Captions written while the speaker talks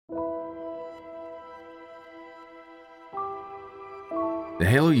The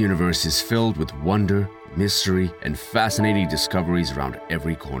Halo universe is filled with wonder, mystery, and fascinating discoveries around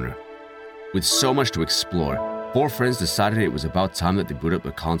every corner. With so much to explore, four friends decided it was about time that they boot up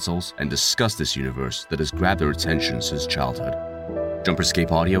the consoles and discuss this universe that has grabbed their attention since childhood.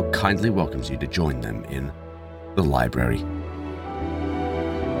 Jumperscape Audio kindly welcomes you to join them in the library.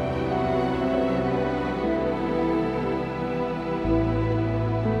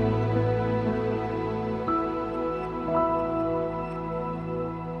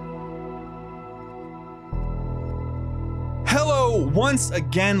 Once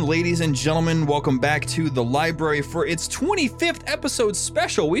again, ladies and gentlemen, welcome back to the library for its 25th episode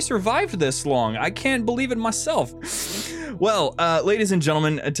special. We survived this long. I can't believe it myself. Well, ladies and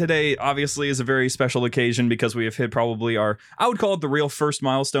gentlemen, today obviously is a very special occasion because we have hit probably I would call it the real first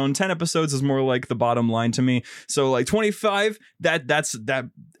milestone. 10 episodes is more like the bottom line to me. So like 25, that's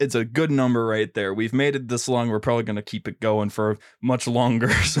it's a good number right there. We've made it this long. We're probably going to keep it going for much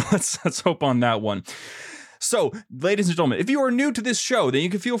longer. So let's hope on that one. So, ladies and gentlemen, if you are new to this show, then you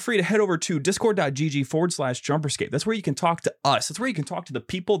can feel free to head over to discord.gg/jumperscape. That's where you can talk to us. That's where you can talk to the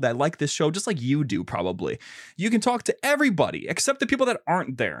people that like this show, just like you do, probably. You can talk to everybody except the people that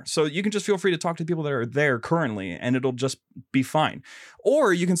aren't there. So you can just feel free to talk to people that are there currently, and it'll just be fine.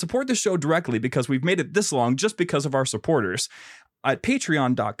 Or you can support the show directly because we've made it this long just because of our supporters. At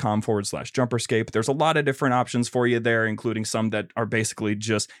patreon.com/jumperscape. There's a lot of different options for you there, including some that are basically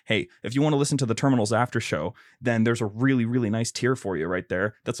just, hey, if you want to listen to the Terminals after show, then there's a really, really nice tier for you right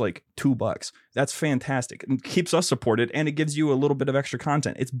there. That's like $2. That's fantastic. It keeps us supported and it gives you a little bit of extra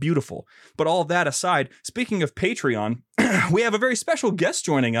content. It's beautiful. But all that aside, speaking of Patreon, we have a very special guest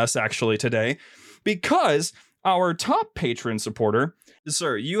joining us actually today because our top patron supporter,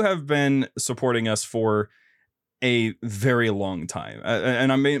 sir, you have been supporting us for a very long time,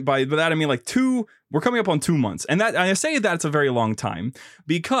 and I mean by that I mean like we're coming up on 2 months, and I say that's a very long time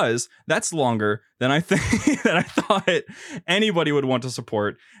because that's longer than I think that I thought anybody would want to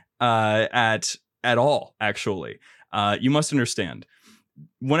support at all. Actually, you must understand,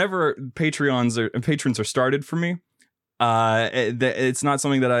 whenever patrons are started for me, it's not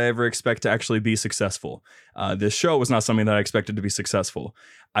something that I ever expect to actually be successful. This show was not something that I expected to be successful.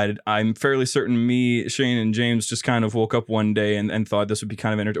 I'm fairly certain me, Shane, and James just kind of woke up one day and thought this would be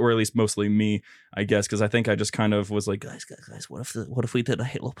kind of entertaining, or at least mostly me, I guess, because I think I just kind of was like, guys, what if we did a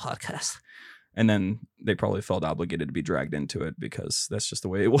Halo podcast? And then they probably felt obligated to be dragged into it because that's just the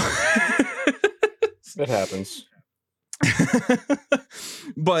way it was. It happens.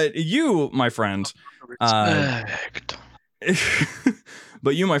 But you, my friend,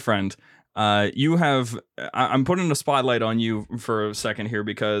 you have, I'm putting a spotlight on you for a second here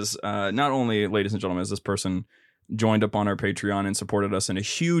because not only, ladies and gentlemen, has this person joined up on our Patreon and supported us in a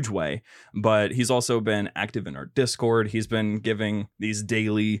huge way, but he's also been active in our Discord. He's been giving these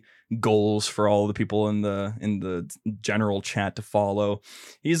daily goals for all the people in the general chat to follow.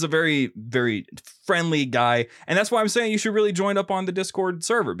 He's a very, very friendly guy, and that's why I'm saying you should really join up on the Discord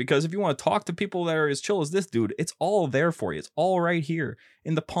server, because if you want to talk to people that are as chill as this dude, it's all there for you. It's all right here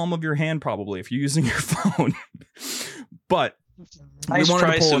in the palm of your hand, probably, if you're using your phone. But nice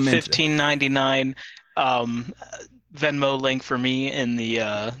price of $15.99. Venmo link for me in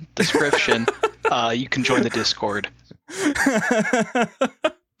the description. You can join the Discord.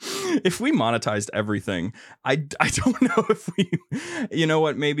 If we monetized everything, I don't know if we, you know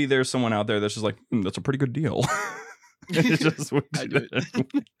what, maybe there's someone out there that's just like, that's a pretty good deal. Just,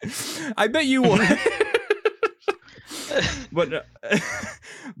 I bet you would. But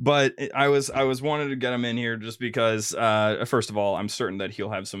I was wanting to get him in here just because, first of all, I'm certain that he'll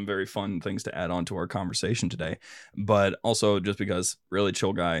have some very fun things to add on to our conversation today, but also just because really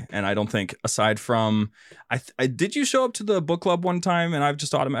chill guy. And I don't think, aside from, I did you show up to the book club one time and I've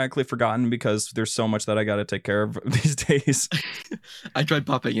just automatically forgotten because there's so much that I got to take care of these days. I tried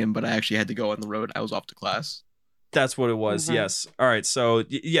popping in, but I actually had to go on the road. I was off to class. That's what it was. Mm-hmm. Yes. All right. So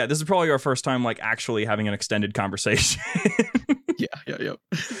yeah, this is probably our first time like actually having an extended conversation.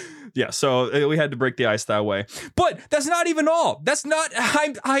 Yeah. So we had to break the ice that way. But that's not even all. That's not.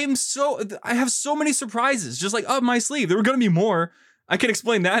 I have so many surprises just like up my sleeve. There were going to be more. I can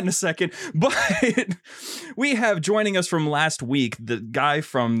explain that in a second. But we have joining us from last week the guy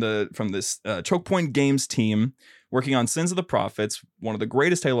from this Choke Point Games team, working on Sins of the Prophets, one of the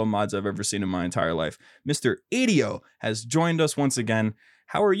greatest Halo mods I've ever seen in my entire life. Mr. Adio has joined us once again.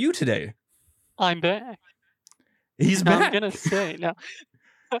 How are you today? I'm back. He's back. I'm going to say now.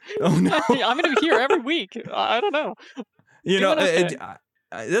 Oh, no. I'm going to be here every week. I don't know. You know,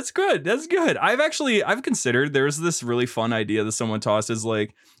 that's good. That's good. I've considered, there's this really fun idea that someone tossed is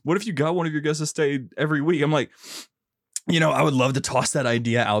like, what if you got one of your guests to stay every week? I'm like, I would love to toss that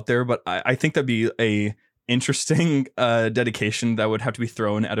idea out there, but I think that'd be a interesting dedication that would have to be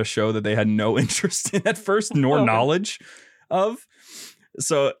thrown at a show that they had no interest in at first, nor knowledge of.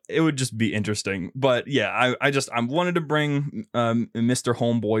 So it would just be interesting. But yeah, I wanted to bring Mr.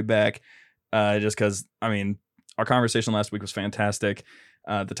 Homeboy back just because, our conversation last week was fantastic.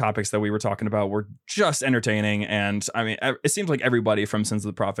 The topics that we were talking about were just entertaining. And it seems like everybody from Sins of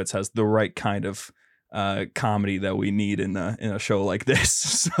the Prophets has the right kind of comedy that we need in a show like this.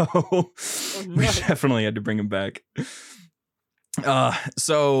 So we definitely had to bring him back.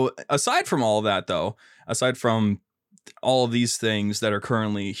 So aside from all of that, though, aside from all of these things that are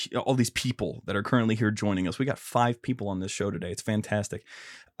currently, all these people that are currently here joining us, we got 5 people on this show today. It's fantastic.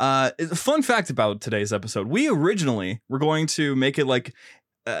 A fun fact about today's episode: we originally were going to make it like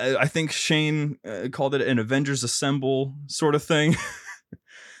I think Shane called it an Avengers Assemble sort of thing.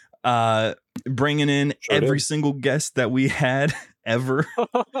 Bringing in every single guest that we had ever.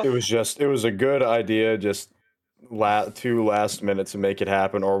 It was a good idea, just 2 last minutes to make it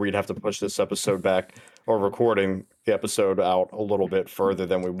happen, or we'd have to push this episode back, or recording the episode out a little bit further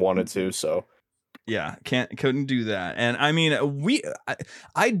than we wanted to. So yeah, couldn't do that. And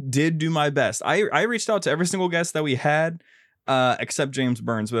I did do my best. I reached out to every single guest that we had, except James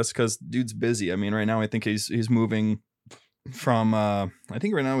Burns, but that's because dude's busy. Right now I think he's moving from I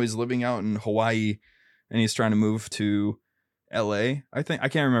think right now he's living out in Hawaii, and he's trying to move to LA. I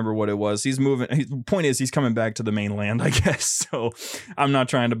can't remember what it was. He's moving. The point is, he's coming back to the mainland, I guess. So I'm not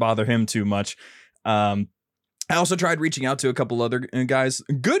trying to bother him too much. I also tried reaching out to a couple other guys.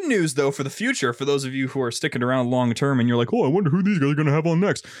 Good news, though, for the future, for those of you who are sticking around long term and you're like, oh, I wonder who these guys are going to have on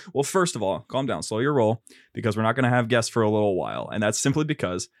next. Well, first of all, calm down, slow your roll, because we're not going to have guests for a little while. And that's simply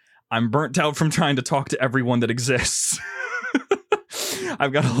because I'm burnt out from trying to talk to everyone that exists.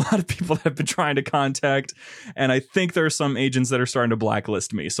 I've got a lot of people that I've been trying to contact, and I think there are some agents that are starting to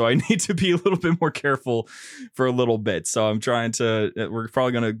blacklist me. So I need to be a little bit more careful for a little bit. So I'm trying to, we're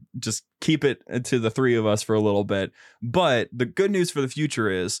probably going to just keep it to the 3 of us for a little bit. But the good news for the future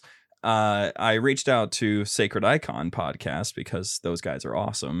is I reached out to Sacred Icon podcast, because those guys are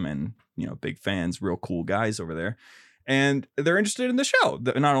awesome and, big fans, real cool guys over there. And they're interested in the show.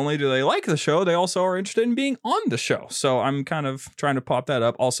 Not only do they like the show, they also are interested in being on the show. So I'm kind of trying to pop that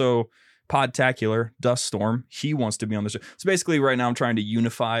up. Also, Podtacular, Dust Storm, he wants to be on the show. So basically right now I'm trying to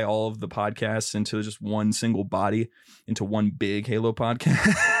unify all of the podcasts into just one single body, into one big Halo podcast.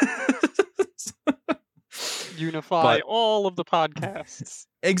 Unify all of the podcasts.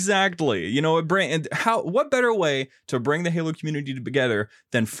 Exactly. What better way to bring the Halo community together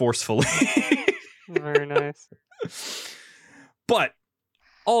than forcefully? Very nice. But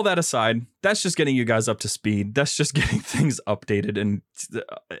all that aside, that's just getting you guys up to speed. That's just getting things updated. And,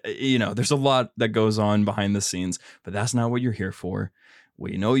 there's a lot that goes on behind the scenes, but that's not what you're here for.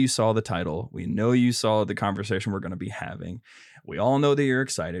 We know you saw the title. We know you saw the conversation we're going to be having. We all know that you're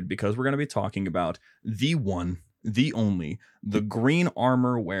excited because we're going to be talking about the one, the only, the green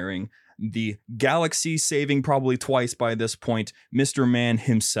armor wearing, the galaxy saving probably twice by this point, Mr. Man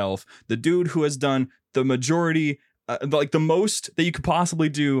himself, the dude who has done the majority, the most that you could possibly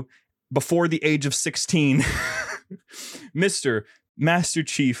do before the age of 16, Mr. Master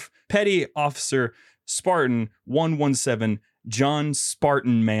Chief, Petty Officer, Spartan 117, John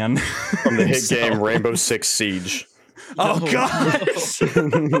Spartan Man. From the hit game Rainbow Six Siege. Oh, God. Oh,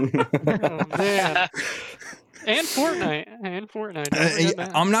 man. And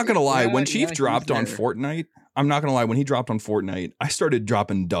Fortnite. I'm not going to lie. When Chief he's dropped on there. Fortnite, I'm not going to lie. When he dropped on Fortnite, I started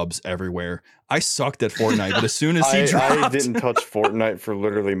dropping dubs everywhere. I sucked at Fortnite, but as soon as he dropped... I didn't touch Fortnite for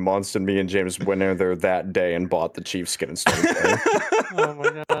literally months, and me and James went in there that day and bought the Chief skin and started playing. Oh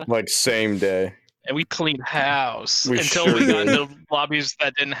my god. Like, same day. And we cleaned house We until sure we got did. into lobbies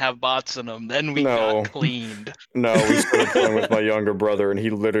that didn't have bots in them. Then we No. got cleaned. No, we started playing with my younger brother, and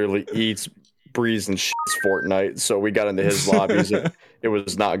he literally eats, breathes, and shits Fortnite. So we got into his lobbies. It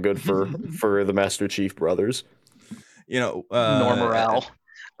was not good for the Master Chief brothers. Normal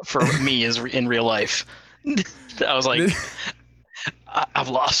for me is in real life. I was like, I've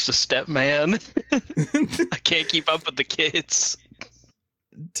lost a step, man. I can't keep up with the kids.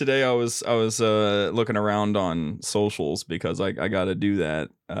 Today I was looking around on socials because I got to do that,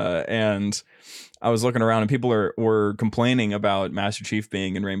 and I was looking around and people were complaining about Master Chief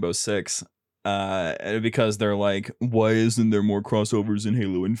being in Rainbow Six, because they're like, why isn't there more crossovers in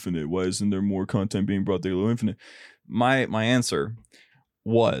Halo Infinite? Why isn't there more content being brought to Halo Infinite? My answer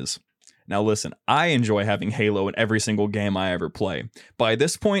was, now listen, I enjoy having Halo in every single game I ever play. By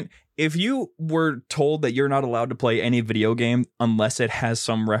this point, if you were told that you're not allowed to play any video game unless it has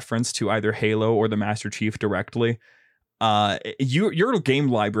some reference to either Halo or the Master Chief directly, your game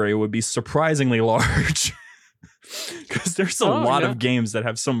library would be surprisingly large because there's a lot of games that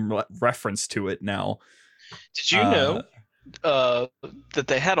have some reference to it now. Did you know that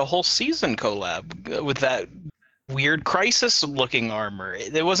they had a whole season collab with that weird Crisis looking armor?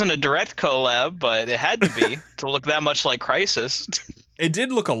 It wasn't a direct collab, but it had to be to look that much like Crisis. It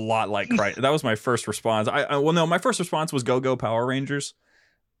did look a lot like Crisis. That was my first response. My first response was Go Power Rangers.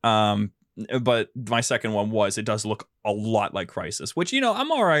 But my second one was it does look a lot like Crisis, which,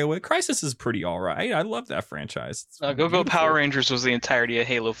 I'm all right with. Crisis is pretty all right. I love that franchise. Go Power Rangers was the entirety of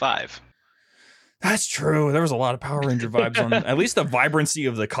Halo 5. That's true. There was a lot of Power Ranger vibes on at least the vibrancy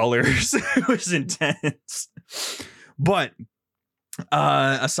of the colors. It was intense. But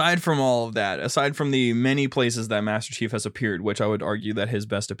aside from all of that, aside from the many places that Master Chief has appeared, which I would argue that his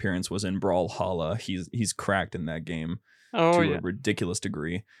best appearance was in Brawlhalla, he's cracked in that game to a ridiculous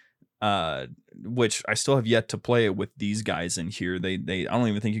degree. Which I still have yet to play it with these guys in here. I don't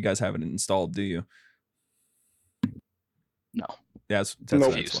even think you guys have it installed, do you? No. That's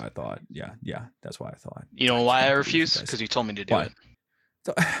what I thought. Yeah, that's why I thought. You know why I refuse? Because you told me to do it.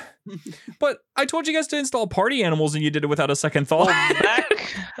 But I told you guys to install Party Animals, and you did it without a second thought.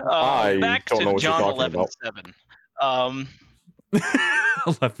 Back to John 11.7. 11.7,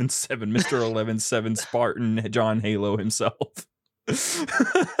 Mr. 11.7 Spartan John Halo himself.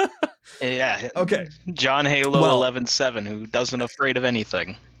 Yeah. Okay. John Halo 11.7, who doesn't afraid of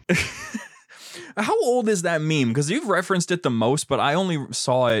anything. How old is that meme? Because you've referenced it the most, but I only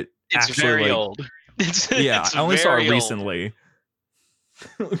saw it. It's very old. I only saw it recently.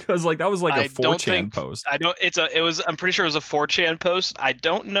 Because that was like a 4chan post. I'm pretty sure it was a 4chan post. I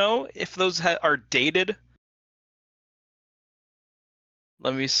don't know if those are dated.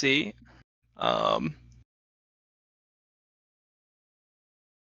 Let me see.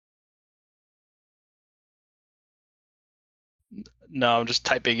 No, I'm just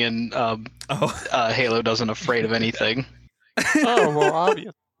typing in Halo doesn't afraid of anything. Oh, well,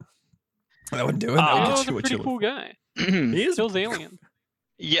 obvious. That would do it. Halo's a pretty cool guy. He is. Kills alien.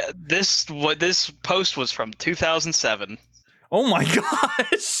 Yeah, this post was from 2007. Oh my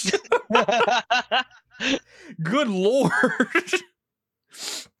gosh! Good lord!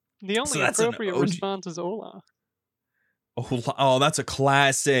 The only appropriate response is Olaf. Oh, that's a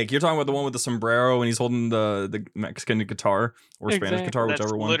classic. You're talking about the one with the sombrero and he's holding the Mexican guitar or Spanish guitar,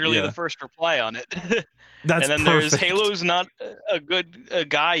 whichever one. That's literally the first reply on it. That's and then perfect. There's Halo's not a good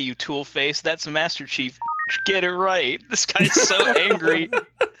guy, you tool face. That's Master Chief. Get it right. This guy's so angry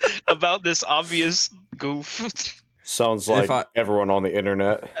about this obvious goof. Sounds like everyone on the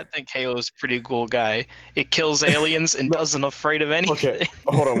internet. I think Halo's a pretty cool guy. It kills aliens and doesn't afraid of anything. Okay,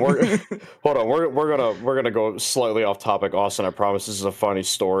 hold on. We're gonna go slightly off topic, Austin. I promise this is a funny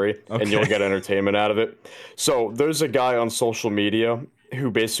story, and you'll get entertainment out of it. So there's a guy on social media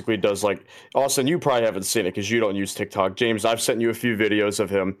who basically does Austin. You probably haven't seen it because you don't use TikTok. James, I've sent you a few videos of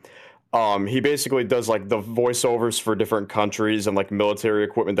him. He basically does the voiceovers for different countries and military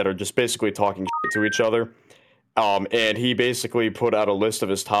equipment that are just basically talking shit to each other. And he basically put out a list of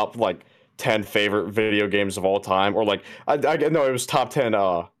his top 10 favorite video games of all time, or it was top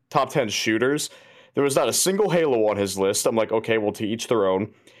 10 shooters. There was not a single Halo on his list. I'm like, okay, well, to each their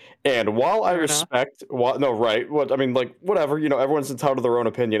own. And while I respect, whatever, everyone's entitled to their own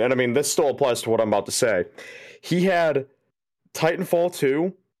opinion. And I mean, this still applies to what I'm about to say. He had Titanfall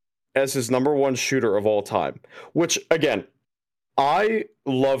 2 as his number one shooter of all time, which again, I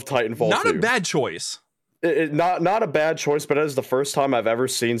love Titanfall 2. Not a bad choice. Not a bad choice, but it is the first time I've ever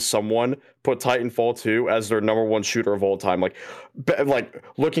seen someone put Titanfall 2 as their number one shooter of all time.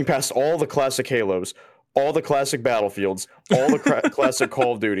 Looking past all the classic Halos, all the classic Battlefields, all the classic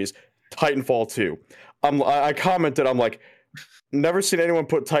Call of Duties, Titanfall 2. I commented, I'm like, never seen anyone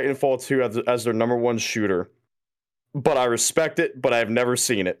put Titanfall 2 as their number one shooter, but I respect it, but I've never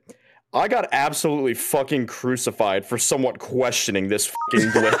seen it. I got absolutely fucking crucified for somewhat questioning this fucking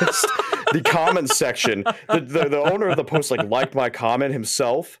list. The comment section, the owner of the post liked my comment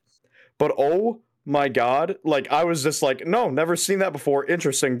himself, but oh my god, I was just no, never seen that before.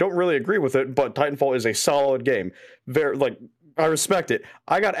 Interesting. Don't really agree with it, but Titanfall is a solid game. Very I respect it.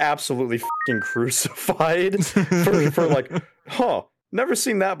 I got absolutely fucking crucified for never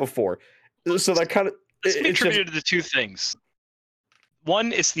seen that before. So that kind of it's attributed to two things.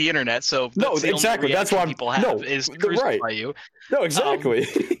 One, it's the internet, so that's exactly. That's why people have is to crucify you. No, exactly.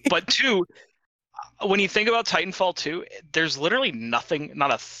 But two, when you think about Titanfall 2, there's literally not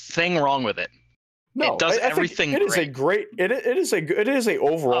a thing wrong with it. No, it does everything. It is a great. It is a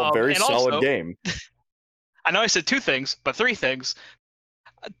overall very solid game. I know I said two things, but three things.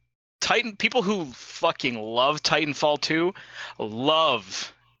 people who fucking love Titanfall 2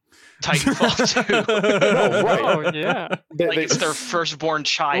 love Titanfall 2. No, right. Oh yeah. Like it's their firstborn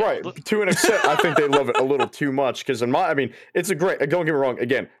child. Right. To an extent, I think they love it a little too much because I mean, it's a great. Don't get me wrong.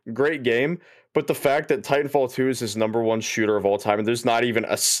 Again, great game. But the fact that Titanfall 2 is his #1 shooter of all time, and there's not even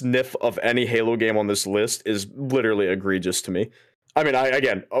a sniff of any Halo game on this list, is literally egregious to me. I mean,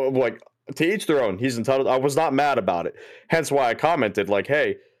 like, to each their own. He's entitled. I was not mad about it. Hence why I commented, like,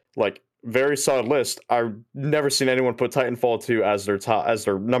 hey, like, very solid list. I've never seen anyone put Titanfall 2 as their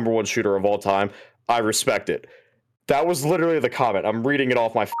 #1 shooter of all time. I respect it. That was literally the comment. I'm reading it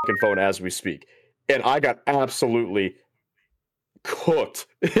off my fucking phone as we speak. And I got absolutely cooked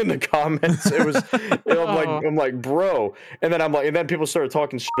in the comments. It was I'm like, bro. And then people started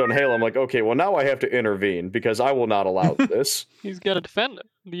talking shit on Halo. I'm like, okay, well now I have to intervene because I will not allow this. He's got to defend it.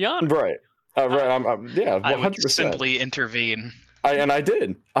 The honor. Right. Right. Yeah, 100%. I would simply intervene. I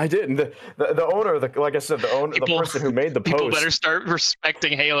did. And the owner, like I said, the person who made the post. People better start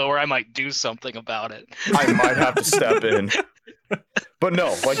respecting Halo, or I might do something about it. I might have to step in. But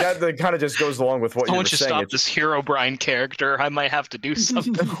no, like that kind of just goes along with what you were saying. Stop this Herobrine character. I might have to do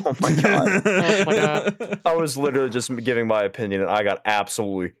something. Oh my god. Oh my god. I was literally just giving my opinion, and I got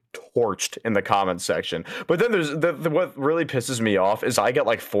absolutely torched in the comment section. But then there's what really pisses me off is I get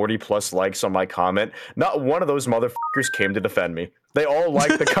like 40 plus likes on my comment. Not one of those motherfuckers came to defend me. They all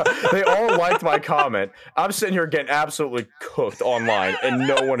liked they all liked my comment. I'm sitting here getting absolutely cooked online, and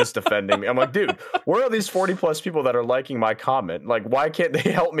no one is defending me. I'm like, dude, where are these 40 plus people that are liking my comment? Like, why can't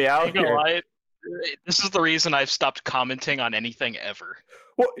they help me out here? This is the reason I've stopped commenting on anything ever.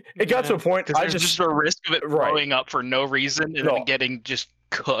 Well, it got to a point. There's just a risk of it blowing up for no reason and then getting just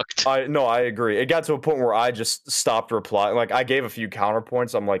cooked. I agree. It got to a point where I just stopped replying. Like, I gave a few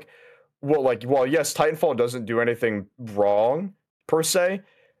counterpoints. I'm like, well, yes, Titanfall doesn't do anything wrong per se.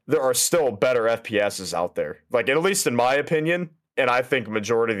 There are still better FPSs out there. Like, at least in my opinion, and I think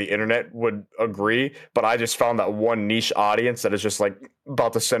majority of the internet would agree. But I just found that one niche audience that is just like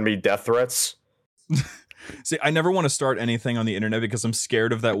about to send me death threats. See, I never want to start anything on the internet because I'm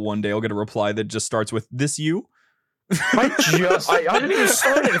scared of that one day I'll get a reply that just starts with "this you." I didn't even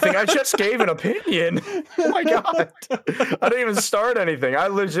start anything. I just gave an opinion. Oh my god. I didn't even start anything. I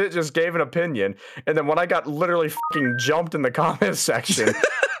legit just gave an opinion. And then when I got literally fucking jumped in the comment section,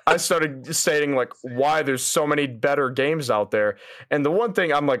 I started stating like why there's so many better games out there. And the one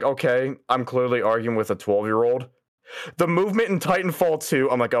thing I'm like, okay, I'm clearly arguing with a 12-year-old. The movement in Titanfall 2,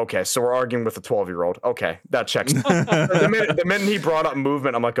 I'm like, okay, so we're arguing with a 12-year-old. Okay, that checks. The minute he brought up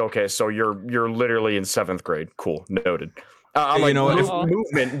movement, I'm like, okay, so you're literally in 7th grade. Cool, noted. I'm like,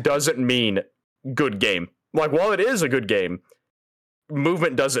 movement doesn't mean good game. Like, while it is a good game,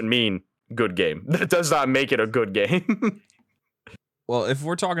 movement doesn't mean good game. That does not make it a good game. Well, if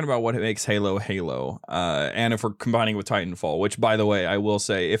we're talking about what makes Halo, and if we're combining with Titanfall, which, by the way, I will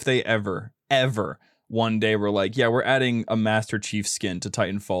say, if they ever one day we're like, yeah, we're adding a Master Chief skin to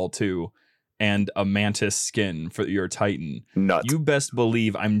Titanfall 2 and a Mantis skin for your Titan. Nuts. You best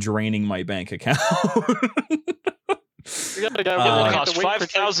believe I'm draining my bank account. It cost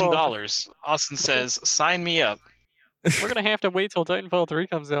 $5,000. Austin says, sign me up. We're going to have to wait till Titanfall 3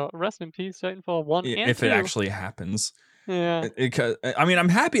 comes out. Rest in peace, Titanfall 1 and 2. If it actually happens. Yeah. I mean, I'm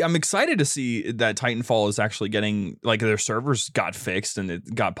happy. I'm excited to see that Titanfall is actually getting, like, their servers got fixed and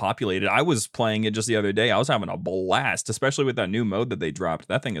it got populated. I was playing it just the other day. I was having a blast, especially with that new mode that they dropped.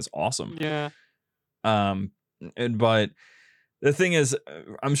 That thing is awesome. Yeah. But the thing is,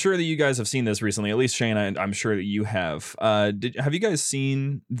 I'm sure that you guys have seen this recently. At least Shane, I'm sure that you have. Have you guys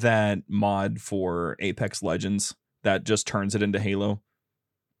seen that mod for Apex Legends that just turns it into Halo?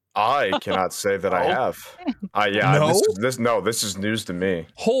 I cannot say that I have. This is news to me.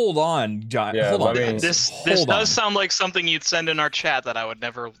 Hold on, John. Yeah, hold on. This does sound like something you'd send in our chat that I would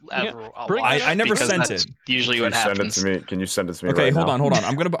never ever. I never sent it. Usually, what happens. Send it to me. Can you send it to me? Okay, right hold now? on.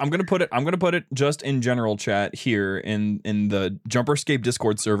 I'm gonna put it just in general chat here in the Jumperscape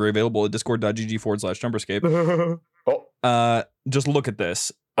Discord server available at discord.gg/Jumperscape. Just look at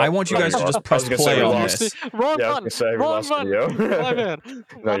this. I want you guys to just press play on this. Wrong button. Wrong button. My bad.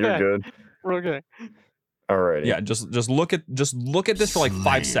 No, you're good. We're okay. All right. Yeah, just look at this for like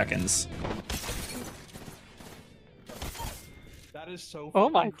 5 seconds. That is so. Oh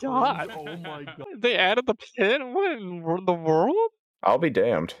my god. Oh my god. They added the pin. What in the world? I'll be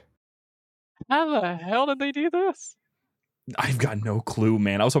damned. How the hell did they do this? I've got no clue,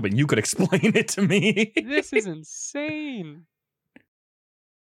 man. I was hoping you could explain it to me. This is insane.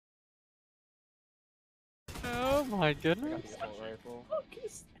 Oh my goodness.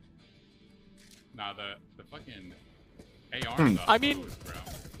 Nah, the fucking AR. I mean, bro.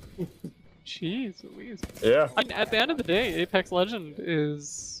 Jeez Louise. Yeah. I mean, at the end of the day, Apex Legend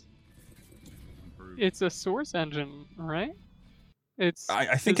is... It's a Source engine, right?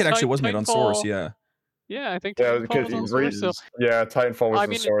 I think it actually was made on Source, yeah. Yeah, I think Yeah, Titanfall because was on Source, so... Titanfall was I the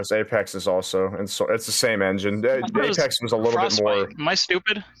mean, Source. Apex is also, and so it's the same engine. Apex was a little Frostbite. bit more. Am I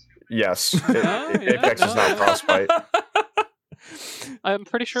stupid? Yes, Yeah, Apex is not Frostbite. I'm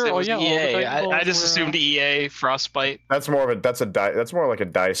pretty sure. It was all the EA. Titanfalls I just were, assumed EA, Frostbite. That's more of a that's more like a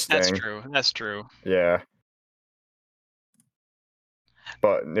dice thing. That's true. That's true. Yeah.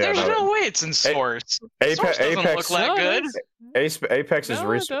 But yeah, There's no way it's in Source. Source doesn't look that good. Apex is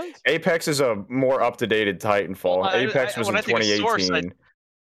recent. Apex is a more up-to-dated Titanfall. Well, Apex was in 2018.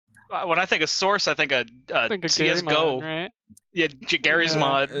 When I think of Source, I think of CS:GO. mod, right? Yeah, Gary's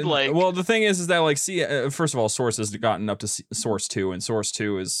mod. Like, well, the thing is that like, first of all, Source has gotten up to Source 2, and Source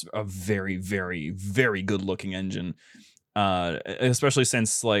 2 is a very, very, very good-looking engine. Especially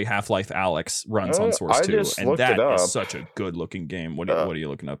since like Half-Life Alyx runs on Source 2, and that is such a good-looking game. What are you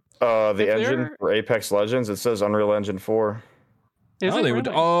looking up? The engine for Apex Legends, it says Unreal Engine 4.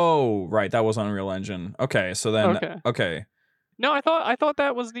 Oh, right, that was Unreal Engine. Okay, so then okay. No, I thought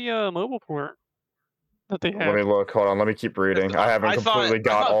that was the mobile port that they had. Let me look. Hold on. Let me keep reading. I haven't completely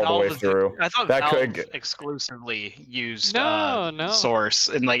got all the way through. I thought that Valve could exclusively used no. Source,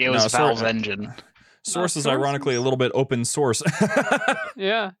 and like it was Valve's engine. Source is ironically a little bit open source.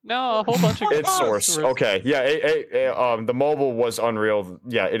 Yeah, no, a whole bunch of it's Source. Okay, yeah, the mobile was Unreal.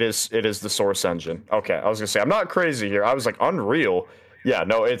 Yeah, it is the Source engine. Okay, I was gonna say I'm not crazy here. I was like Unreal. Yeah,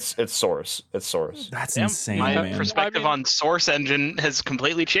 no, it's Source. It's Source. That's insane, my man. perspective on Source engine has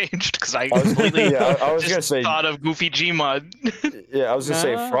completely changed because I completely I was gonna say, thought of Goofy Gmod. Yeah, I was gonna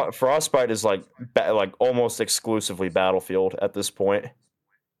say Frostbite is like almost exclusively Battlefield at this point.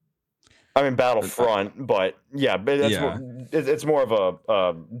 I mean Battlefront, but yeah, it's more of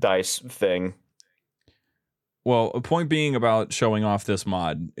a dice thing. Well, a point being about showing off this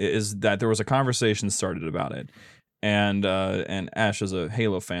mod is that there was a conversation started about it, and Ash, as a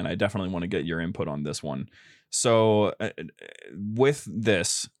Halo fan, I definitely want to get your input on this one. So, with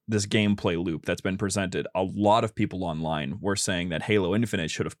this gameplay loop that's been presented, a lot of people online were saying that Halo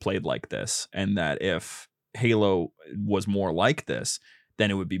Infinite should have played like this, and that if Halo was more like this, then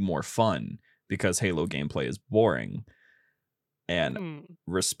it would be more fun, because Halo gameplay is boring. And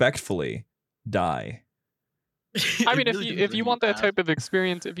respectfully, die. I mean, if you want that type of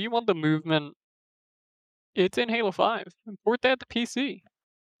experience, if you want the movement, it's in Halo 5. Port that to PC,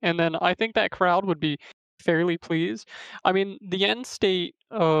 and then I think that crowd would be fairly pleased. I mean, the end state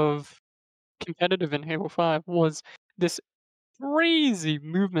of competitive in Halo 5 was this crazy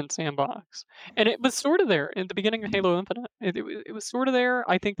movement sandbox, and it was sort of there in the beginning of Halo Infinite. It was sort of there.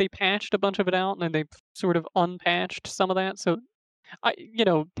 I think they patched a bunch of it out, and then they sort of unpatched some of that. So,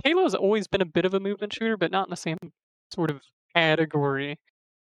 Halo's always been a bit of a movement shooter, but not in the same sort of category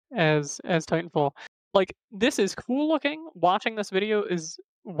as Titanfall. Like, this is cool looking. Watching this video is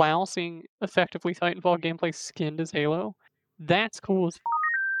wow, seeing effectively Titanfall gameplay skinned as Halo. That's cool as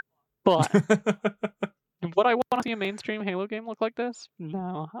but would I want to see a mainstream Halo game look like this?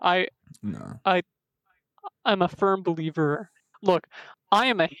 No. I'm a firm believer. Look, I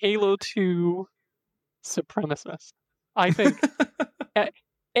am a Halo 2 supremacist. I think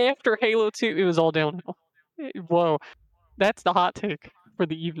after Halo 2, it was all downhill. Whoa, that's the hot take for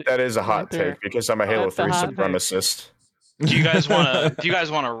the evening. That is a hot take because I'm a Halo 3 supremacist. Do you guys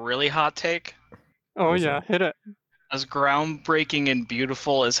want a really hot take? Oh yeah, hit it. As groundbreaking and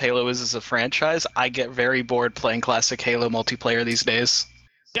beautiful as Halo is as a franchise, I get very bored playing classic Halo multiplayer these days.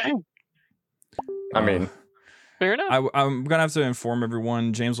 Dang. I mean, fair enough. I'm gonna have to inform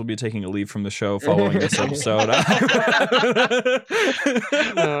everyone. James will be taking a leave from the show following this episode.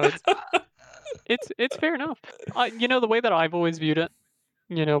 No, it's fair enough. The way that I've always viewed it,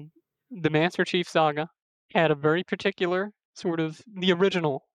 the Master Chief Saga had a very particular sort of the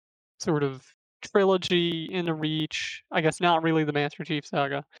original sort of trilogy in the Reach. I guess not really the Master Chief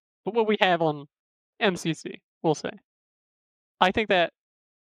Saga, but what we have on MCC, we'll say. I think that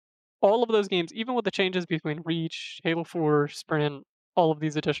all of those games, even with the changes between Reach, Halo 4, Sprint, all of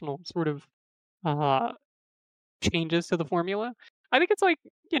these additional sort of changes to the formula, I think it's like,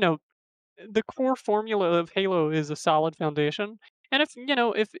 the core formula of Halo is a solid foundation. And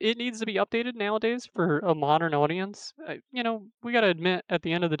if it needs to be updated nowadays for a modern audience, we got to admit at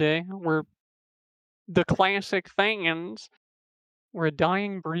the end of the day, we're the classic fans. We're a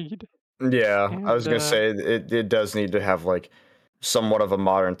dying breed. Yeah, I was gonna say it does need to have like somewhat of a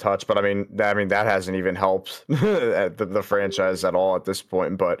modern touch, but I mean that hasn't even helped the franchise at all at this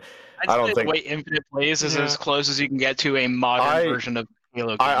point. But I don't think the way Infinite plays is as close as you can get to a modern version of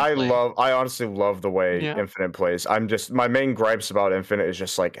Halo I gameplay. I honestly love the way Yeah. Infinite plays. My main gripes about Infinite is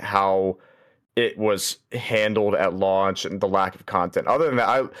just like how it was handled at launch and the lack of content. Other than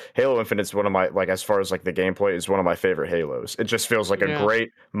that, Halo Infinite's one of my, like, as far as like the gameplay, is one of my favorite Halos. It just feels like a Yeah.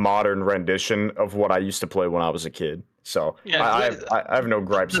 great modern rendition of what I used to play when I was a kid. So Yeah, I have no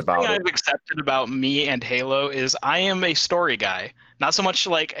gripes the thing about it. I've accepted about me and Halo is I am a story guy. Not so much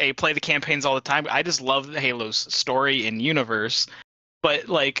like a play the campaigns all the time. I just love Halo's story and universe. But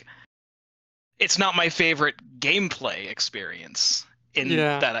like, it's not my favorite gameplay experience in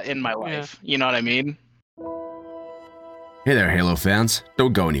my life. You know what I mean? Hey there, Halo fans.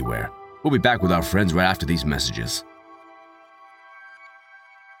 Don't go anywhere. We'll be back with our friends right after these messages.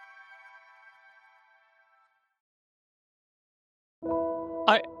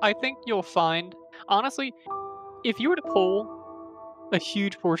 I think you'll find, honestly, if you were to poll a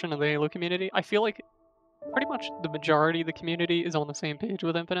huge portion of the Halo community, I feel like pretty much the majority of the community is on the same page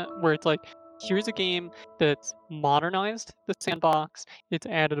with Infinite, where it's like, here's a game that's modernized the sandbox, it's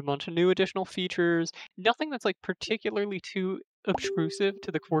added a bunch of new additional features, nothing that's like particularly too obtrusive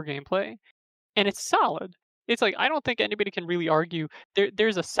to the core gameplay, and it's solid. It's like, I don't think anybody can really argue.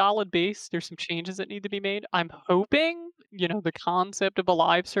 There's a solid base. There's some changes that need to be made. I'm hoping, the concept of a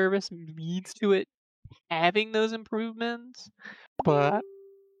live service leads to it having those improvements. But,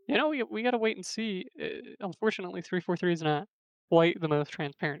 we got to wait and see. Unfortunately, 343 is not quite the most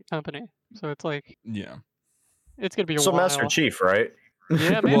transparent company. So it's like, Yeah. it's going to be a So while. Master Chief, right?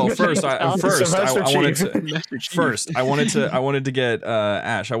 Yeah, man. Well, first, I wanted to get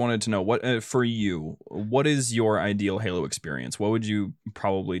Ash. I wanted to know what for you. What is your ideal Halo experience? What would you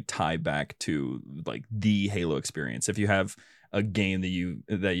probably tie back to, like, the Halo experience? If you have a game that you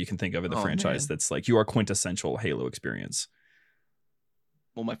can think of in the franchise that's like your quintessential Halo experience.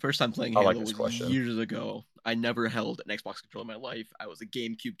 Well, my first time playing Halo was years ago. I never held an Xbox controller in my life. I was a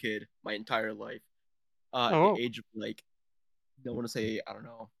GameCube kid my entire life. At the age of like, I want to say, I don't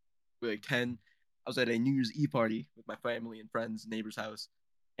know, like 10, I was at a New Year's Eve party with my family and friends, neighbor's house,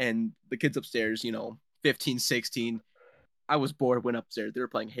 and the kids upstairs, 15, 16, I was bored, went upstairs. They were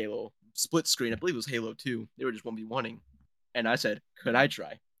playing Halo, split screen. I believe it was Halo 2. They were just 1v1ing. And I said, could I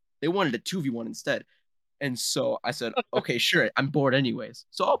try? They wanted a 2v1 instead. And so I said, okay, sure. I'm bored anyways,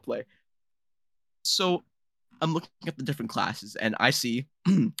 so I'll play. So I'm looking at the different classes, and I see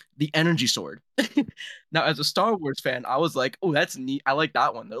the energy sword. Now, as a Star Wars fan, I was like, oh, that's neat. I like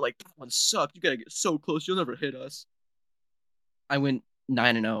that one. They're like, that one sucked. You gotta get so close. You'll never hit us. I went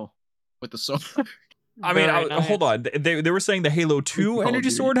 9-0 with the sword. I mean, hold on. They were saying the Halo 2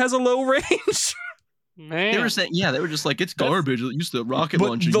 energy sword has a low range? Man. They were saying, they were just like, it's garbage. Use the rocket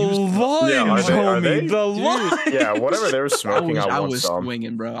launcher. The lines, homie. The lines. Yeah, whatever they were smoking, I was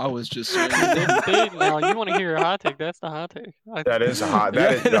swinging, bro. I was just swinging. Now, you want to hear a hot take? That's the hot take. That is a hot.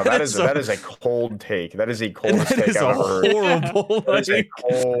 That is a cold take. That is the coldest take I've ever heard. Horrible. That is a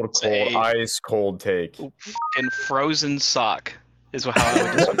cold, ice cold take. And frozen sock is how I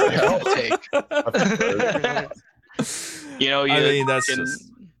would describe take. That's just.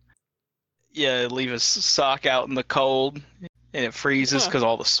 Yeah, leave a sock out in the cold, and it freezes because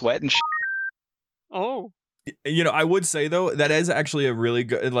all the sweat and shit. Oh. I would say, though, that is actually a really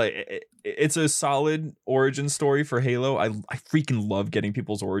good, like, it's a solid origin story for Halo. I freaking love getting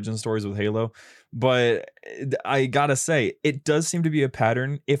people's origin stories with Halo, but I gotta say, it does seem to be a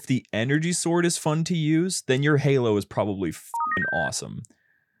pattern. If the energy sword is fun to use, then your Halo is probably fucking awesome.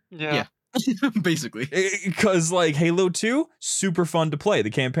 Yeah. Basically, because like Halo 2, super fun to play. The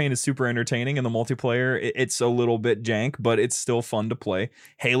campaign is super entertaining, and the multiplayer, it's a little bit jank, but it's still fun to play.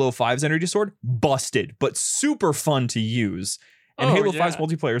 Halo 5's energy sword, busted, but super fun to use. And Halo 5's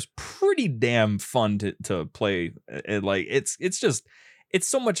multiplayer is pretty damn fun to play. It's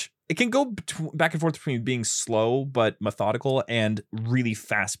so much. It can go back and forth between being slow but methodical and really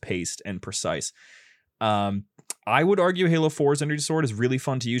fast paced and precise. I would argue Halo 4's energy sword is really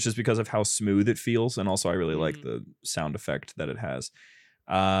fun to use just because of how smooth it feels, and also I really like the sound effect that it has.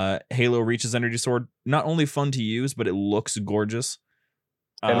 Halo Reach's energy sword, not only fun to use, but it looks gorgeous.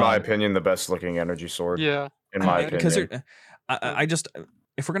 In my opinion, the best looking energy sword. Yeah. In my opinion. Because I just,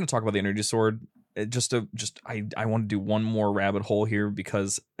 if we're gonna talk about the energy sword, I want to do one more rabbit hole here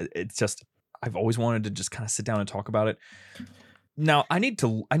because it's just, I've always wanted to just kind of sit down and talk about it. Now, I need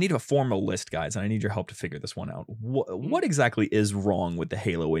to form a list, guys, and I need your help to figure this one out. What exactly is wrong with the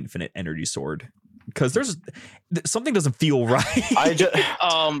Halo Infinite energy sword? Because something doesn't feel right.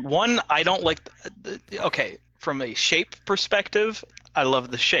 One, I don't like. Okay, from a shape perspective, I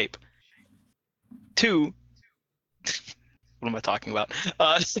love the shape. Two, what am I talking about?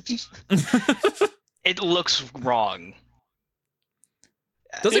 It looks wrong.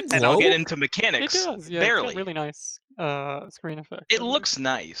 Does it glow? And I'll get into mechanics. It does. Yeah, barely. It's got really nice screen effect. It looks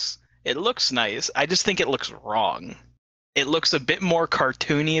nice. It looks nice. I just think it looks wrong. It looks a bit more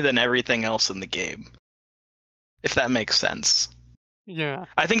cartoony than everything else in the game. If that makes sense. Yeah.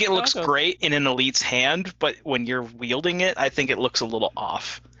 I think it looks great in an elite's hand, but when you're wielding it, I think it looks a little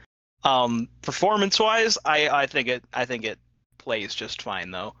off. Performance-wise, I think it plays just fine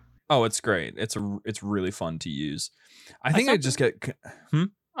though. Oh, it's great. It's really fun to use. I think I just get.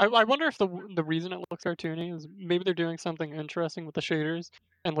 I wonder if the reason it looks cartoony is maybe they're doing something interesting with the shaders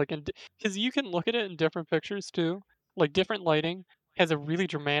and like because you can look at it in different pictures too. Like different lighting has a really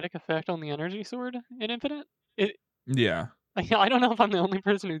dramatic effect on the energy sword in Infinite. Yeah. I don't know if I'm the only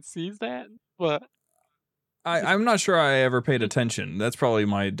person who sees that, but I'm not sure I ever paid attention. That's probably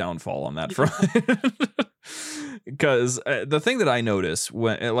my downfall on that front. Because the thing that I noticed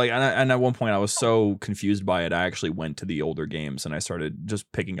when, and at one point I was so confused by it, I actually went to the older games and I started just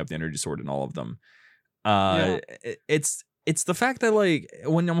picking up the energy sword in all of them. It's the fact that like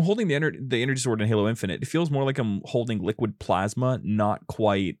when I'm holding the energy sword in Halo Infinite, it feels more like I'm holding liquid plasma, not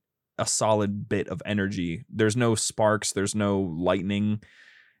quite a solid bit of energy. There's no sparks. There's no lightning.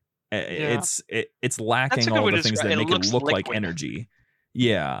 It's lacking all the things that make it look like energy.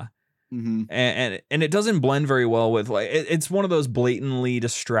 Yeah. Mm-hmm. And it doesn't blend very well with like it's one of those blatantly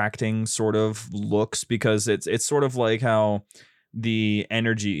distracting sort of looks because it's sort of like how the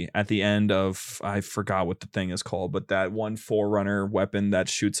energy at the end of I forgot what the thing is called, but that one Forerunner weapon that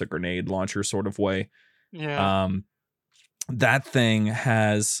shoots a grenade launcher sort of way. Yeah. That thing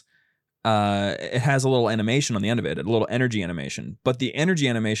has it has a little animation on the end of it, a little energy animation, but the energy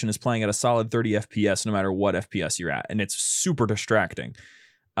animation is playing at a solid 30 FPS no matter what FPS you're at, and it's super distracting.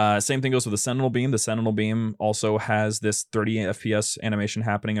 Same thing goes with the Sentinel Beam. The Sentinel Beam also has this 30 FPS animation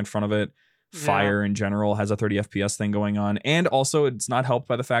happening in front of it. Fire in general has a 30 FPS thing going on, and also it's not helped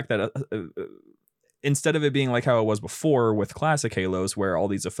by the fact that instead of it being like how it was before with classic Halos, where all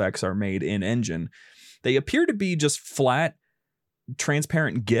these effects are made in engine, they appear to be just flat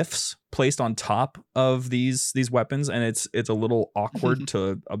transparent GIFs placed on top of these weapons, and it's a little awkward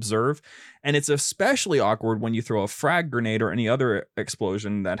to observe, and it's especially awkward when you throw a frag grenade or any other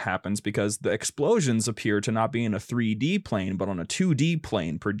explosion that happens, because the explosions appear to not be in a 3D plane but on a 2D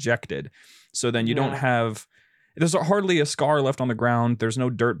plane projected. So then you don't have, there's hardly a scar left on the ground, there's no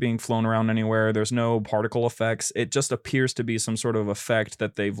dirt being flown around anywhere, there's no particle effects. It just appears to be some sort of effect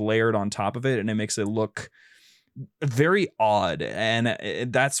that they've layered on top of it, and it makes it look very odd, and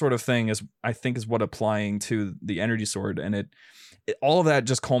that sort of thing is, I think, is what applying to the energy sword, and it all of that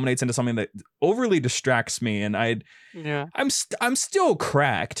just culminates into something that overly distracts me, and I'm still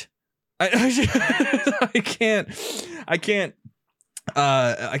cracked. I can't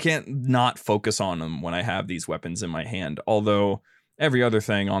not focus on them when I have these weapons in my hand, although every other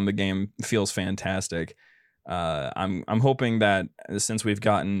thing on the game feels fantastic. I'm hoping that since we've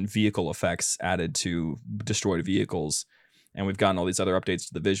gotten vehicle effects added to destroyed vehicles, and we've gotten all these other updates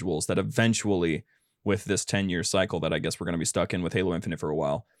to the visuals, that eventually with this 10-year cycle that I guess we're going to be stuck in with Halo Infinite for a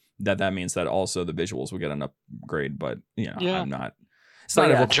while, that means that also the visuals will get an upgrade. But I'm not. It's not a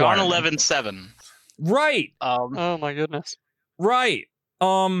requirement. John 11:7. Right. Oh my goodness. Right.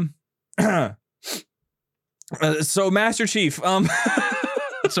 So Master Chief.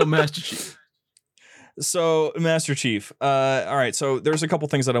 So Master Chief, all right, so there's a couple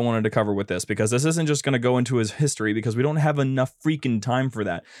things that I wanted to cover with this, because this isn't just going to go into his history, because we don't have enough freaking time for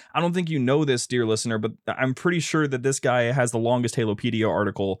that. I don't think you know this, dear listener, but I'm pretty sure that this guy has the longest Halopedia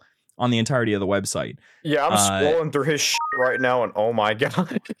article on the entirety of the website. Yeah, I'm scrolling through his shit right now, and oh my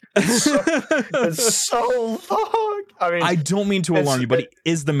god, it's so long. I mean, I don't mean to alarm you, but he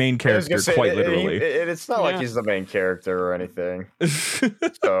is the main character, quite literally. It's not like he's the main character or anything.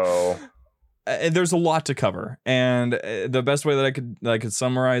 So... there's a lot to cover, and the best way that I could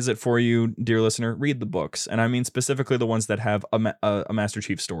summarize it for you, dear listener, read the books, and I mean specifically the ones that have a Master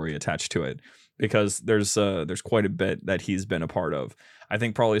Chief story attached to it, because there's quite a bit that he's been a part of. I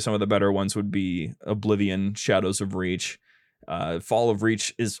think probably some of the better ones would be Oblivion, Shadows of Reach. Fall of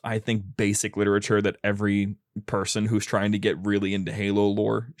Reach is, I think, basic literature that every person who's trying to get really into Halo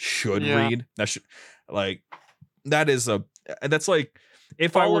lore should read. That's like,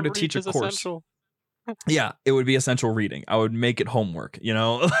 if I were to teach a course, yeah, it would be essential reading. I would make it homework,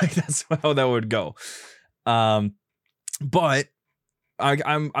 like that's how that would go. But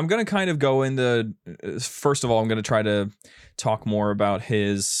I'm going to kind of go into, first of all, I'm going to try to talk more about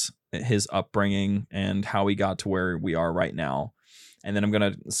his upbringing and how he got to where we are right now. and then I'm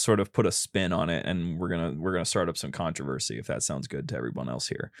gonna sort of put a spin on it, and we're gonna start up some controversy if that sounds good to everyone else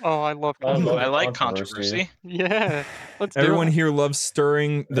here. Oh, I love controversy. I like controversy. Yeah, let's do Everyone it. here loves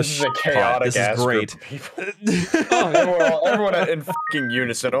stirring the This is a chaotic This is great. Everyone in fucking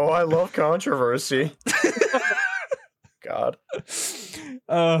unison. Oh, I love controversy. God.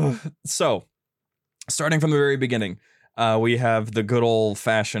 So, starting from the very beginning, we have the good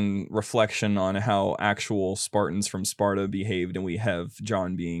old-fashioned reflection on how actual Spartans from Sparta behaved, and we have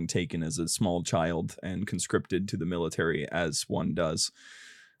John being taken as a small child and conscripted to the military, as one does.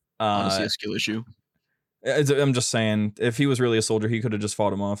 Honestly, a skill issue. I'm just saying, if he was really a soldier, he could have just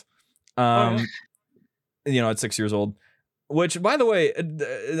fought him off. At 6 years old. Which, by the way,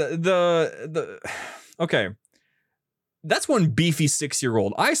 okay. That's one beefy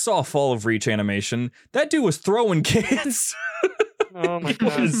 6-year-old. I saw Fall of Reach animation. That dude was throwing kids. Oh my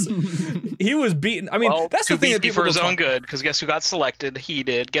god. He was beaten. I mean, that's the thing that people for his own good, because guess who got selected? He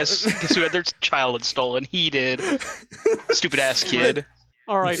did. Guess who had their child stolen? He did. Stupid ass kid.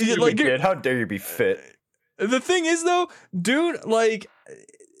 All right, stupid kid. How dare you be fit? The thing is, though, dude, like,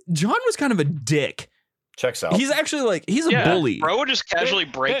 John was kind of a dick. Checks out. He's actually he's a bully. Bro would just casually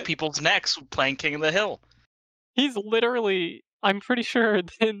break people's necks playing King of the Hill. He's literally, I'm pretty sure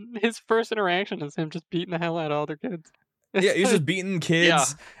in his first interaction is him just beating the hell out of other kids. Yeah, he's just beating kids. Yeah.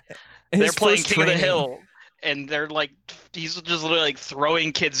 They're playing King of the Hill, and they're he's just literally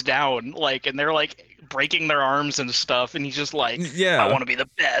throwing kids down, and they're breaking their arms and stuff, and he's just I want to be the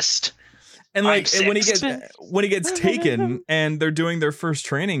best. And when he gets taken and they're doing their first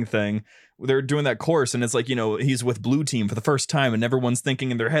training thing, they're doing that course, and it's he's with blue team for the first time, and everyone's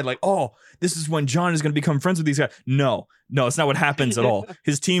thinking in their head oh, this is when John is going to become friends with these guys. No, it's not what happens at all.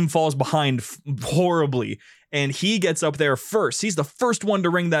 His team falls behind horribly, and he gets up there first. He's the first one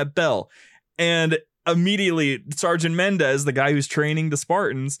to ring that bell, and immediately Sergeant Mendez, the guy who's training the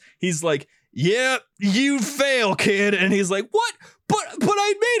Spartans, he's like, "Yeah, you fail, kid," and he's like, "What? But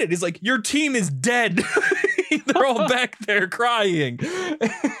I made it." He's like, "Your team is dead." They're all back there crying.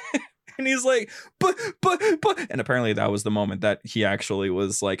 And he's like, but, and apparently that was the moment that he actually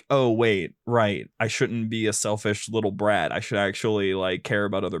was like, oh, wait, right. I shouldn't be a selfish little brat. I should actually care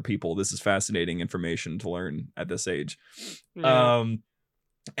about other people. This is fascinating information to learn at this age. Yeah.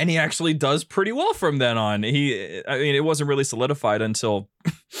 And he actually does pretty well from then on. It wasn't really solidified until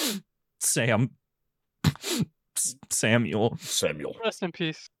Samuel. Rest in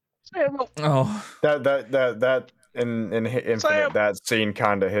peace. Samuel. Oh, that in Infinite, that scene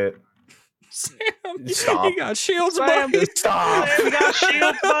kind of hit. Sam, stop. You got shields, buddy. Stop. You got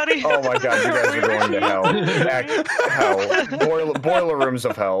shields, buddy. Oh my god, you guys are going to hell. Boiler rooms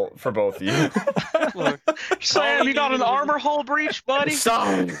of hell for both of you. Look, Sam, you got an armor hole breach, buddy.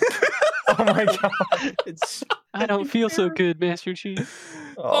 Stop. Oh my god. I don't feel so good, Master Chief.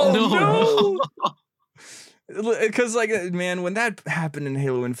 Oh no. Because man, when that happened in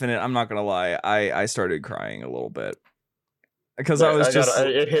Halo Infinite, I'm not gonna lie, I started crying a little bit. Because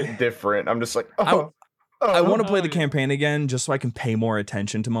it hit different. I'm just like, I want to play the campaign again just so I can pay more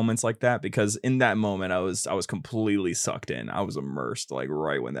attention to moments like that, because in that moment I was completely sucked in. I was immersed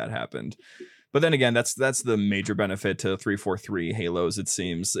right when that happened. But then again, that's the major benefit to 343 Halos, it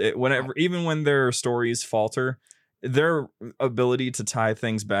seems. Even when their stories falter, their ability to tie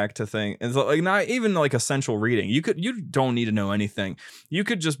things back to things, not even essential reading. You don't need to know anything. You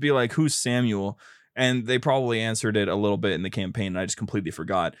could just be like, who's Samuel? And they probably answered it a little bit in the campaign, and I just completely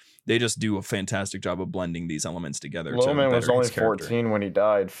forgot. They just do a fantastic job of blending these elements together. Lowman was only 14 when he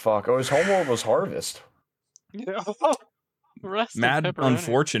died. Fuck. Oh, his homeworld was Harvest. Yeah. Mad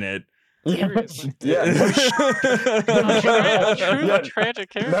unfortunate. Yeah. Tragic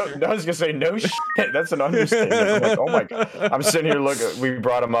character. No, I was gonna say no shit. That's an understatement. I'm like, oh my god. I'm sitting here looking. We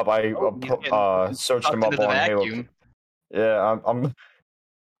brought him up. I searched him up on Halo. Yeah,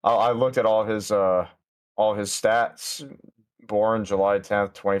 I looked at all his stats. Born July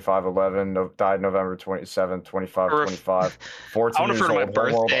 10th, 2511. Died November 27th, 2525. 14 I want to years refer to my old.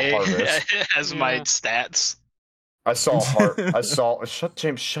 birthday as my stats. I saw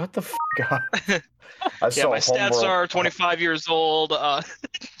James, shut the fuck up. My stats are 25 years old. Whatever.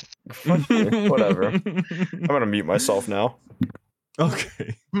 I'm gonna mute myself now.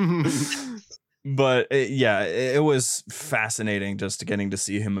 Okay. But it was fascinating just getting to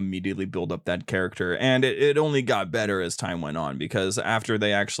see him immediately build up that character. And it only got better as time went on, because after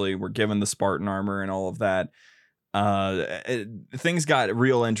they actually were given the Spartan armor and all of that, things got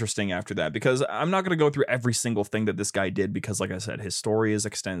real interesting after that. Because I'm not going to go through every single thing that this guy did, because like I said, his story is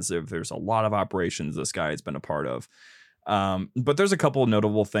extensive. There's a lot of operations this guy has been a part of. But there's a couple of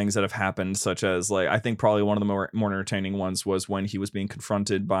notable things that have happened, such as like I think probably one of the more entertaining ones was when he was being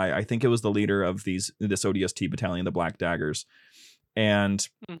confronted by, I think it was the leader of this ODST battalion, the Black Daggers, and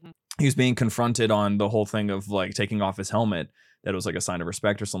he was being confronted on the whole thing of like taking off his helmet. That was like a sign of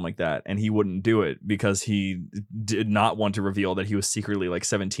respect or something like that, and he wouldn't do it because he did not want to reveal that he was secretly like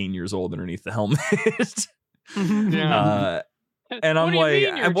 17 years old underneath the helmet. And I'm like,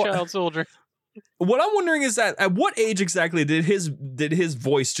 child soldier. What I'm wondering is that at what age exactly did his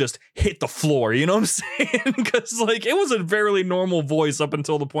voice just hit the floor? You know what I'm saying? Because like it was a fairly normal voice up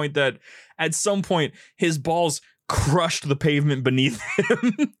until the point that at some point his balls crushed the pavement beneath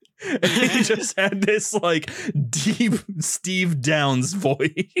him. And he just had this like deep Steve Downs voice.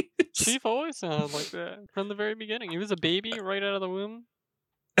 Chief always sounded like that from the very beginning. He was a baby right out of the womb.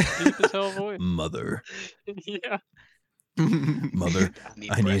 Deep as hell voice. Mother. Yeah. Mother,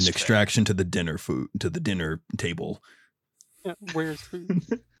 I need an extraction to the dinner table. Yeah, where's food?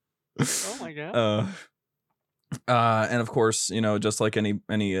 Oh my god. And of course, you know, just like any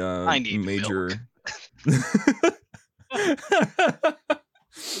major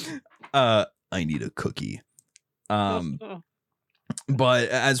I need a cookie. But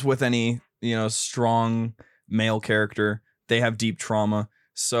as with any, you know, strong male character, they have deep trauma.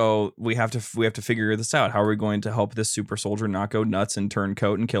 So we have to figure this out. How are we going to help this super soldier not go nuts and turn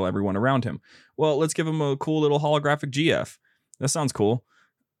coat and kill everyone around him? Well, let's give him a cool little holographic GF. That sounds cool.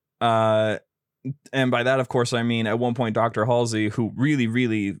 And by that, of course, I mean at one point Dr. Halsey, who really,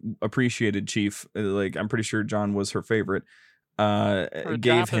 really appreciated Chief, like I'm pretty sure John was her favorite,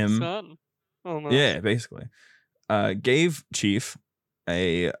 gave him, basically, gave Chief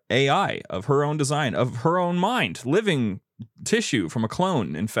a AI of her own design, of her own mind, living tissue from a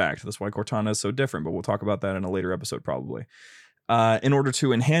clone. In fact, that's why Cortana is so different. But we'll talk about that in a later episode, probably. In order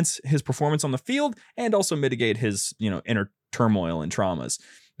to enhance his performance on the field and also mitigate his, you know, inner turmoil and traumas.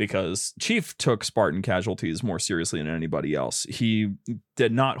 Because Chief took Spartan casualties more seriously than anybody else. He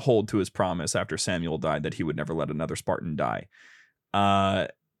did not hold to his promise after Samuel died that he would never let another Spartan die.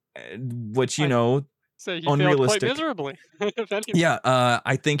 Which, you know, so he unrealistic. Failed quite miserably. Yeah,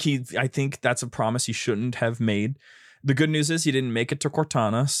 I think that's a promise he shouldn't have made. The good news is he didn't make it to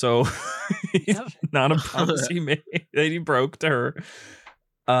Cortana, so not a promise he made that he broke to her.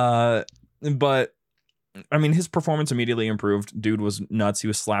 But I mean, his performance immediately improved. Dude was nuts. He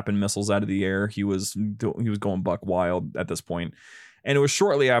was slapping missiles out of the air. He was going buck wild at this point. And it was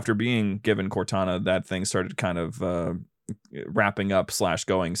shortly after being given Cortana that things started kind of wrapping up /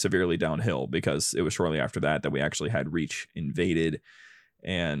 going severely downhill, because it was shortly after that we actually had Reach invaded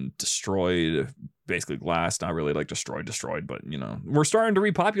and destroyed basically glass. Not really like destroyed, but you know, we're starting to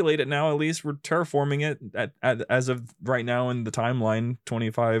repopulate it now. At least we're terraforming it as of right now in the timeline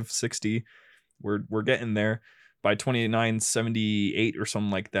 2560. We're getting there. By 2978 or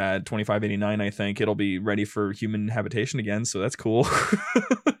something like that, 2589, I think it'll be ready for human habitation again. So that's cool.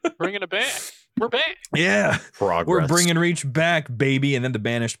 Bringing it back. We're back. Yeah, progress. We're bringing Reach back, baby. And then the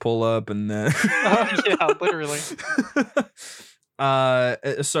Banished pull up, and then yeah, literally.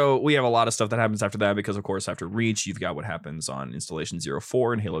 So we have a lot of stuff that happens after that, because of course after Reach you've got what happens on Installation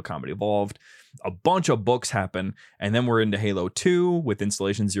 04 and Halo Combat Evolved. A bunch of books happen, and then we're into Halo 2 with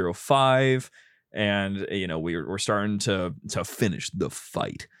Installation 05. And you know, we're starting to finish the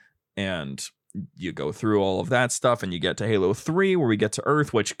fight, and you go through all of that stuff, and you get to Halo 3 where we get to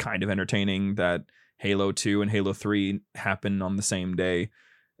Earth, which kind of entertaining that Halo 2 and Halo 3 happen on the same day,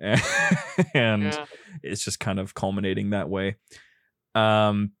 and it's just kind of culminating that way.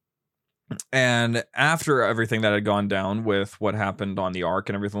 And after everything that had gone down with what happened on the Ark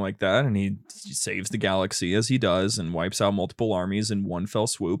and everything like that, and he saves the galaxy as he does and wipes out multiple armies in one fell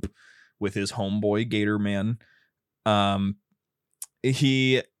swoop with his homeboy Gator Man,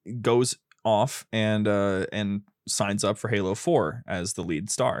 he goes off and signs up for Halo 4 as the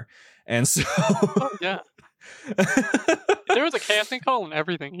lead star. And so there was a casting call and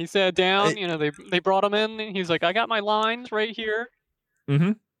everything. He sat down, you know, they brought him in, and he's like, I got my lines right here. Mm-hmm.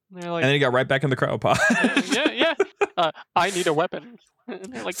 And, like, and then he got right back in the cryopod. yeah. I need a weapon.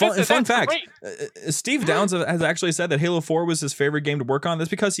 Like, fun fact, Steve Downs has actually said that Halo 4 was his favorite game to work on. That's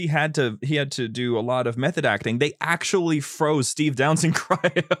because he had to do a lot of method acting. They actually froze Steve Downs in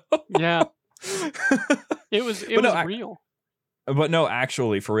cryo. Yeah. It was real. But no,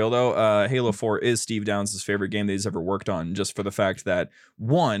 actually, for real though, Halo 4 is Steve Downs' favorite game that he's ever worked on, just for the fact that,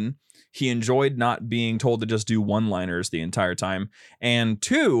 one, he enjoyed not being told to just do one-liners the entire time, and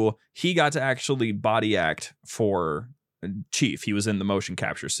two, he got to actually body act for Chief. He was in the motion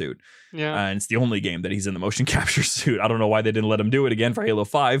capture suit. Yeah. And it's the only game that he's in the motion capture suit. I don't know why they didn't let him do it again for Halo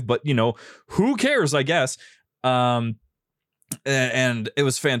 5, but you know, who cares, I guess. and it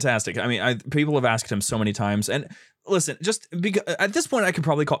was fantastic. I mean, people have asked him so many times, and listen, just because at this point, I can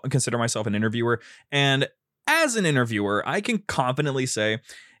probably consider myself an interviewer, and as an interviewer, I can confidently say,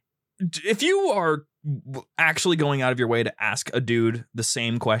 if you are actually going out of your way to ask a dude the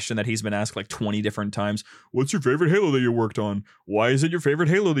same question that he's been asked like 20 different times, what's your favorite Halo that you worked on? Why is it your favorite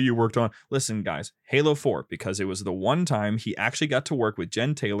Halo that you worked on? Listen, guys, Halo 4, because it was the one time he actually got to work with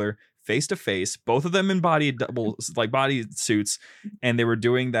Jen Taylor face to face, both of them in body suits, and they were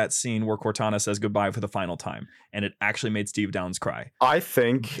doing that scene where Cortana says goodbye for the final time, and it actually made Steve Downs cry. I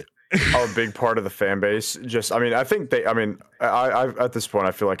think a big part of the fan base I at this point,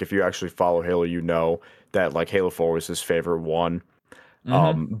 I feel like if you actually follow Halo, you know that like Halo 4 was his favorite one.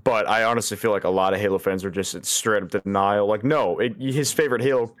 But I honestly feel like a lot of Halo fans are just in straight up denial. Like, no, his favorite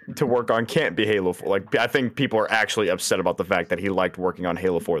Halo to work on can't be Halo 4. Like, I think people are actually upset about the fact that he liked working on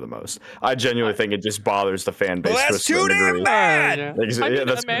Halo 4 the most. I genuinely think it just bothers the fan base. Well, that's too damn bad. I mean,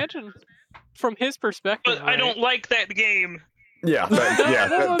 imagine from his perspective. But I don't like that game. Yeah,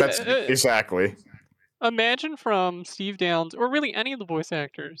 that's exactly. Imagine from Steve Downs, or really any of the voice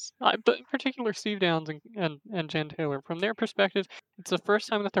actors, but in particular Steve Downs and Jen Taylor, from their perspective, it's the first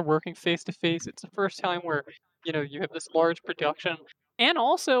time that they're working face to face. It's the first time where, you know, you have this large production. And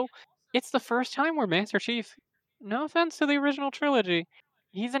also, it's the first time where Master Chief, no offense to the original trilogy,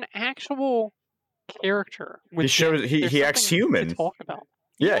 he's an actual character. He acts human. To talk about.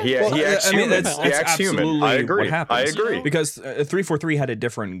 Yeah, he acts human. He acts human. I agree. I agree. Because 343 had a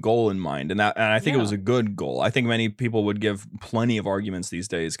different goal in mind, and I think it was a good goal. I think many people would give plenty of arguments these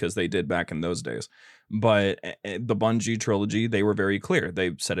days because they did back in those days. But the Bungie trilogy, they were very clear.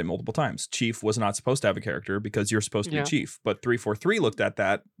 They said it multiple times. Chief was not supposed to have a character because you're supposed to be Chief. But 343 looked at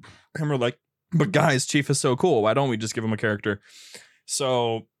that and were like, but guys, Chief is so cool. Why don't we just give him a character?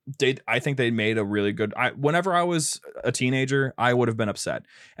 So I think they made a really good. Whenever I was a teenager, I would have been upset,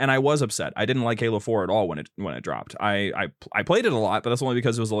 and I was upset. I didn't like Halo 4 at all when it dropped. I played it a lot, but that's only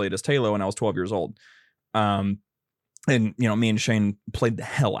because it was the latest Halo, and I was 12 years old. And you know, me and Shane played the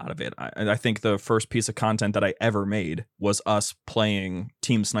hell out of it. I think the first piece of content that I ever made was us playing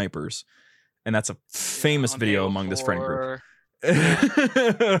Team Snipers, and that's a famous video among this friend group.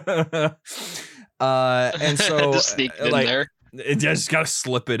 And so just sneaked in there. It just gotta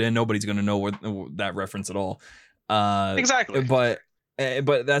slip it in. Nobody's gonna know that reference at all. Exactly. But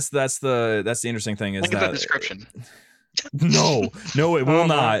that's the interesting thing is look at the description. No, it will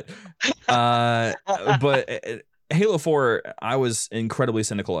not. But Halo 4, I was incredibly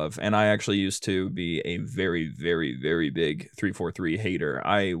cynical of, and I actually used to be a very, very, very big 343 hater.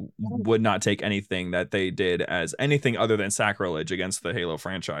 I would not take anything that they did as anything other than sacrilege against the Halo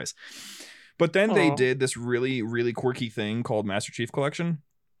franchise. But then they did this really, really quirky thing called Master Chief Collection,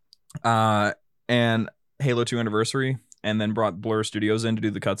 and Halo 2 Anniversary, and then brought Blur Studios in to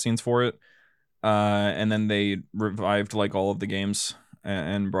do the cutscenes for it. And then they revived like all of the games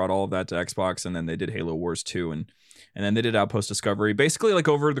and brought all of that to Xbox, and then they did Halo Wars 2, and then they did Outpost Discovery. Basically, like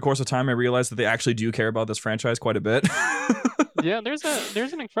over the course of time, I realized that they actually do care about this franchise quite a bit. Yeah, there's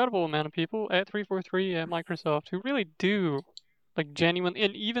an incredible amount of people at 343 at Microsoft who really do. Like genuine,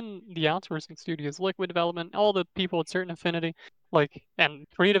 and even the outsourcing studios, Liquid Development, all the people at Certain Affinity, like, and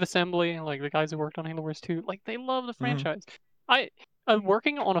Creative Assembly, like the guys who worked on Halo Wars 2, like they love the franchise.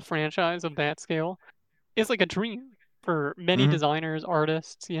 Working on a franchise of that scale is like a dream for many designers,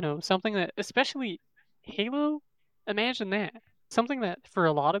 artists. You know, something that, especially Halo, imagine that, something that for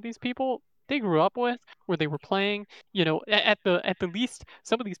a lot of these people they grew up with, where they were playing. You know, at the least,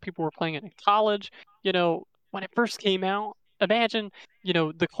 some of these people were playing it in college. You know, when it first came out. Imagine, you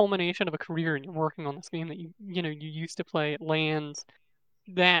know, the culmination of a career and you're working on this game that you used to play at LANs.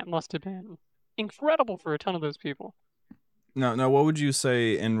 That must have been incredible for a ton of those people. Now, what would you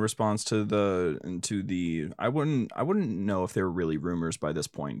say in response to the? I wouldn't know if they were really rumors by this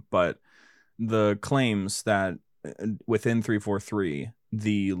point, but the claims that within 343,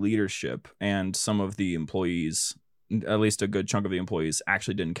 the leadership and some of the employees, at least a good chunk of the employees,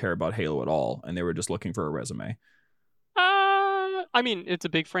 actually didn't care about Halo at all, and they were just looking for a resume. I mean, it's a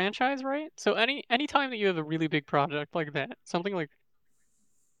big franchise, right? So any time that you have a really big project like that, something like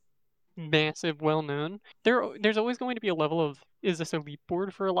massive, well-known, there's always going to be a level of, is this a leap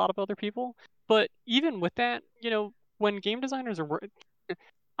board for a lot of other people? But even with that, you know, when game designers are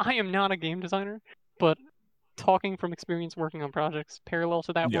I am not a game designer, but talking from experience working on projects parallel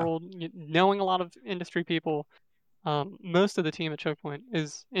to that world, knowing a lot of industry people, most of the team at Chokepoint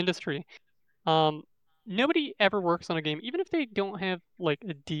is industry. Nobody ever works on a game, even if they don't have like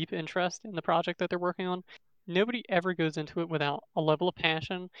a deep interest in the project that they're working on. nobody ever goes into it without a level of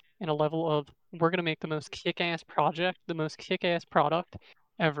passion and a level of, we're going to make the most kick-ass project, the most kick-ass product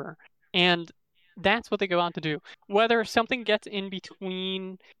ever. And that's what they go out to do. Whether something gets in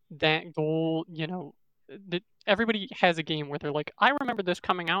between that goal, everybody has a game where they're like, I remember this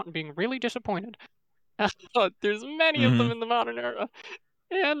coming out and being really disappointed. There's many of them in the modern era.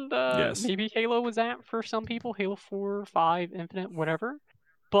 And Yes. maybe Halo was that for some people, Halo 4, 5, Infinite, whatever.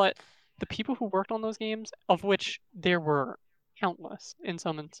 But the people who worked on those games, of which there were countless in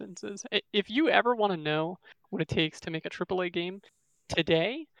some instances, if you ever want to know what it takes to make a AAA game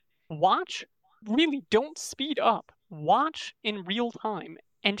today, really don't speed up. Watch in real time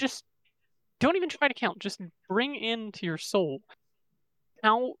and just don't even try to count. Just bring into your soul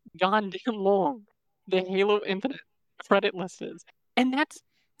how goddamn long the Halo Infinite credit list is. And that's,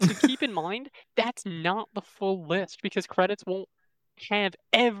 to keep in mind, that's not the full list, because credits won't have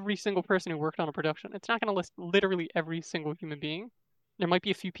every single person who worked on a production. It's not going to list literally every single human being. There might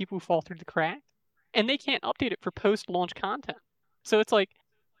be a few people who fall through the cracks, and they can't update it for post-launch content. So it's like,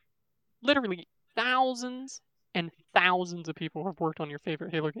 literally thousands and thousands of people have worked on your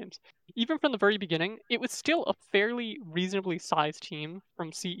favorite Halo games. Even from the very beginning, it was still a fairly reasonably sized team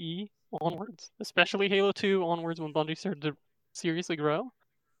from CE onwards, especially Halo 2 onwards when Bungie started to seriously grow.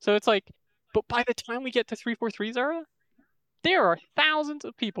 So it's like, but by the time we get to 343's era, there are thousands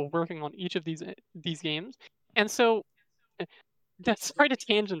of people working on each of these games. And so, sorry to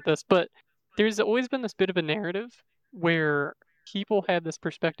tangent this, but there's always been this bit of a narrative where people had this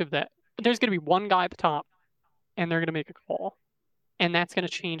perspective that there's going to be one guy at the top and they're going to make a call, and that's going to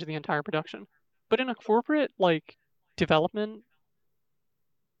change the entire production. But in a corporate development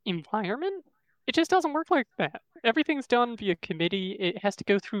environment, it just doesn't work like that. Everything's done via committee. It has to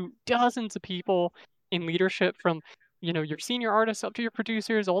go through dozens of people in leadership, from your senior artists up to your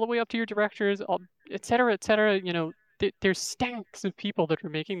producers, all the way up to your directors, et cetera, et cetera. There's stacks of people that are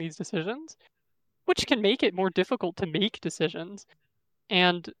making these decisions, which can make it more difficult to make decisions.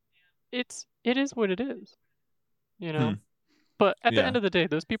 And it is what it is, But at the end of the day,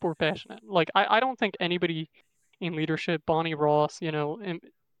 those people were passionate. I don't think anybody in leadership, Bonnie Ross, and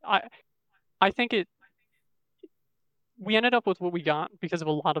I think we ended up with what we got because of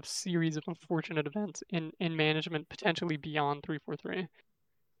a lot of series of unfortunate events in management, potentially beyond 343.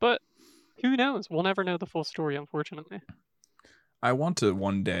 But who knows? We'll never know the full story, unfortunately. I want to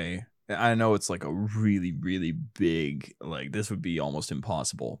one day, I know it's like a really, really big, this would be almost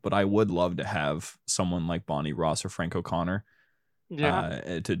impossible, but I would love to have someone like Bonnie Ross or Frank O'Connor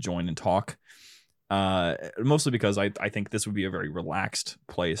to join and talk. Mostly because I think this would be a very relaxed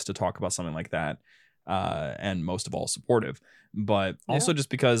place to talk about something like that, and most of all supportive. But also just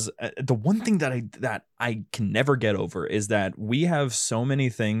because the one thing that I can never get over is that we have so many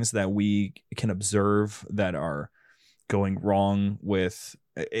things that we can observe that are going wrong with,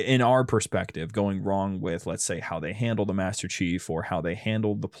 in our perspective, going wrong with, let's say, how they handle the Master Chief, or how they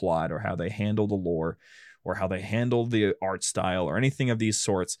handled the plot, or how they handle the lore, or how they handle the art style, or anything of these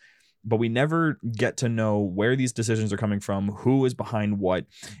sorts. But we never get to know where these decisions are coming from, who is behind what.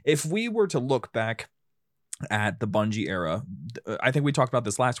 If we were to look back at the Bungie era, I think we talked about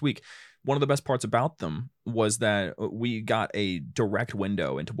this last week. One of the best parts about them was that we got a direct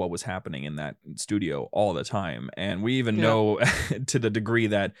window into what was happening in that studio all the time. And we even know to the degree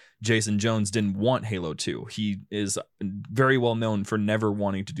that Jason Jones didn't want Halo 2. He is very well known for never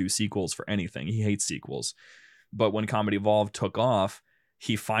wanting to do sequels for anything. He hates sequels. But when Combat Evolved took off,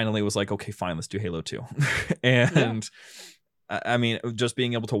 he finally was like, okay, fine, let's do Halo 2. And I mean, just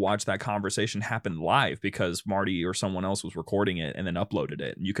being able to watch that conversation happen live, because Marty or someone else was recording it and then uploaded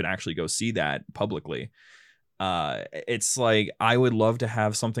it, and you could actually go see that publicly. It's like, I would love to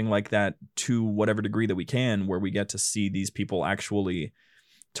have something like that to whatever degree that we can, where we get to see these people actually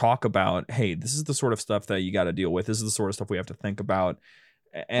talk about, hey, this is the sort of stuff that you got to deal with. This is the sort of stuff we have to think about.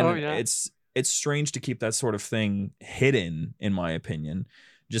 And it's strange to keep that sort of thing hidden, in my opinion,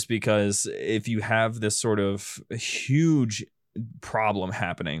 just because if you have this sort of huge problem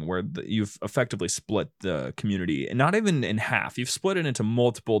happening where you've effectively split the community, and not even in half, you've split it into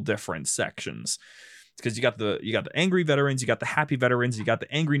multiple different sections, because you got the angry veterans, you got the happy veterans, you got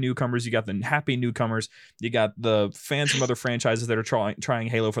the angry newcomers, you got the happy newcomers, you got the fans from other franchises that are trying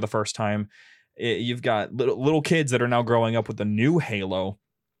Halo for the first time. You've got little kids that are now growing up with the new Halo,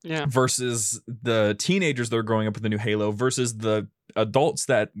 versus the teenagers that are growing up with the new Halo, versus the adults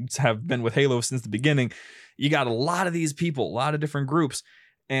that have been with Halo since the beginning. You got a lot of these people, a lot of different groups,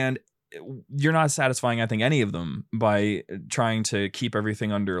 and you're not satisfying, I think, any of them by trying to keep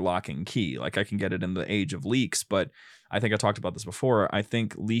everything under lock and key. Like, I can get it in the age of leaks, but I think I talked about this before. I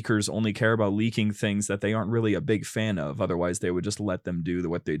think leakers only care about leaking things that they aren't really a big fan of. Otherwise, they would just let them do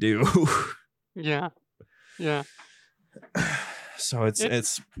what they do. Yeah. So it's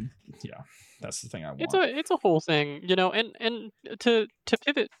yeah, that's the thing I want. It's a whole thing, you know, and to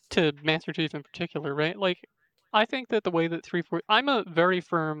pivot to Master Chief in particular, right? Like, I think that the way that 340, I'm a very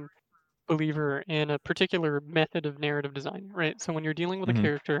firm believer in a particular method of narrative design, right? So when you're dealing with a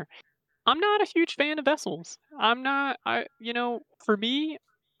character, I'm not a huge fan of vessels. For me,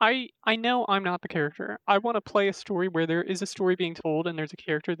 I know I'm not the character. I want to play a story where there is a story being told and there's a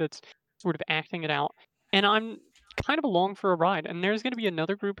character that's sort of acting it out. And I'm kind of along for a ride. And there's going to be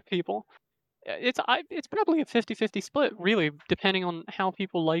another group of people. It's probably a 50-50 split, really, depending on how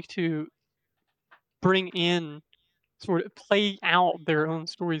people like to bring in, sort of play out their own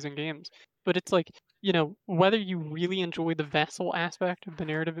stories in games. But it's like, you know, whether you really enjoy the vessel aspect of the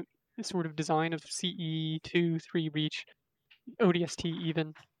narrative sort of design of CE 2, 3 Reach, ODST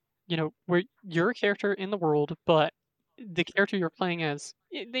even, you know, where you're a character in the world, but the character you're playing as,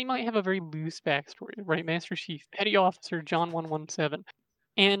 they might have a very loose backstory, right? Master Chief, Petty Officer, John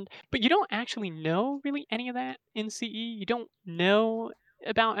 117. But you don't actually know really any of that in CE. You don't know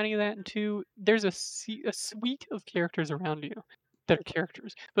about any of that in 2. There's a suite of characters around you that are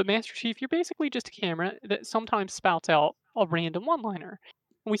characters. But Master Chief, you're basically just a camera that sometimes spouts out a random one-liner.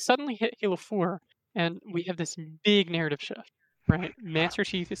 And we suddenly hit Halo 4, and we have this big narrative shift, right? Master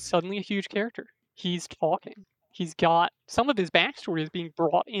Chief is suddenly a huge character. He's talking. He's got some of his backstory is being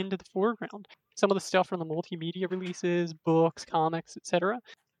brought into the foreground. Some of the stuff from the multimedia releases, books, comics, etc.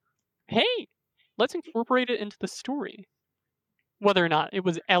 Hey, let's incorporate it into the story. Whether or not it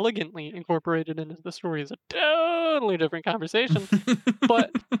was elegantly incorporated into the story is a totally different conversation,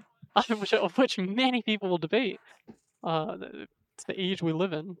 but which many people will debate. It's the age we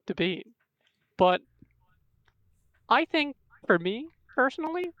live in, debate. But I think, for me,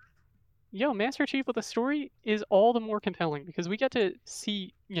 personally, Master Chief with a story is all the more compelling because we get to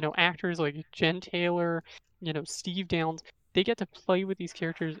see, you know, actors like Jen Taylor, you know, Steve Downes. They get to play with these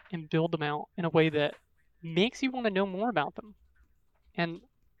characters and build them out in a way that makes you want to know more about them. And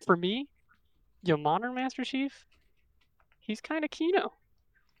for me, modern Master Chief, he's kind of Kino.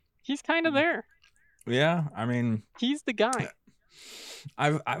 He's kind of there. Yeah, I mean, he's the guy.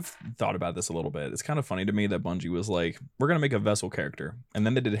 I've thought about this a little bit. It's kind of funny to me that Bungie was like, we're gonna make a vessel character, and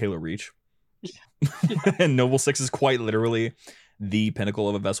then they did Halo Reach. Yeah. And Noble 6 is quite literally the pinnacle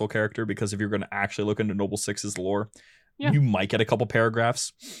of a vessel character, because if you're going to actually look into Noble 6's lore, you might get a couple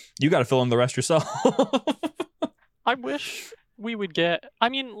paragraphs. You got to fill in the rest yourself. I wish we would get, I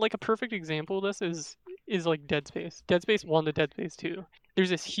mean, like, a perfect example of this is like Dead Space. Dead Space 1 to Dead Space 2.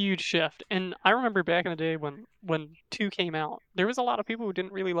 There's this huge shift. And I remember back in the day when 2 came out, there was a lot of people who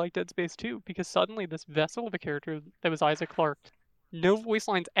didn't really like Dead Space 2 because suddenly this vessel of a character that was Isaac Clarke, no voice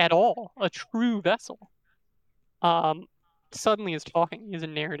lines at all, a true vessel, suddenly is talking. He has a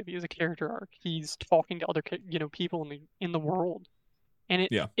narrative. He has a character arc. He's talking to other people in the world, and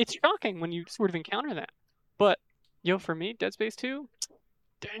it's shocking when you sort of encounter that. But for me, Dead Space 2,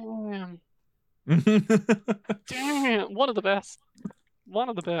 damn, one of the best.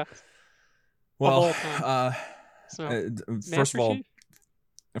 Well,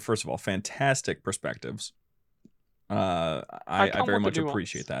 first of all, fantastic perspectives. I very much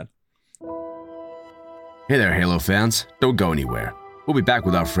appreciate that. Hey there, Halo fans. Don't go anywhere. We'll be back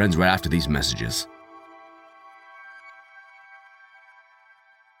with our friends right after these messages.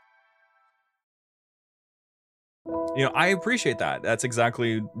 I appreciate that. That's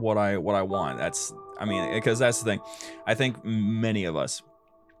exactly what I want. Because that's the thing. I think many of us,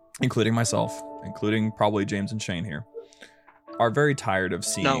 including myself, including probably James and Shane here, are very tired of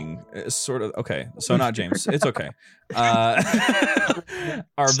seeing so not James, it's okay, are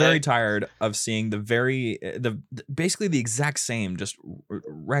very tired of seeing basically the exact same just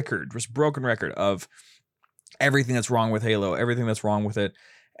broken record of everything that's wrong with Halo, everything that's wrong with it.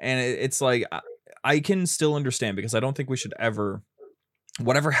 And it's like, I can still understand, because I don't think we should ever,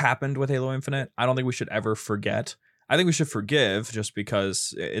 whatever happened with Halo Infinite, I don't think we should ever forget. I think we should forgive, just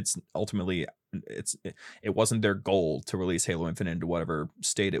because it's ultimately it wasn't their goal to release Halo Infinite into whatever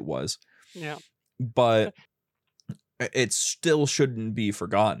state it was. Yeah. But it still shouldn't be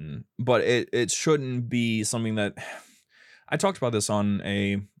forgotten. But it shouldn't be something that, I talked about this on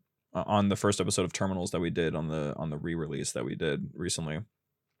the first episode of Terminals that we did on the re-release that we did recently.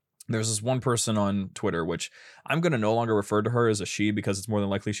 There's this one person on Twitter, which I'm going to no longer refer to her as a she, because it's more than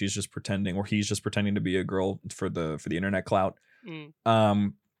likely she's just pretending, or he's just pretending to be a girl for the internet clout.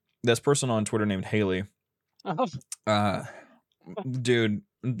 this person on Twitter named Haley. Dude,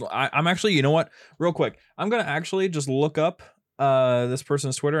 I'm actually, you know what? Real quick, I'm gonna actually just look up this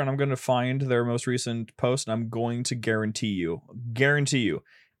person's Twitter, and I'm gonna find their most recent post, and I'm going to guarantee you,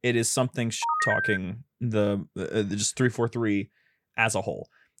 it is something talking the just 343 as a whole,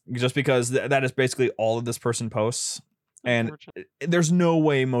 just because that is basically all of this person posts, and there's no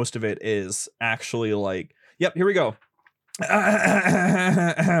way most of it is actually like, yep, here we go.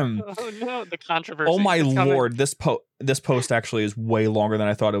 Oh no, the controversy. Oh my lord, this post actually is way longer than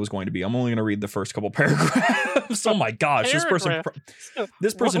I thought it was going to be. I'm only going to read the first couple paragraphs. Oh my gosh, this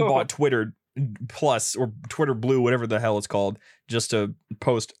person bought Twitter Plus or Twitter Blue, whatever the hell it's called, just to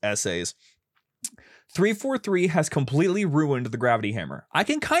post essays. 343 has completely ruined the gravity hammer. I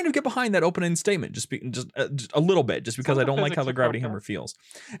can kind of get behind that opening statement, just a little bit, just because I don't like how the gravity hammer feels,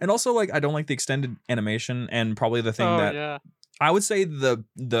 and also like I don't like the extended animation, and probably the thing I would say the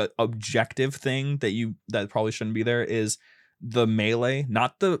objective thing that probably shouldn't be there is the melee,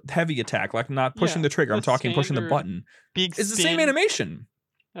 not the heavy attack, like not pushing the trigger. I'm talking pushing the button. It's the same animation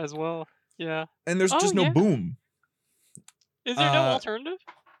as well. Yeah, and there's just no boom. Is there no alternative?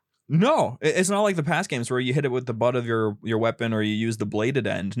 No, it's not like the past games where you hit it with the butt of your weapon or you use the bladed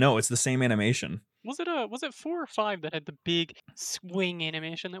end. No, it's the same animation. Was it 4 or 5 that had the big swing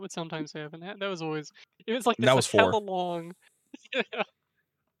animation that would sometimes happen? That was always, it was like this, that was 4. Hella long.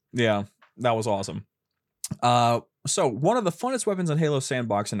 Yeah, that was awesome. So one of the funnest weapons in Halo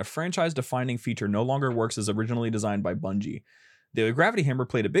Sandbox and a franchise-defining feature no longer works as originally designed by Bungie. The gravity hammer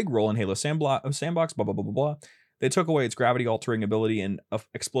played a big role in Halo Sandbox. Blah blah blah blah blah. They took away its gravity-altering ability and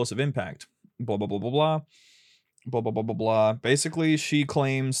explosive impact. Blah, blah, blah, blah, blah. Blah, blah, blah, blah, blah. Basically, she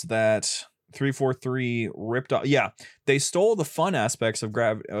claims that 343 ripped off... Yeah, they stole the fun aspects of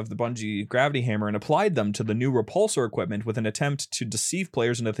the Bungie gravity hammer and applied them to the new repulsor equipment with an attempt to deceive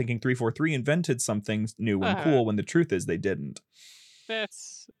players into thinking 343 invented something new and cool when the truth is they didn't.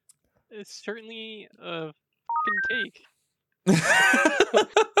 It's certainly a fucking take.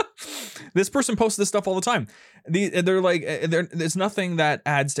 This person posts this stuff all the time. They're like, there's nothing that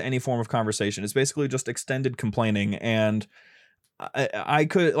adds to any form of conversation. It's basically just extended complaining. And I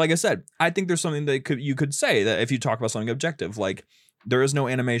could, like I said, I think there's something that you could say that if you talk about something objective, like there is no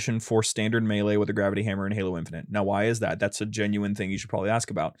animation for standard melee with a gravity hammer in Halo Infinite. Now, why is that? That's a genuine thing you should probably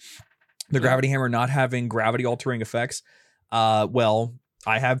ask about. The gravity hammer not having gravity altering effects. Well,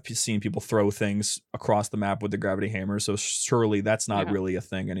 I have seen people throw things across the map with the gravity hammer, so surely that's not really a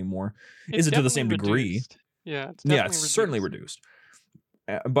thing anymore. Is it to the same degree? Yeah, it's certainly reduced.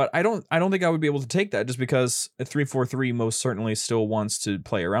 But I don't think I would be able to take that just because 343 most certainly still wants to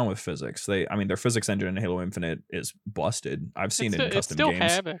play around with physics. Their physics engine in Halo Infinite is busted. I've seen it in custom games.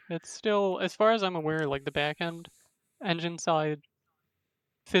 It's still Havoc. It's still, as far as I'm aware, like the back end engine side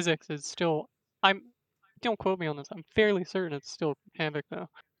physics is still. Don't quote me on this. I'm fairly certain it's still Havoc though.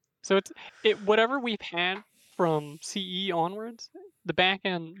 So whatever we've had from CE onwards, the back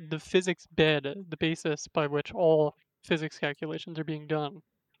end, the physics bed, the basis by which all physics calculations are being done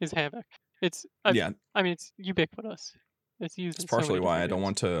is Havoc. I mean, it's ubiquitous. It's used. It's partially why I don't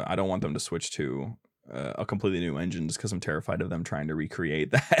want them to switch to a completely new engine, just because I'm terrified of them trying to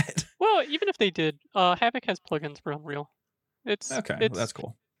recreate that. Well, even if they did, Havoc has plugins for Unreal. That's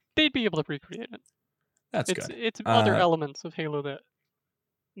cool. They'd be able to recreate it. That's good. It's other elements of Halo that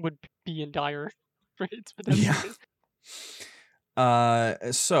would be in dire straits.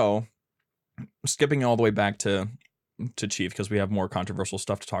 So skipping all the way back to Chief, because we have more controversial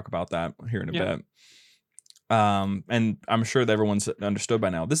stuff to talk about that here in a bit. And I'm sure that everyone's understood by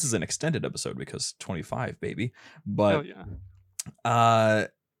now. This is an extended episode because 25, baby. But the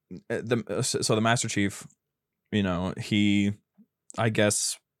Master Chief, he, I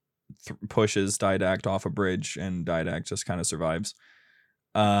guess, pushes Didact off a bridge, and Didact just kind of survives.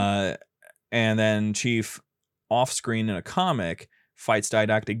 And then Chief, off screen in a comic, fights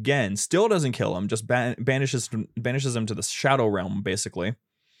Didact again, still doesn't kill him, just banishes him to the Shadow Realm, basically.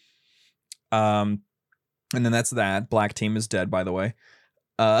 And then that's that. Black Team is dead, by the way.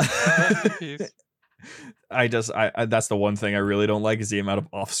 That's the one thing I really don't like, is the amount of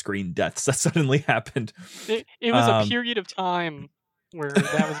off-screen deaths that suddenly happened. It was a period of time where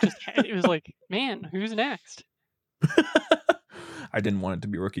that was just, it was like, man, who's next? I didn't want it to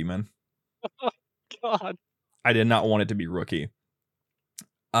be Rookie, man. Oh, God. I did not want it to be Rookie.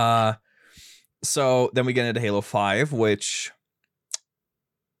 So then we get into Halo 5, which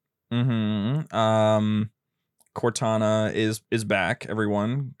Cortana is back,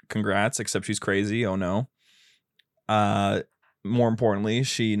 everyone. Congrats, except she's crazy. Oh no. more importantly,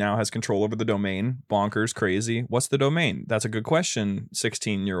 she now has control over the domain. Bonkers, crazy. What's the domain? That's a good question,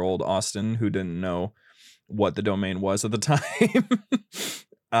 16-year-old Austin, who didn't know what the domain was at the time.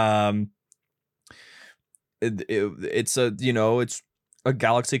 It's a, it's a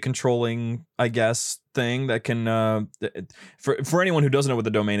galaxy controlling, I guess, thing that can, for anyone who doesn't know what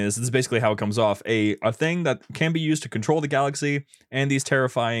the domain is, this is basically how it comes off. A thing that can be used to control the galaxy and these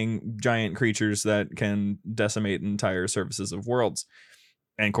terrifying giant creatures that can decimate entire surfaces of worlds.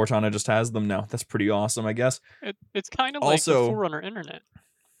 And Cortana just has them now. That's pretty awesome, I guess. It's kind of like the Forerunner internet.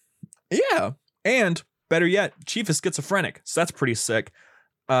 Yeah. And better yet, Chief is schizophrenic. So that's pretty sick.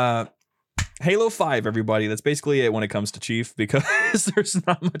 Halo 5, everybody. That's basically it when it comes to Chief, because there's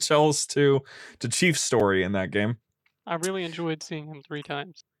not much else to Chief's story in that game. I really enjoyed seeing him 3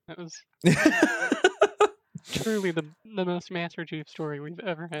 times. That was truly the most Master Chief story we've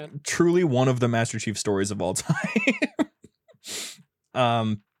ever had. Truly one of the Master Chief stories of all time.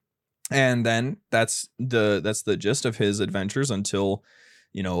 And then that's the gist of his adventures until,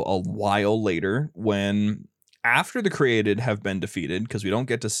 a while later, when after the created have been defeated, because we don't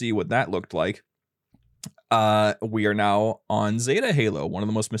get to see what that looked like, we are now on Zeta Halo, one of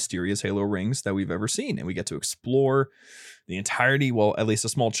the most mysterious Halo rings that we've ever seen, and we get to explore the entirety, well, at least a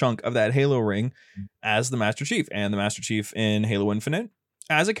small chunk of that Halo ring as the Master Chief. And the Master Chief in Halo Infinite,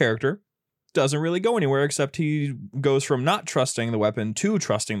 as a character, doesn't really go anywhere, except he goes from not trusting the weapon to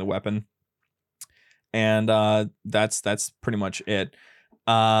trusting the weapon, and that's pretty much it.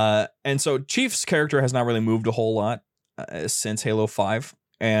 And so Chief's character has not really moved a whole lot since Halo 5,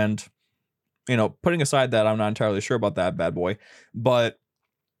 and putting aside that I'm not entirely sure about that bad boy, but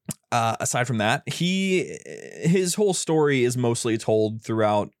aside from that, his whole story is mostly told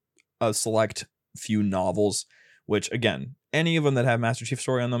throughout a select few novels, which, again, any of them that have Master Chief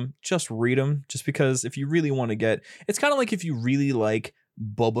story on them, just read them, just because if you really want to get, it's kind of like if you really like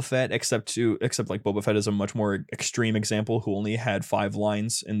Boba Fett, except like Boba Fett is a much more extreme example who only had 5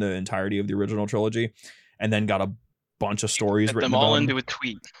 lines in the entirety of the original trilogy, and then got a bunch of stories written them all about into a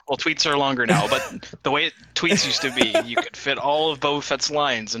tweet. Well, tweets are longer now, but the way tweets used to be, you could fit all of Boba Fett's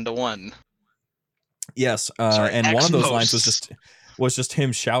lines into one. Yes, Sorry, and one of those lines was just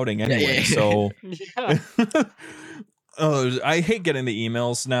him shouting anyway. So I hate getting the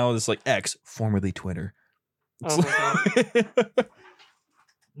emails now. It's like X, formerly Twitter. Oh my God.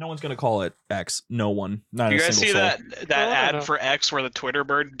 No one's gonna call it X. No one. Not you a guys see single soul. that ad for X where the Twitter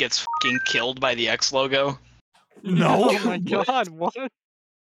bird gets fucking killed by the X logo? No. Oh my God, what?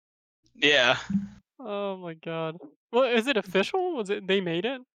 Yeah. Oh my God. Well, is it official? Was it they made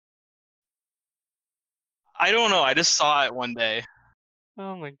it? I don't know. I just saw it one day.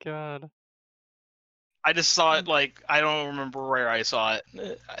 Oh my God. I just saw it, like, I don't remember where I saw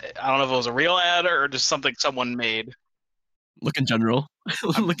it. I don't know if it was a real ad or just something someone made. Look in general.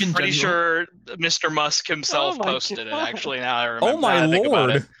 I'm pretty sure Mr. Musk himself posted it, actually, now I remember. Oh my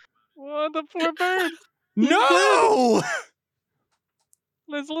lord. What, the poor bird? No!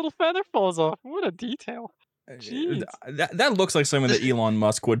 His little feather falls off. What a detail. Jeez. That looks like something that Elon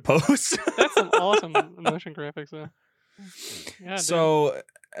Musk would post. That's some awesome motion graphics, though. Yeah, so,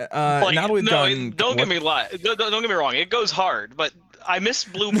 like, now that we've gotten... Don't get me wrong. It goes hard, but I miss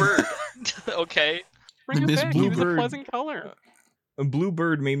Blue Bird. Okay? Bring it back. He was a pleasant color. Blue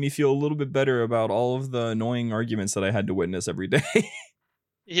Bird made me feel a little bit better about all of the annoying arguments that I had to witness every day.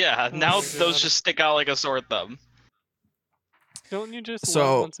 Yeah, now those just stick out like a sore thumb. Don't you just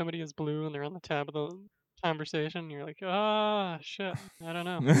love when somebody is blue and they're on the tab of the conversation? You're like, shit. I don't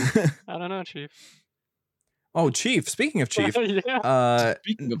know. I don't know, Chief. Oh, Chief. Speaking of Chief. Yeah.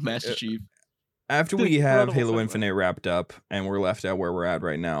 Speaking of Master Chief. After we have Halo Infinite wrapped up and we're left at where we're at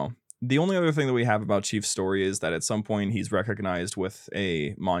right now, the only other thing that we have about Chief's story is that at some point he's recognized with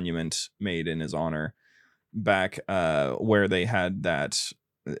a monument made in his honor back where they had that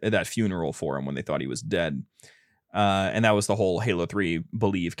funeral for him when they thought he was dead. And that was the whole Halo 3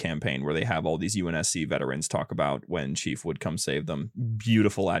 Believe campaign where they have all these UNSC veterans talk about when Chief would come save them.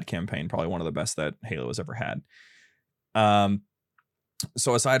 Beautiful ad campaign, probably one of the best that Halo has ever had.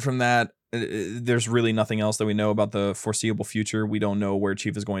 So aside from that, there's really nothing else that we know about the foreseeable future. We don't know where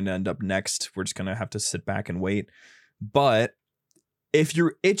Chief is going to end up next. We're just going to have to sit back and wait. But if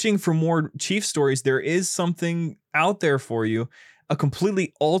you're itching for more Chief stories, there is something out there for you. A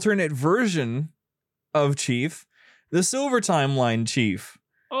completely alternate version of Chief, the Silver Timeline Chief.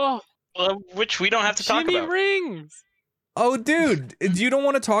 Oh, which we don't have to talk about. Rings. Oh, dude, you don't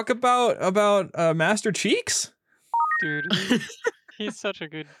want to talk about Master Cheeks? Dude, he's such a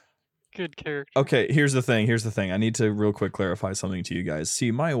good good character. Okay, here's the thing. I need to real quick clarify something to you guys.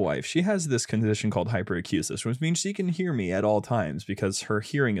 See, my wife, she has this condition called hyperacusis, which means she can hear me at all times because her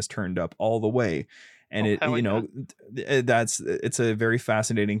hearing is turned up all the way. And it's a very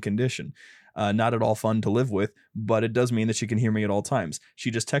fascinating condition. Not at all fun to live with, but it does mean that she can hear me at all times.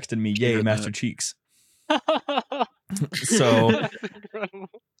 She just texted me, "Yay, Master Cheeks." So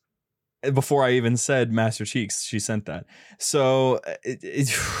before I even said Master Cheeks, she sent that. So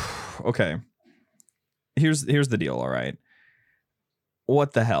okay. Here's the deal, all right?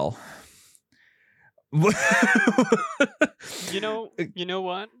 What the hell? You know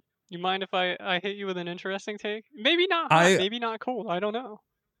what? You mind if I hit you with an interesting take? Maybe not hot, maybe not cold. I don't know.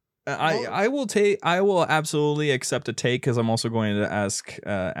 I will absolutely accept a take because I'm also going to ask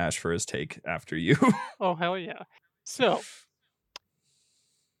Ash for his take after you. Oh hell yeah. So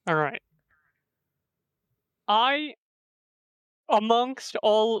all right. Amongst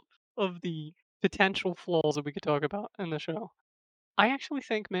all of the potential flaws that we could talk about in the show, I actually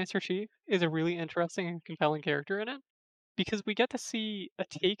think Master Chief is a really interesting and compelling character in it because we get to see a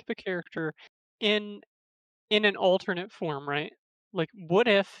take the character in an alternate form, right? Like, what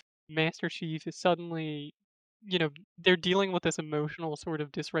if Master Chief is suddenly, they're dealing with this emotional sort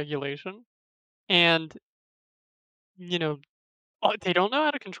of dysregulation, and they don't know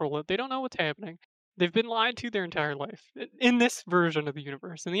how to control it. They don't know what's happening. They've been lied to their entire life in this version of the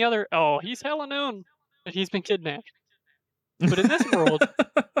universe. In the other, he's hella known that he's been kidnapped. But in this world,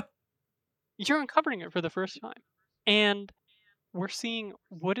 you're uncovering it for the first time. And we're seeing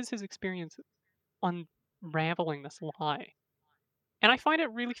what is his experience unraveling this lie. And I find it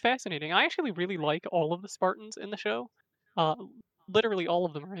really fascinating. I actually really like all of the Spartans in the show. Literally all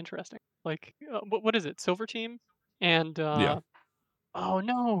of them are interesting. Like, what is it? Silver Team? And, yeah. Oh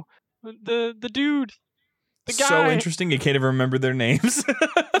no, the dude, the guy. So interesting, you can't even remember their names.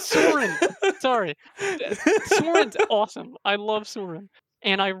 Soren. Sorry. Soren's awesome. I love Soren.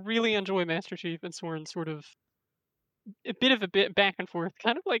 And I really enjoy Master Chief and Soren sort of a bit back and forth,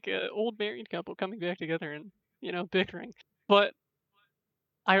 kind of like an old married couple coming back together and, bickering. But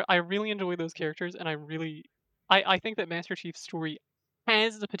I really enjoy those characters, and I think that Master Chief's story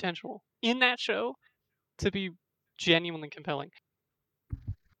has the potential in that show to be genuinely compelling.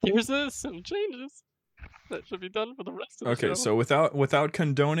 Here's some changes that should be done for the rest of the show. Okay, so without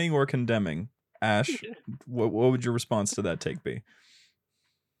condoning or condemning, Ash, what would your response to that take be?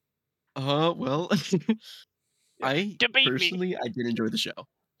 Well, I did enjoy the show.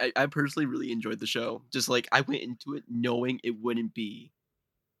 I personally really enjoyed the show. Just like I went into it knowing it wouldn't be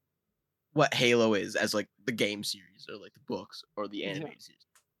what Halo is as like the game series or like the books or the animated series.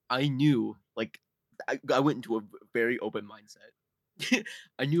 I knew I went into a very open mindset.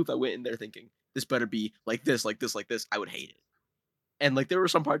 I knew if I went in there thinking this better be like this, like this, like this, I would hate it. And like there were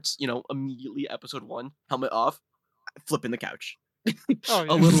some parts, immediately episode 1, helmet off, flipping the couch. A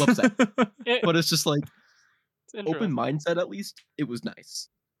little upset. But it's just like open mindset, at least it was nice.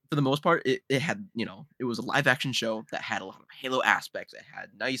 For the most part, it had, it was a live action show that had a lot of Halo aspects. It had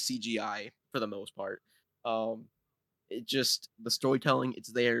nice CGI for the most part. It just, the storytelling,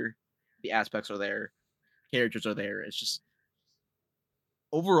 it's there. The aspects are there. Characters are there. It's just,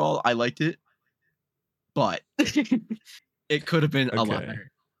 overall, I liked it. But it could have been a lot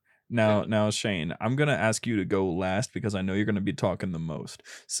better. Now, Shane, I'm gonna ask you to go last because I know you're gonna be talking the most.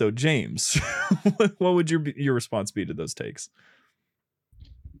 So, James, what would your response be to those takes?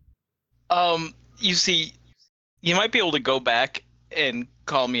 You see, you might be able to go back and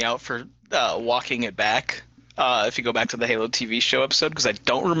call me out for walking it back if you go back to the Halo TV show episode, because I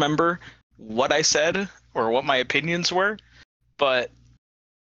don't remember what I said or what my opinions were, but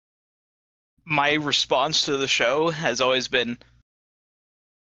my response to the show has always been,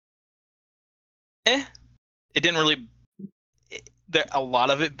 It didn't really. A lot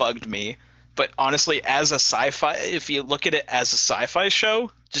of it bugged me, but honestly, as a sci-fi, if you look at it as a sci-fi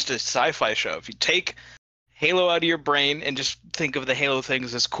show, just a sci-fi show, if you take Halo out of your brain and just think of the Halo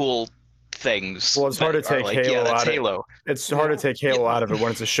things as cool things. Well, it's hard to take Halo out of Halo. It's hard to take Halo out of it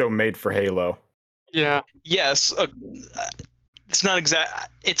when it's a show made for Halo. Yeah. Yes. It's not exact.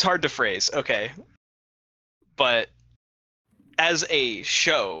 It's hard to phrase. Okay. But as a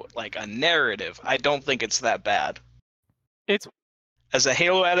show, like a narrative, I don't think it's that bad. It's as a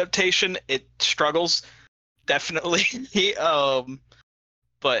Halo adaptation, it struggles definitely.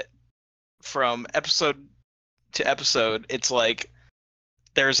 But from episode to episode, it's like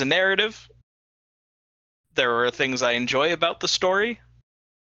there's a narrative. There are things I enjoy about the story.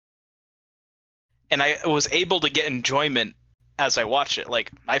 And I was able to get enjoyment as I watched it.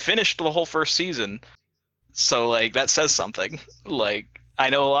 Like, I finished the whole first season. So, like, that says something. Like, I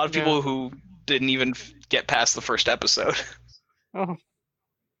know a lot of people who didn't even get past the first episode. Oh.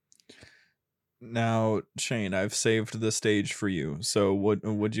 Now, Shane, I've saved the stage for you. So,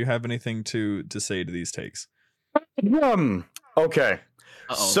 would you have anything to say to these takes? Okay.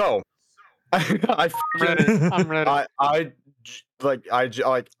 Uh-oh. So, I'm ready.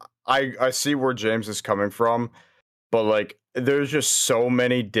 I see where James is coming from, but like, there's just so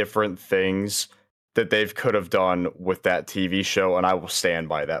many different things that they could have done with that TV show, and I will stand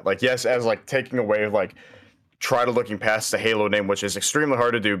by that. Like, yes, as like taking away like try to looking past the Halo name, which is extremely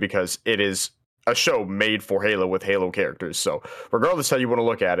hard to do because it is a show made for Halo with Halo characters. So regardless how you want to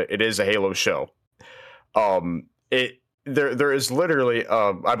look at it, it is a Halo show. There is literally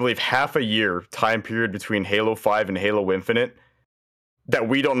I believe half a year time period between Halo 5 and Halo Infinite that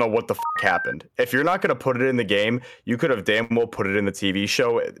we don't know what the fuck happened. If you're not going to put it in the game, you could have damn well put it in the TV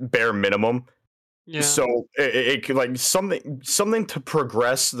show, bare minimum. Yeah. So it could like something to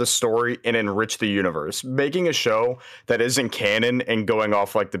progress the story and enrich the universe. Making a show that isn't canon and going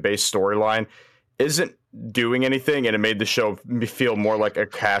off like the base storyline isn't doing anything, and it made the show feel more like a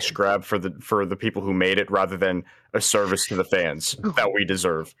cash grab for the people who made it rather than a service to the fans that we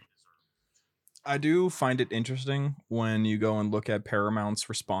deserve. I do find it interesting when you go and look at Paramount's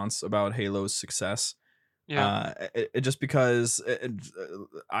response about Halo's success. Yeah. Just because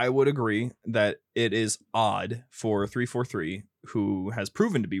I would agree that it is odd for 343, who has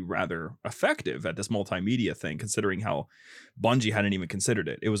proven to be rather effective at this multimedia thing, considering how Bungie hadn't even considered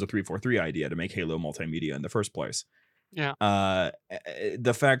it. It was a 343 idea to make Halo multimedia in the first place. Yeah.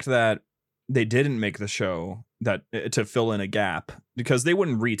 The fact that they didn't make the show that to fill in a gap, because they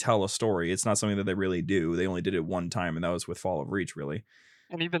wouldn't retell a story. It's not something that they really do. They only did it one time, and that was with Fall of Reach, really.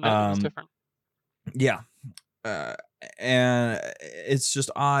 And even that was different. Yeah. And it's just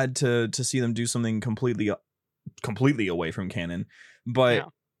odd to see them do something completely away from canon, but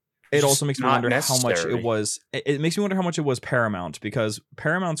it also makes me wonder how much it was. It makes me wonder how much it was Paramount, because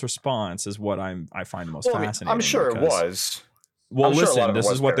Paramount's response is what I find most fascinating. I'm sure it was. Well, listen, this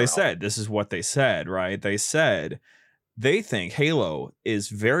is what they said. This is what they said, right? They said they think Halo is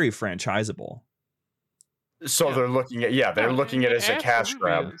very franchisable. So they're looking at they're looking at it as a cash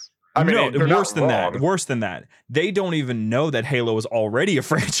grab. I mean, no, worse than that. They don't even know that Halo is already a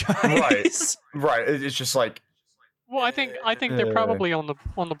franchise. Right. It's just like. Well, I think they're probably on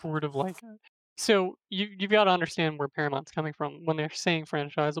the board of like. So you've got to understand where Paramount's coming from when they're saying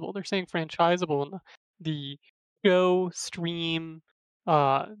franchisable. They're saying franchisable in the show, stream,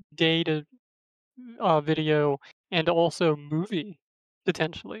 data, video, and also movie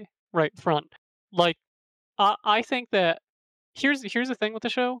potentially right front. Like, I think that. Here's the thing with the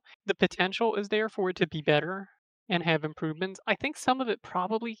show. The potential is there for it to be better and have improvements. I think some of it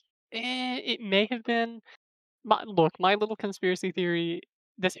probably, it may have been. My little conspiracy theory.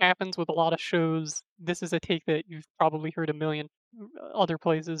 This happens with a lot of shows. This is a take that you've probably heard a million other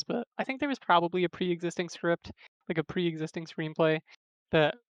places, but I think there was probably a pre-existing script, like a pre-existing screenplay,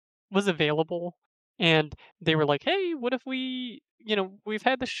 that was available, and they were like, "Hey, what if we've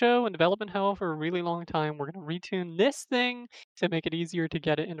had the show in development hell for a really long time. We're gonna retune this thing to make it easier to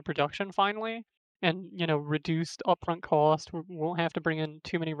get it into production finally, and reduced upfront cost. We won't have to bring in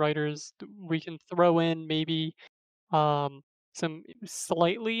too many writers. We can throw in maybe some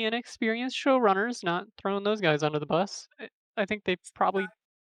slightly inexperienced showrunners, not throwing those guys under the bus. I think they probably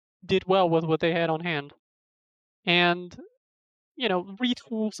did well with what they had on hand, and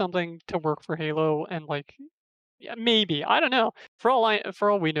retool something to work for Halo, and like, yeah, maybe, I don't know. For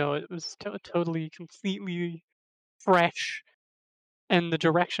all we know, it was totally, completely fresh, and the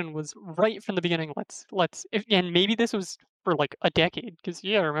direction was right from the beginning. And maybe this was for like a decade, because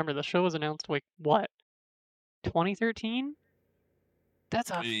remember the show was announced like what, 2013? That's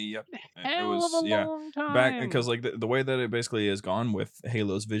a hell of a long time. Back, because like the way that it basically has gone with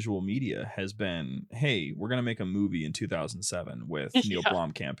Halo's visual media has been, hey, we're gonna make a movie in 2007 with Neil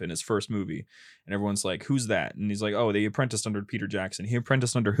Blomkamp in his first movie, and everyone's like, who's that? And he's like, oh, they apprenticed under Peter Jackson. He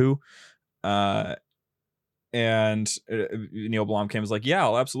apprenticed under who? And Neil Blomkamp is like, yeah,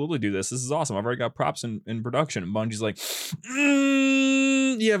 I'll absolutely do this. This is awesome. I've already got props in production. And Bungie's like,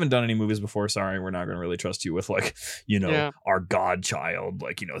 you haven't done any movies before. Sorry, we're not going to really trust you with like, our godchild.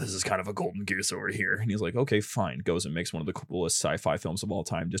 Like, this is kind of a golden goose over here. And he's like, okay, fine. Goes and makes one of the coolest sci-fi films of all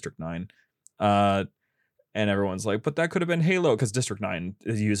time, District 9. And everyone's like, but that could have been Halo, because District 9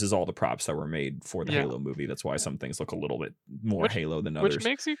 uses all the props that were made for the Halo movie. That's why some things look a little bit more Halo than others. Which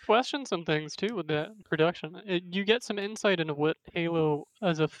makes you question some things, too, with that production. You get some insight into what Halo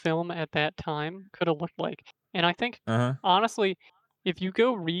as a film at that time could have looked like. And I think, honestly, if you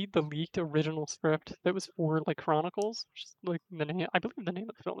go read the leaked original script that was for like Chronicles, which is like the name, I believe the name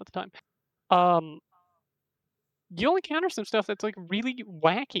of the film at the time, you'll encounter some stuff that's like really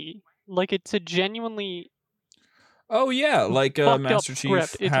wacky. Like it's a genuinely Oh yeah, like Master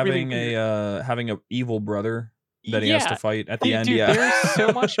Chief having really having a evil brother that he has to fight at the end. Dude, yeah, there's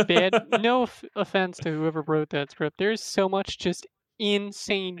so much bad. No offense to whoever wrote that script. There's so much just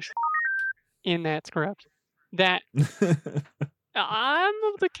insane in that script that I'm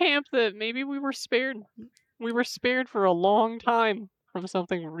of the camp that maybe we were spared. We were spared for a long time from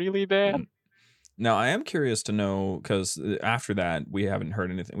something really bad. Now, I am curious to know, because after that, we haven't heard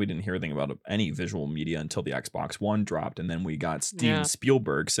anything. We didn't hear anything about any visual media until the Xbox One dropped. And then we got Steven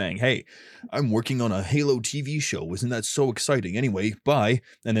Spielberg saying, hey, I'm working on a Halo TV show. Isn't that so exciting? Anyway, bye.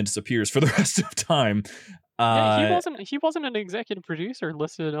 And then disappears for the rest of time. He wasn't an executive producer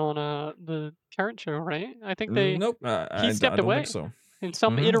listed on the current show, right? I think Nope. He stepped away. Think so. In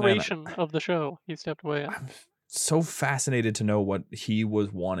some iteration of the show, he stepped away. I'm so fascinated to know what he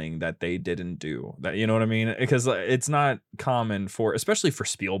was wanting that they didn't do. That, you know what I mean? Because it's not common especially for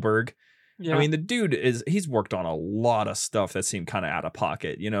Spielberg. Yeah. I mean, the dude he's worked on a lot of stuff that seemed kind of out of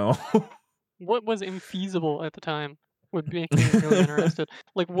pocket, you know? What was infeasible at the time would make me really interested.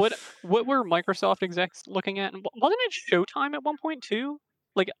 Like, what were Microsoft execs looking at? Wasn't it Showtime at one point too?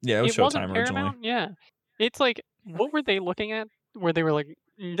 Like, yeah, it was Showtime originally. Yeah, it's like, what were they looking at? Where they were like,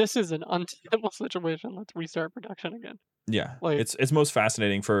 this is an untenable situation. Let's restart production again. Yeah, like, it's most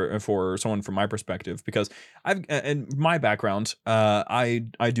fascinating for someone from my perspective, because in my background, I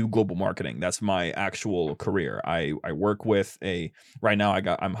do global marketing. That's my actual career. I work with right now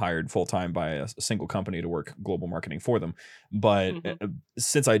I'm hired full time by a single company to work global marketing for them. But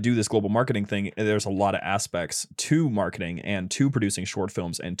since I do this global marketing thing, there's a lot of aspects to marketing and to producing short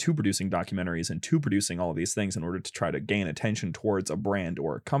films and to producing documentaries and to producing all of these things in order to try to gain attention towards a brand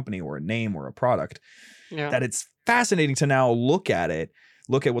or a company or a name or a product. Yeah. That it's fascinating to now look at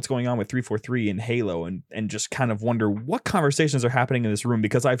what's going on with 343 and Halo and just kind of wonder what conversations are happening in this room,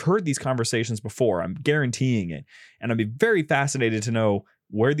 because I've heard these conversations before. I'm guaranteeing it. And I'd be very fascinated to know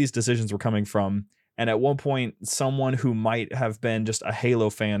where these decisions were coming from. And at one point, someone who might have been just a Halo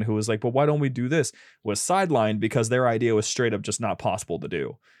fan who was like, well, why don't we do this, was sidelined because their idea was straight up just not possible to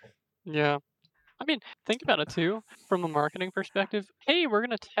do. Yeah. I mean, think about it too, from a marketing perspective. Hey, we're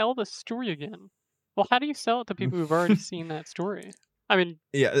going to tell the story again. Well, how do you sell it to people who've already seen that story? I mean,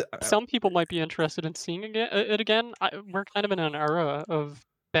 some people might be interested in seeing it again. We're kind of in an era of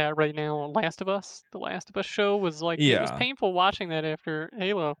that right now. The Last of Us show was like, it was painful watching that after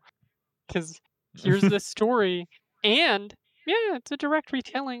Halo, because here's this story, and it's a direct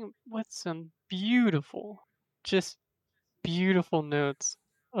retelling with some beautiful notes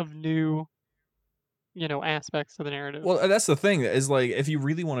of new aspects of the narrative. Well, that's the thing, is like, if you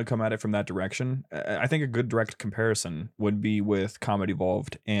really want to come at it from that direction, I think a good direct comparison would be with Comedy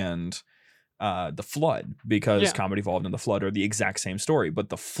Evolved and The Flood, because Comedy Evolved and The Flood are the exact same story, but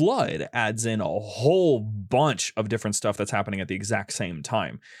The Flood adds in a whole bunch of different stuff that's happening at the exact same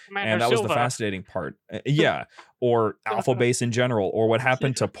time. And that was the fascinating part. Or Alpha Base in general, or what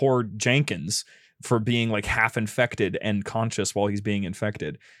happened to poor Jenkins for being like half infected and conscious while he's being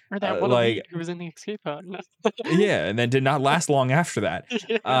infected. Or that one elite who was in the escape pod. And then did not last long after that.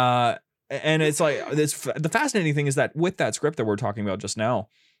 And it's like, the fascinating thing is that with that script that we're talking about just now,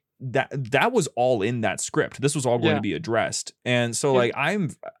 that was all in that script. This was all going to be addressed. And so like, I'm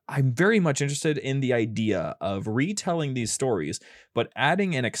very much interested in the idea of retelling these stories, but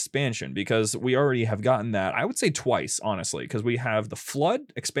adding an expansion, because we already have gotten that, I would say twice, honestly, because we have The Flood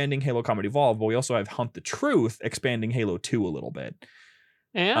expanding Halo Comedy Evolved, but we also have Hunt the Truth expanding Halo 2 a little bit.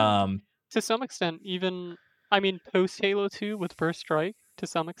 And to some extent, even, I mean, post Halo 2 with First Strike, to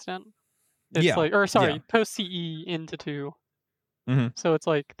some extent. It's post CE into 2. Mm-hmm. So it's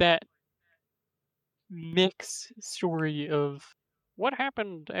like that mix story of what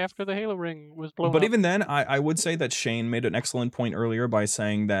happened after the Halo ring was blown up. But even then, I would say that Shane made an excellent point earlier by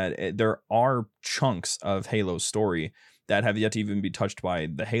saying that there are chunks of Halo's story that have yet to even be touched by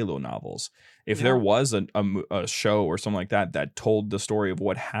the Halo novels. If there was a show or something like that told the story of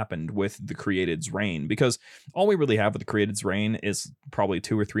what happened with the Created's reign, because all we really have with the Created's reign is probably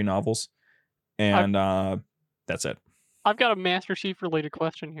 2 or 3 novels, and that's it. I've got a Master Chief related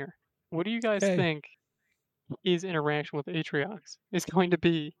question here. What do you guys think his interaction with Atriox is going to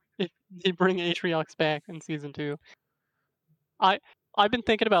be if they bring Atriox back in season 2? I've been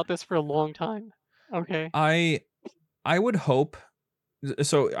thinking about this for a long time. Okay. I would hope.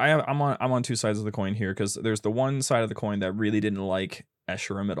 So I'm on two sides of the coin here, because there's the one side of the coin that really didn't like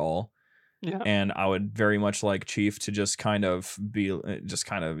Escharum at all, Yeah. And I would very much like Chief to just kind of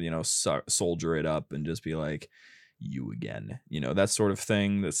soldier it up and just be like, you again, that sort of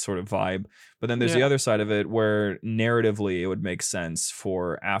thing, that sort of vibe. But then there's the other side of it where narratively it would make sense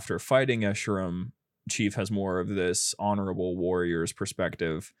for after fighting Escharum, Chief has more of this honorable warrior's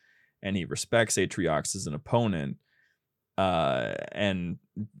perspective, and he respects Atriox as an opponent, and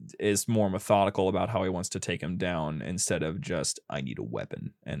is more methodical about how he wants to take him down instead of just, I need a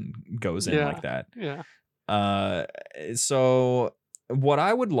weapon, and goes in like that. Yeah. So what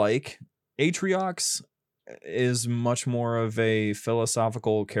I would like, Atriox is much more of a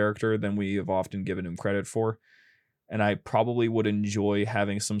philosophical character than we have often given him credit for. And I probably would enjoy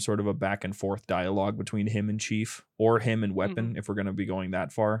having some sort of a back and forth dialogue between him and Chief, or him and Weapon, if we're going to be going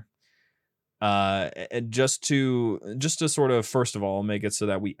that far. Just to sort of, first of all, make it so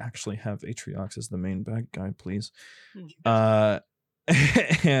that we actually have Atriox as the main bad guy, please.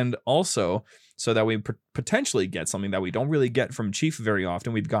 And also so that we potentially get something that we don't really get from Chief very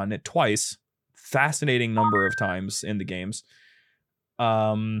often. We've gotten it twice. Fascinating number of times in the games.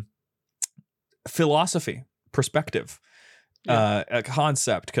 Philosophy, perspective, a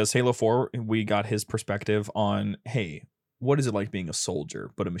concept, because Halo 4, we got his perspective on, hey, what is it like being a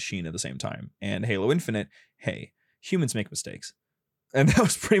soldier but a machine at the same time? And Halo Infinite, hey, humans make mistakes. And that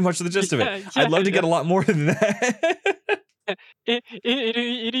was pretty much the gist of it. I'd love to get a lot more than that.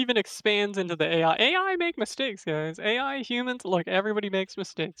 It even expands into the AI. AI make mistakes, guys. AI, humans, look, everybody makes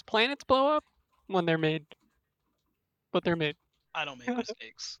mistakes. Planets blow up when they're made. But they're made. I don't make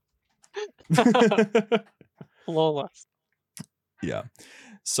mistakes. Flawless. Yeah.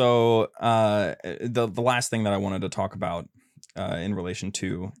 So the last thing that I wanted to talk about in relation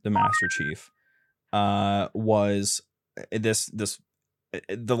to the Master Chief was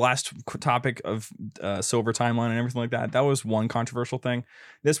the last topic of Silver Timeline and everything like that. That was one controversial thing.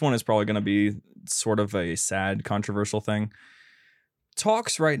 This one is probably going to be sort of a sad controversial thing.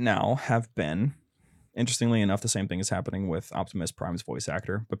 Talks right now have been, interestingly enough, the same thing is happening with Optimus Prime's voice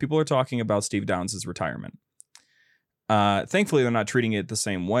actor, but people are talking about Steve Downs' retirement. Thankfully, they're not treating it the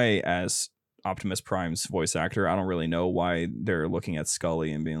same way as Optimus Prime's voice actor. I don't really know why they're looking at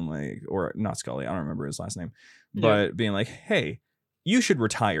Scully and being like, or not Scully, I don't remember his last name, but being like, hey, you should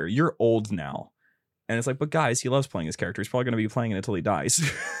retire. You're old now. And it's like, but guys, he loves playing his character. He's probably going to be playing it until he dies.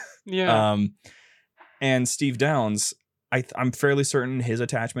 And Steve Downs, I'm fairly certain his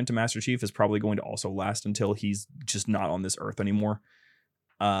attachment to Master Chief is probably going to also last until he's just not on this earth anymore.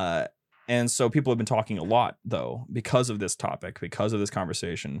 And so people have been talking a lot, though, because of this topic, because of this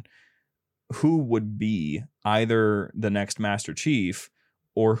conversation, who would be either the next Master Chief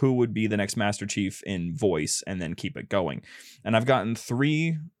or who would be the next Master Chief in voice and then keep it going. And I've gotten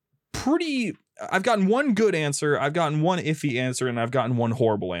I've gotten one good answer, I've gotten one iffy answer, and I've gotten one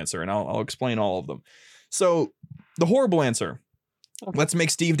horrible answer, and I'll explain all of them. So the horrible answer, let's make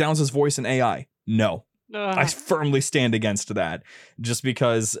Steve Downs' voice an AI. No. I firmly stand against that, just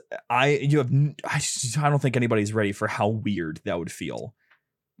because I don't think anybody's ready for how weird that would feel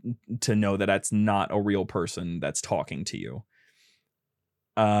to know that that's not a real person that's talking to you.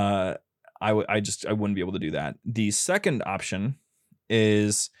 I wouldn't be able to do that. The second option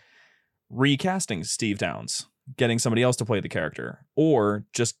is recasting Steve Downs, getting somebody else to play the character, or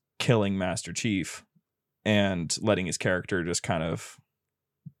just killing Master Chief and letting his character just kind of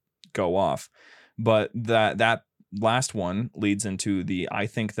go off. But that last one leads into I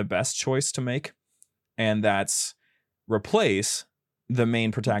think the best choice to make, and that's replace the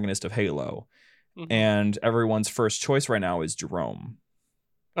main protagonist of Halo. And everyone's first choice right now is Jerome.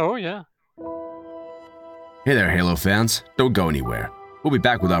 Oh, yeah. Hey there, Halo fans. Don't go anywhere. We'll be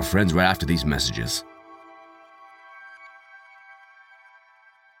back with our friends right after these messages.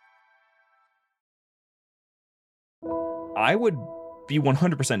 I would be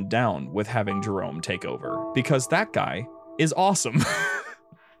 100% down with having Jerome take over, because that guy is awesome.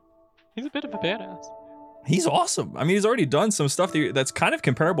 He's a bit of a badass. He's awesome. I mean, he's already done some stuff that's kind of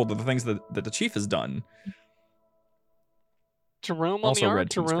comparable to the things that the Chief has done. Jerome on the art,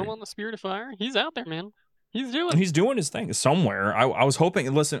 Jerome on the Spirit of Fire. He's out there, man. He's doing his thing somewhere. I was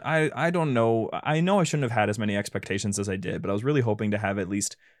hoping, listen, I don't know. I know I shouldn't have had as many expectations as I did, but I was really hoping to have at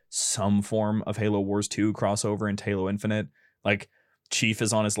least some form of Halo Wars 2 crossover into Halo Infinite. Like, Chief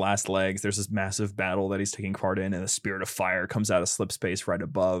is on his last legs. There's this massive battle that he's taking part in, and the Spirit of Fire comes out of slip space right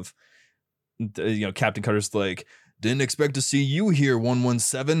above. Captain Cutter's like, didn't expect to see you here,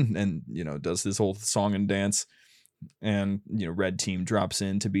 117, and does this whole song and dance. And Red Team drops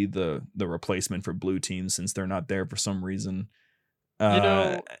in to be the replacement for Blue Team since they're not there for some reason.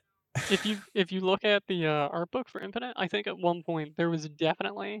 If you look at the art book for Infinite, I think at one point there was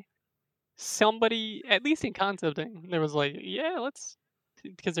definitely somebody, at least in concepting, there was like, yeah, let's,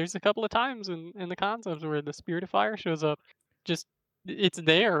 because there's a couple of times in the concepts where the Spirit of Fire shows up, just it's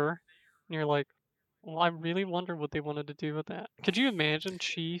there, and you're like, well, I really wonder what they wanted to do with that. Could you imagine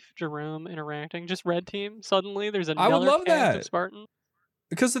Chief, Jerome interacting? Just red team. Suddenly, there's I would another love cast of that. Spartan.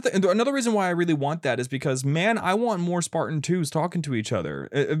 Because another reason why I really want that is because, man, I want more Spartan 2s talking to each other.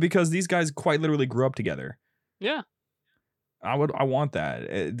 Because these guys quite literally grew up together. Yeah. I want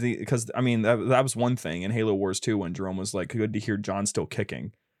that. Because, I mean, that was one thing in Halo Wars 2 when Jerome was like, good to hear John still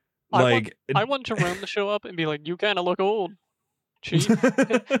kicking. Like, I want Jerome to show up and be like, you kind of look old, Chief.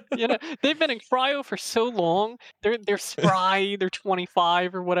 You know, they've been in cryo for so long. They're spry. They're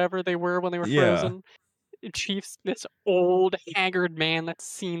 25 or whatever they were when they were frozen. Chief's this old, haggard man that's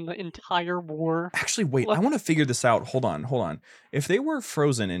seen the entire war. Actually, wait, I want to figure this out. Hold on. If they were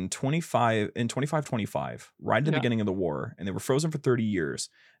frozen in 2525, right at the beginning of the war, and they were frozen for 30 years,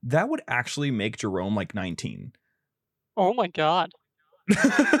 that would actually make Jerome like 19. Oh my god.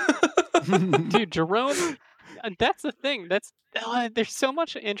 Dude, Jerome, that's the thing. There's so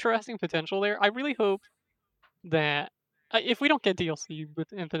much interesting potential there. I really hope that if we don't get DLC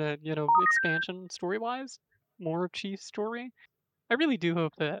with Infinite, expansion story-wise, more of Chief's story, I really do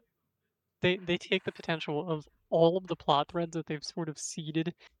hope that they take the potential of all of the plot threads that they've sort of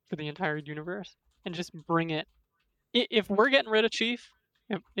seeded for the entire universe and just bring it. If we're getting rid of Chief,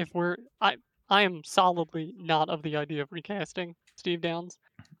 I am solidly not of the idea of recasting Steve Downes.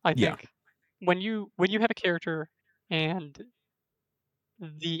 I think when you have a character and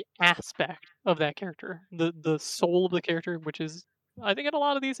the aspect of that character, the soul of the character, which is, I think in a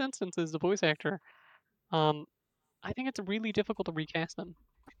lot of these instances, the voice actor, I think it's really difficult to recast them.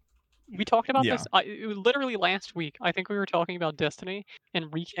 We talked about this it was literally last week. I think we were talking about Destiny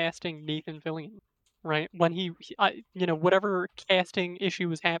and recasting Nathan Fillion, right? When he whatever casting issue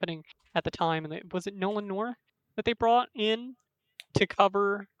was happening at the time, and was it Nolan North that they brought in to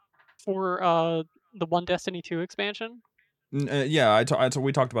cover for the One Destiny 2 expansion? Yeah,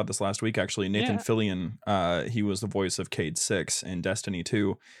 we talked about this last week, actually. Nathan Fillion, he was the voice of Cade 6 in Destiny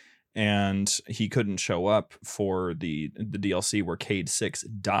 2, and he couldn't show up for the DLC where Cade 6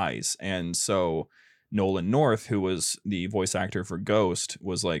 dies. And so Nolan North, who was the voice actor for Ghost,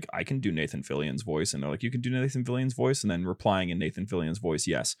 was like, I can do Nathan Fillion's voice. And they're like, you can do Nathan Fillion's voice? And then replying in Nathan Fillion's voice,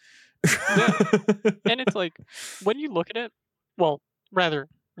 yes. Yeah. And it's like, when you look at it, well, rather,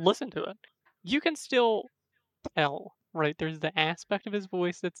 listen to it, you can still tell, right? There's the aspect of his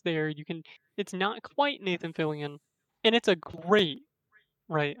voice that's there. It's not quite Nathan Fillion, and it's a great,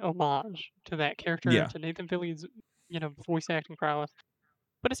 right, homage to that character and to Nathan Fillion's, voice acting prowess.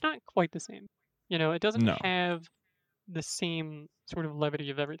 But it's not quite the same. It doesn't have the same sort of levity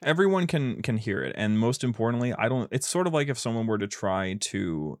of everything. Everyone can hear it, and most importantly, it's sort of like if someone were to try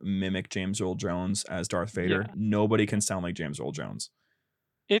to mimic James Earl Jones as Darth Vader, nobody can sound like James Earl Jones.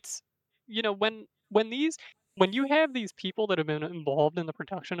 It's, when you have these people that have been involved in the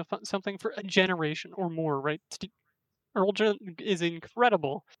production of something for a generation or more, right? Earl Jones is an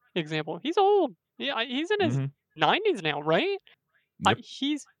incredible example. He's old. Yeah, he's in his 90s now, right? Yep.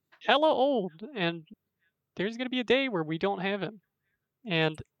 He's hella old, and there's going to be a day where we don't have him.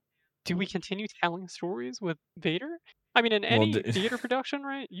 And do we continue telling stories with Vader? I mean, in any theater production,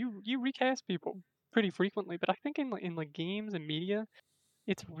 right? You recast people pretty frequently, but I think in like games and media,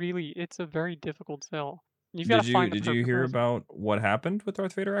 it's a very difficult sell. You've got to find. Did you hear about what happened with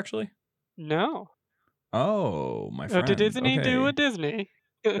Darth Vader? Actually, no. Oh, my friend. Did Disney do a Disney?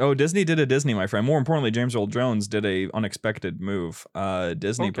 Oh, Disney did a Disney, my friend. More importantly, James Earl Jones did a unexpected move.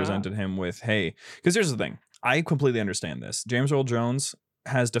 Disney presented him with, hey, because here's the thing. I completely understand this. James Earl Jones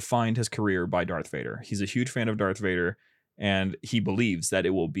has defined his career by Darth Vader. He's a huge fan of Darth Vader, and he believes that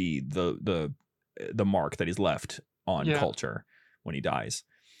it will be the mark that he's left on culture when he dies.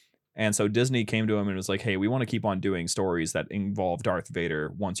 And so Disney came to him and was like, hey, we want to keep on doing stories that involve Darth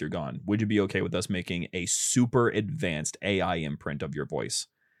Vader once you're gone. Would you be okay with us making a super advanced AI imprint of your voice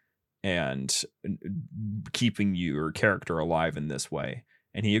and keeping your character alive in this way?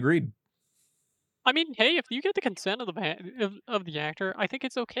 And he agreed. I mean, hey, if you get the consent of the actor, I think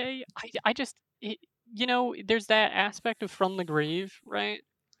it's okay. I just, there's that aspect of From the Grave, right?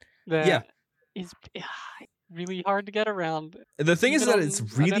 That is really hard to get around. The thing is that it's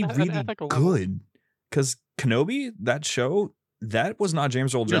really, really good. Because Kenobi, that show, that was not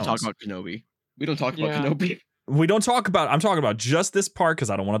James Earl Jones. We don't talk about Kenobi. We don't talk about Kenobi. We don't talk about, I'm talking about just this part because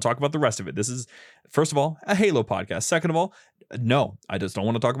I don't want to talk about the rest of it. This is, first of all, a Halo podcast. Second of all, no, I just don't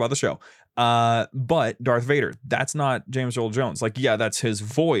want to talk about the show. But Darth Vader, that's not James Earl Jones. Like, yeah, that's his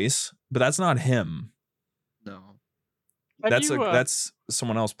voice, but that's not him. No. that's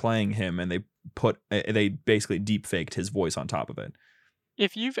someone else playing him, and they basically deep faked his voice on top of it.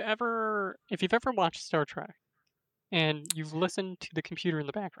 If you've ever watched Star Trek and you've listened to the computer in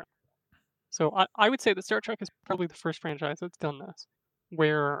the background, so I would say that Star Trek is probably the first franchise that's done this,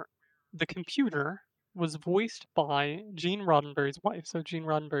 where the computer was voiced by Gene Roddenberry's wife. So Gene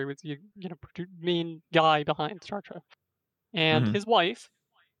Roddenberry was the main guy behind Star Trek, and his wife,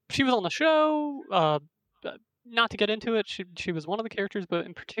 she was on the show. Not to get into it, she was one of the characters, but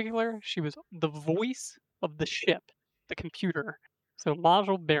in particular, she was the voice of the ship, the computer. So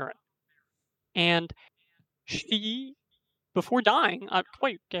Majel Barrett, and she, before dying,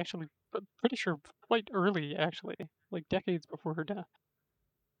 pretty sure quite early, actually, like decades before her death,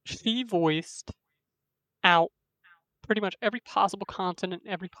 she voiced out pretty much every possible consonant,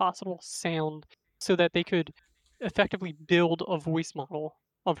 every possible sound, so that they could effectively build a voice model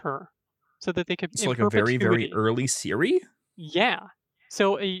of her, so that they could. It's like a very, very early Siri. Yeah.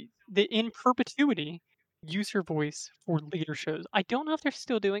 So in perpetuity, use her voice for later shows. I don't know if they're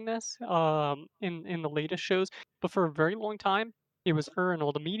still doing this in the latest shows, but for a very long time, it was her in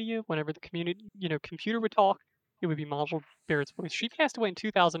all the media. Whenever the computer would talk, it would be Majel Barrett's voice. She passed away in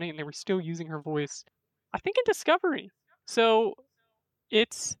 2008, and they were still using her voice, I think, in Discovery. So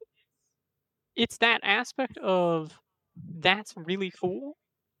it's that aspect of that's really cool,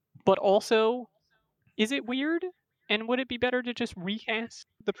 but also, is it weird? And would it be better to just recast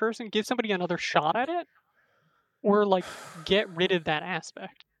the person, give somebody another shot at it, or like get rid of that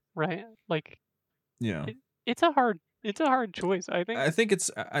aspect, right? Like, yeah, it's a hard choice. I think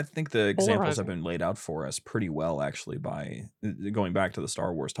the examples have been laid out for us pretty well, actually, by going back to the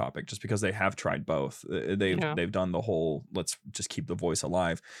Star Wars topic, just because they have tried both. They've done the whole let's just keep the voice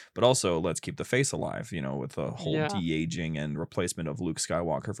alive, but also let's keep the face alive, with the whole de-aging and replacement of Luke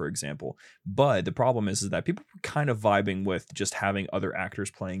Skywalker, for example. But the problem is that people were kind of vibing with just having other actors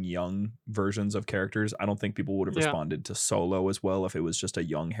playing young versions of characters. I don't think people would have responded to Solo as well if it was just a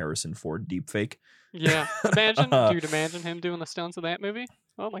young Harrison Ford deepfake. Yeah, imagine him doing the stunts of that movie.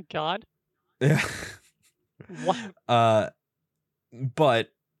 Oh my god. Yeah. What?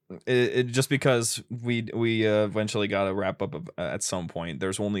 But it just because we eventually got to wrap up at some point.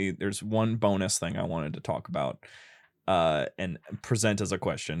 There's one bonus thing I wanted to talk about and present as a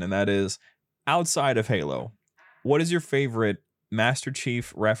question, and that is, outside of Halo, what is your favorite Master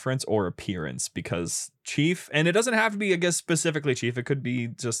Chief reference or appearance? Because Chief, and it doesn't have to be, I guess, specifically Chief, it could be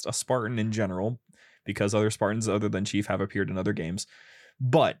just a Spartan in general, because other Spartans other than Chief have appeared in other games.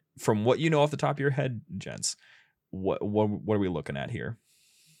 But from what you know off the top of your head, gents, what are we looking at here?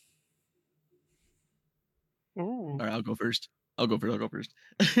 Ooh. All right, I'll go first.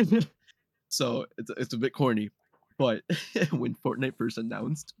 So it's a bit corny, but when Fortnite first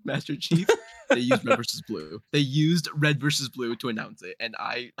announced Master Chief, they used Red versus Blue. They used Red versus Blue to announce it, and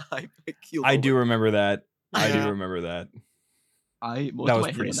I do remember that. I do remember that. Most of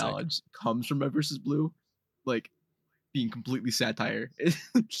my Halo knowledge comes from Red versus Blue, like being completely satire.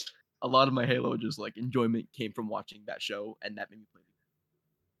 A lot of my Halo just like enjoyment came from watching that show, and that made me play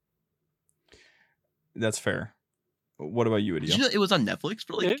the game. That's fair. What about you, Idio? Did you know it was on Netflix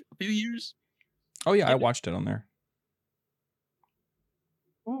for like a few years? Oh yeah, I watched it on there.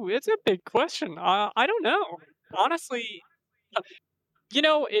 Ooh, it's a big question. I don't know. Honestly,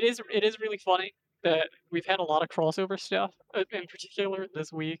 it is really funny that we've had a lot of crossover stuff, in particular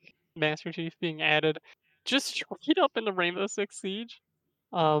this week, Master Chief being added just straight up into Rainbow Six Siege.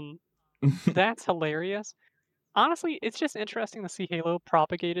 That's hilarious. Honestly, it's just interesting to see Halo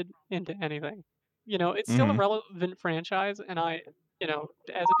propagated into anything. It's still a relevant franchise, and I, as a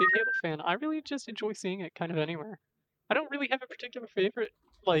big Halo fan, I really just enjoy seeing it kind of anywhere. I don't really have a particular favorite,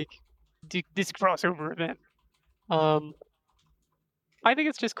 like, this crossover event. I think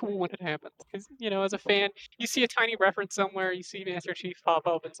it's just cool when it happens, because, as a fan, you see a tiny reference somewhere, you see Master Chief pop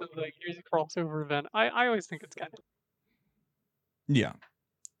up, and so, like, here's a crossover event. I always think it's kind of... Yeah.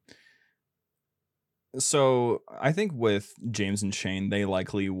 So, I think with James and Shane, they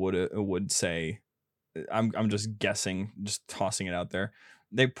likely would say, I'm just guessing, just tossing it out there,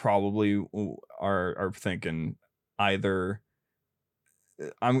 they probably are thinking either...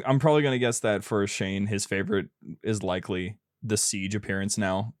 I'm probably going to guess that for Shane, his favorite is likely the Siege appearance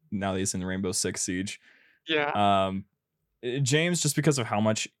now that he's in Rainbow Six Siege. Yeah. James, just because of how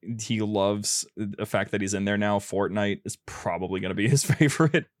much he loves the fact that he's in there now, Fortnite is probably going to be his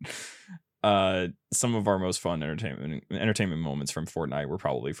favorite. Some of our most fun entertainment moments from Fortnite were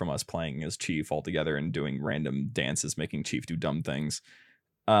probably from us playing as Chief all together and doing random dances, making Chief do dumb things.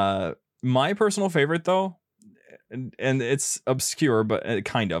 My personal favorite, though, and it's obscure, but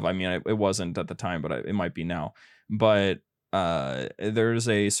kind of, I mean, it wasn't at the time, but it might be now. But there's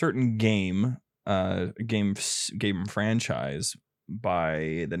a certain game franchise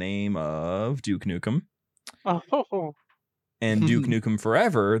by the name of Duke Nukem. Oh. And Duke Nukem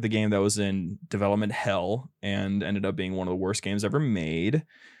Forever, the game that was in development hell and ended up being one of the worst games ever made.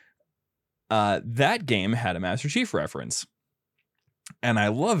 That game had a Master Chief reference. And I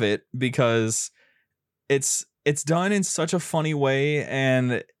love it because it's done in such a funny way,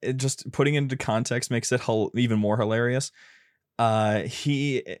 and it just putting it into context makes it even more hilarious.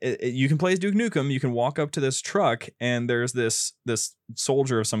 You can play as Duke Nukem. You can walk up to this truck, and there's this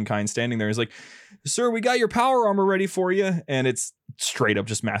soldier of some kind standing there. He's like, "Sir, we got your power armor ready for you," and it's straight up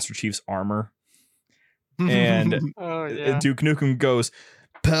just Master Chief's armor. And Duke Nukem goes,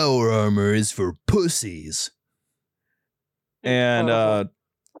 "Power armor is for pussies." And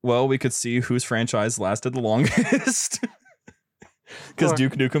well, we could see whose franchise lasted the longest, because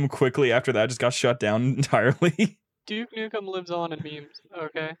Duke Nukem quickly after that just got shut down entirely. Duke Nukem lives on in memes,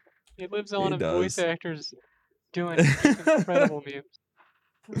 okay? He lives on in voice actors doing incredible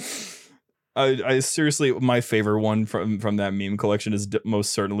memes. I seriously, my favorite one from that meme collection is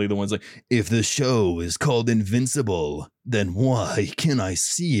most certainly the ones like, "If the show is called Invincible, then why can I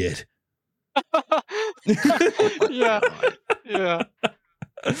see it?" Yeah.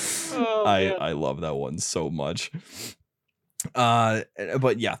 Oh, I love that one so much.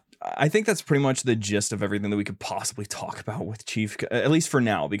 But yeah, I think that's pretty much the gist of everything that we could possibly talk about with Chief, at least for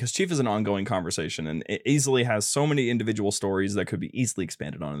now, because Chief is an ongoing conversation and it easily has so many individual stories that could be easily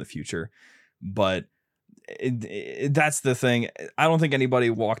expanded on in the future. But that's the thing. I don't think anybody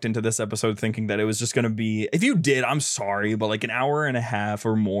walked into this episode thinking that it was just going to be, if you did, I'm sorry, but like an hour and a half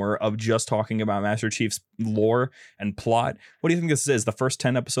or more of just talking about Master Chief's lore and plot. What do you think this is? The first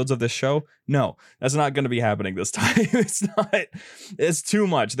 10 episodes of this show? No, that's not going to be happening this time. It's too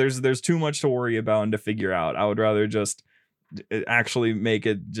much. There's too much to worry about and to figure out. I would rather just actually make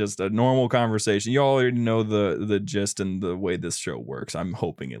it just a normal conversation. You already know the gist and the way this show works. I'm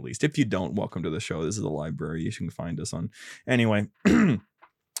hoping, at least. If you don't, welcome to the show. This is the library. You can find us on. Anyway,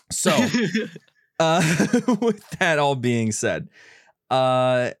 so with that all being said,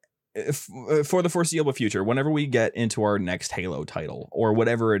 for the foreseeable future, whenever we get into our next Halo title or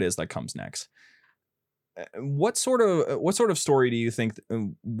whatever it is that comes next, what sort of story do you think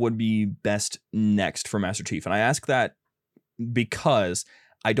would be best next for Master Chief? And I ask that because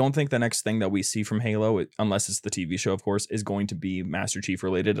I don't think the next thing that we see from Halo, unless it's the TV show, of course, is going to be Master Chief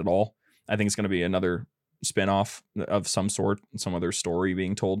related at all. I think it's going to be another spin-off of some sort, some other story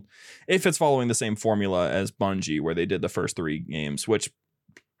being told. If it's following the same formula as Bungie, where they did the first 3 games, which,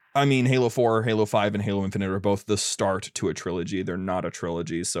 I mean, Halo 4, Halo 5, and Halo Infinite are both the start to a trilogy. They're not a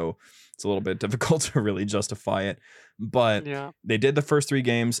trilogy, so it's a little bit difficult to really justify it. But they did the first 3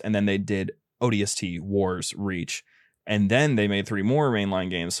 games, and then they did ODST, Wars, Reach. And then they made 3 more mainline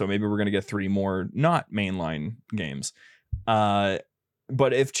games. So maybe we're going to get 3 more not mainline games. But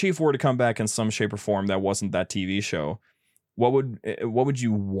if Chief were to come back in some shape or form that wasn't that TV show, what would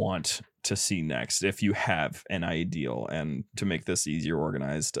you want to see next if you have an ideal? And to make this easier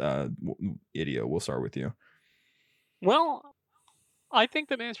organized, Idio, we'll start with you. Well, I think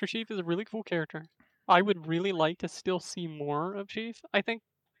that Master Chief is a really cool character. I would really like to still see more of Chief. I think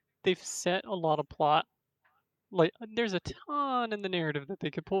they've set a lot of plot. Like, there's a ton in the narrative that they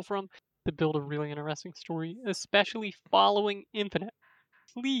could pull from to build a really interesting story, especially following Infinite.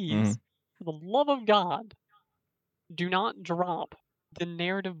 Please, for the love of God, do not drop the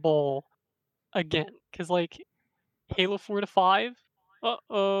narrative ball again. Because, like, Halo 4 to 5,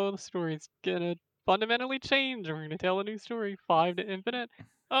 the story's gonna fundamentally change. We're gonna tell a new story. 5 to Infinite,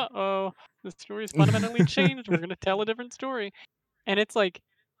 the story's fundamentally changed. We're gonna tell a different story. And it's like,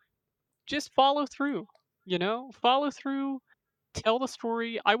 just follow through. Follow through, tell the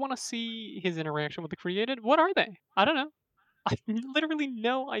story. I want to see his interaction with the created. What are they? I don't know. I have literally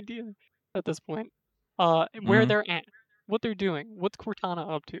no idea at this point. Where they're at, what they're doing, what's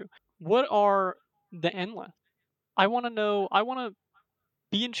Cortana up to, what are the Endless. I want to know. I want to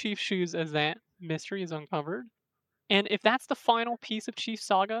be in Chief's shoes as that mystery is uncovered. And if that's the final piece of Chief's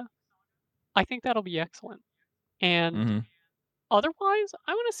saga, I think that'll be excellent. And otherwise,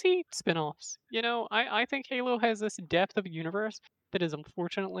 I want to see spin-offs. I think Halo has this depth of universe that is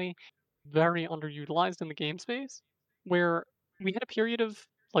unfortunately very underutilized in the game space, where we had a period of,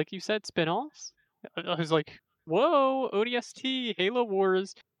 like you said, spin-offs. I was like, whoa, ODST, Halo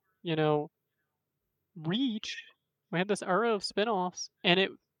Wars, Reach. We had this era of spin-offs, and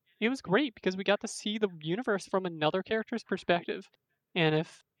it was great because we got to see the universe from another character's perspective. And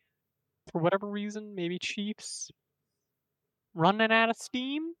if, for whatever reason, maybe Chiefs running out of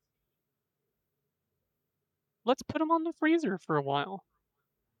steam, let's put him on the freezer for a while.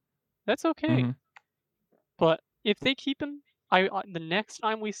 That's okay. Mhm. But if they keep him, the next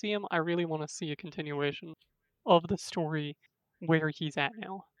time we see him, I really want to see a continuation of the story where he's at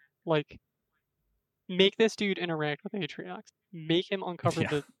now. Like, make this dude interact with Atriox. Make him uncover Yeah.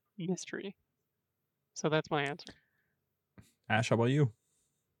 the mystery. So that's my answer. Ash, how about you?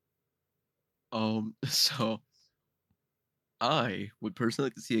 So I would personally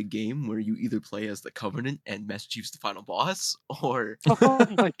like to see a game where you either play as the Covenant and Master Chief's the final boss, or Oh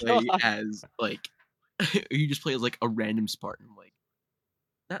my play god. as like you just play as like a random Spartan, like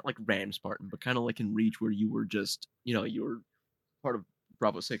not like random Spartan, but kind of like in Reach, where you were just you were part of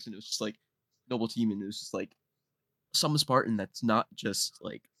Bravo 6, and it was just like Noble Team, and it was just like some Spartan that's not just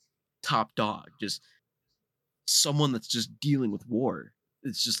like top dog, just someone that's just dealing with war.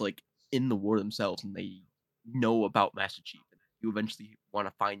 It's just like in the war themselves, and they know about Master Chief, and you eventually want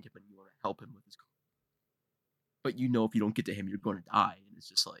to find him and you want to help him with his. But if you don't get to him, you're going to die, and it's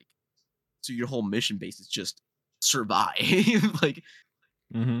just like, so your whole mission base is just survive. Like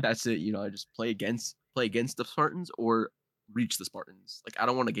that's it. I just play against the Spartans or reach the Spartans. Like I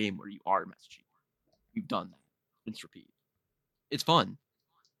don't want a game where you are Master Chief. You've done that. Rinse repeat. It's fun,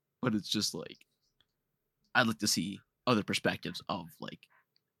 but it's just like I'd like to see other perspectives of like,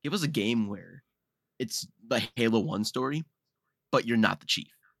 give us a game where it's the Halo 1 story, but you're not the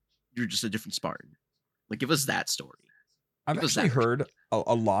Chief. You're just a different Spartan. Like, give us that story. I've actually heard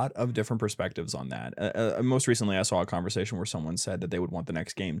a lot of different perspectives on that. Most recently, I saw a conversation where someone said that they would want the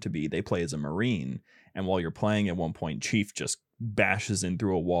next game to be they play as a Marine, and while you're playing, at one point, Chief just bashes in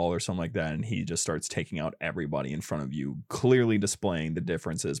through a wall or something like that, and he just starts taking out everybody in front of you, clearly displaying the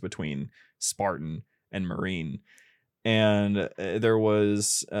differences between Spartan and Marine. And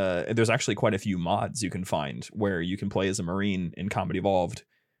there's actually quite a few mods you can find where you can play as a Marine in Combat Evolved,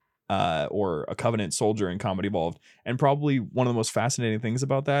 or a Covenant soldier in Combat Evolved. And probably one of the most fascinating things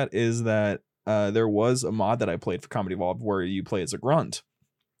about that is that there was a mod that I played for Combat Evolved where you play as a grunt,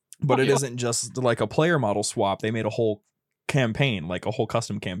 but it isn't just like a player model swap. They made a whole campaign, like a whole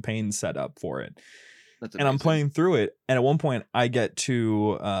custom campaign set up for it. And I'm playing through it, and at one point I get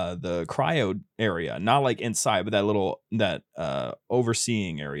to the cryo area, not like inside, but that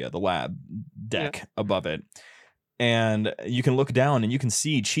overseeing area, the lab deck above it. And you can look down and you can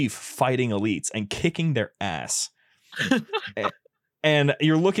see Chief fighting elites and kicking their ass. And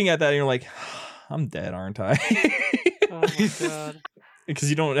you're looking at that and you're like, I'm dead, aren't I? Oh my god.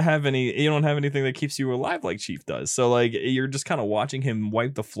 Because you don't have anything that keeps you alive like Chief does. So like you're just kind of watching him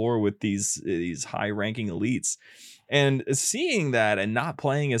wipe the floor with these high-ranking elites. And seeing that and not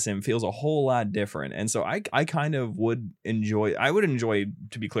playing as him feels a whole lot different. And so I kind of would enjoy,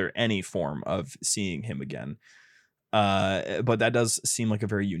 to be clear, any form of seeing him again. But that does seem like a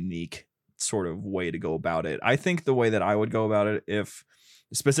very unique sort of way to go about it. I think the way that I would go about it, if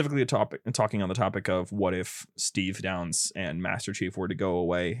specifically talking on the topic of what if Steve Downs and Master Chief were to go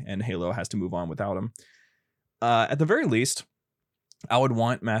away and Halo has to move on without him, at the very least, I would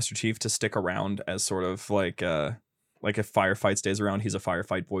want Master Chief to stick around as sort of like if Firefight stays around, he's a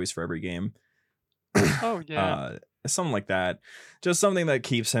Firefight voice for every game. Oh yeah. Something like that, just something that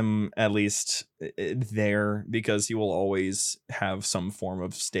keeps him at least there, because he will always have some form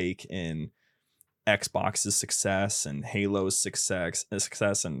of stake in Xbox's success and Halo's success,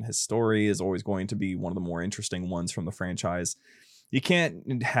 and his story is always going to be one of the more interesting ones from the franchise. You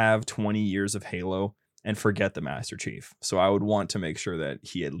can't have 20 years of Halo and forget the Master Chief. So I would want to make sure that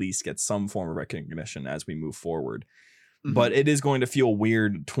he at least gets some form of recognition as we move forward. Mm-hmm. But it is going to feel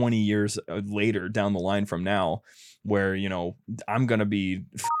weird 20 years later down the line from now, where, I'm going to be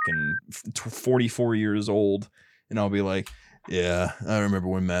fucking 44 years old and I'll be like, yeah, I remember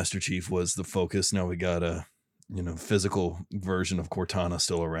when Master Chief was the focus. Now we got a, physical version of Cortana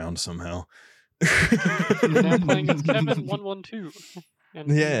still around somehow. Now playing as Kevin 112.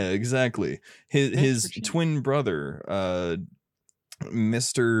 Yeah, exactly. His twin brother,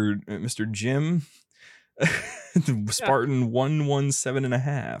 Mr. Jim, Spartan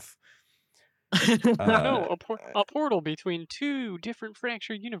 117.5. No, a portal between two different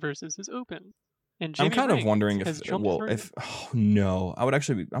fractured universes is open. And Jimmy I'm kind of wondering I'm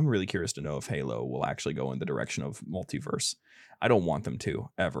really curious to know if Halo will actually go in the direction of multiverse. I don't want them to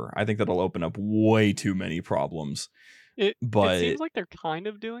ever. I think that'll open up way too many problems. It seems like they're kind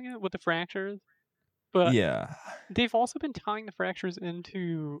of doing it with the fractures, but yeah, they've also been tying the fractures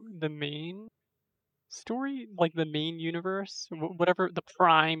into the main story, like the main universe, whatever, the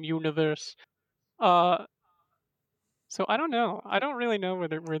Prime universe. So I don't know. I don't really know where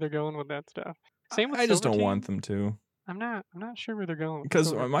they're going with that stuff. I just don't want them to. I'm not sure where they're going.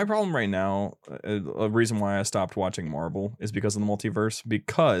 Because my problem right now, a reason why I stopped watching Marvel is because of the multiverse.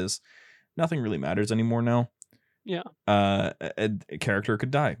 Because nothing really matters anymore now. Yeah. A character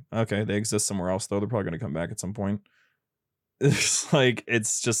could die. Okay, they exist somewhere else though. They're probably going to come back at some point. It's like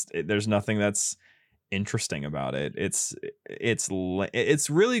there's nothing that's interesting about it. It's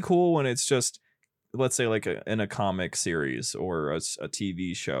really cool when it's just, let's say, like in a comic series or a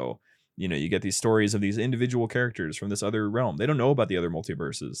TV show. You know, you get these stories of these individual characters from this other realm. They don't know about the other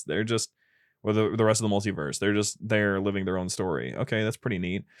multiverses. They're just, or the rest of the multiverse. They're living their own story. Okay, that's pretty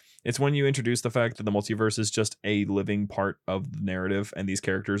neat. It's when you introduce the fact that the multiverse is just a living part of the narrative and these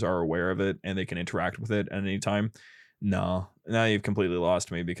characters are aware of it and they can interact with it at any time. No, now you've completely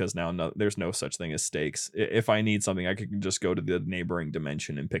lost me, because now there's no such thing as stakes. If I need something, I can just go to the neighboring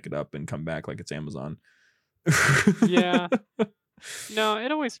dimension and pick it up and come back like it's Amazon. Yeah. No,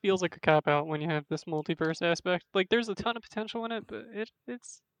 it always feels like a cop-out when you have this multiverse aspect. Like, there's a ton of potential in it, but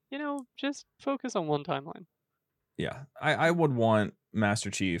it's, just focus on one timeline. Yeah, I would want Master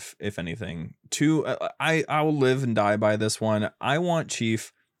Chief, if anything, to... I will live and die by this one. I want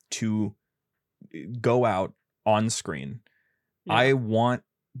Chief to go out on screen. Yeah. I want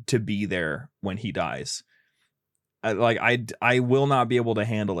to be there when he dies. I will not be able to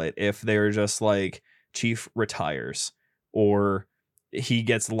handle it if they're just like, Chief retires, or he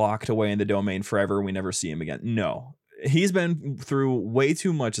gets locked away in the domain forever. We never see him again. No, he's been through way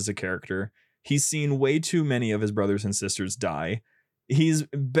too much as a character. He's seen way too many of his brothers and sisters die. He's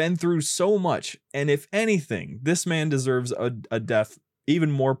been through so much. And if anything, this man deserves a death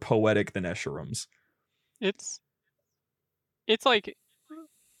even more poetic than Escherum's. It's like,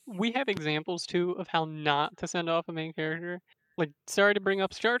 we have examples too of how not to send off a main character. Like, sorry to bring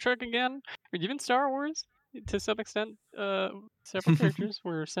up Star Trek again, or even Star Wars. To some extent, several characters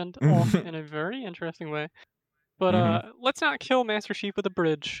were sent off in a very interesting way. But let's not kill Master Chief with a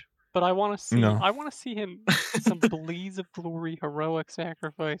bridge. But I want to see him some blaze of glory, heroic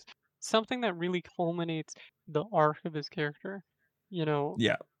sacrifice, something that really culminates the arc of his character.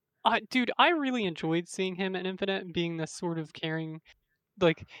 Yeah. Dude, I really enjoyed seeing him in Infinite being this sort of caring,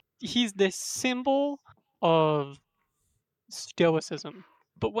 like, he's this symbol of stoicism.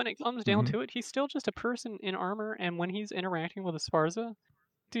 But when it comes down to it, he's still just a person in armor, and when he's interacting with Esparza,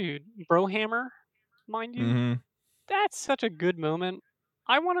 dude, Brohammer, mind you, that's such a good moment.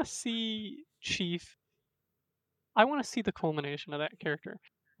 I want to see Chief. I want to see the culmination of that character.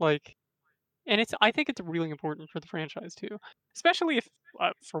 Like, and I think it's really important for the franchise too, especially if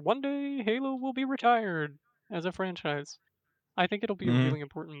for one day Halo will be retired as a franchise. I think it'll be a really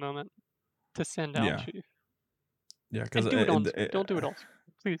important moment to send out Chief. Yeah, because don't do it all.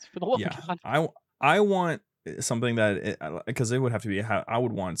 Please, for the love of God. I want something that, because it would have to be, I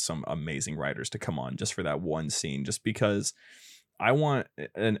would want some amazing writers to come on just for that one scene, just because I want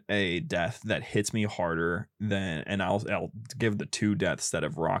a death that hits me harder than, and I'll give the two deaths that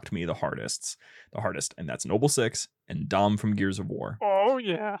have rocked me the hardest, and that's Noble Six and Dom from Gears of War. Oh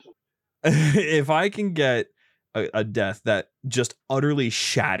yeah. If I can get a death that just utterly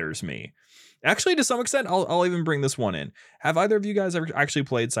shatters me. Actually, to some extent, I'll even bring this one in. Have either of you guys ever actually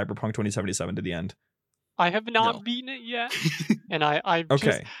played Cyberpunk 2077 to the end? I have not beaten it yet, and I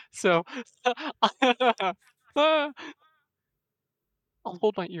okay. So I'll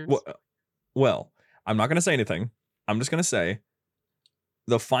hold my ears. Well, I'm not going to say anything. I'm just going to say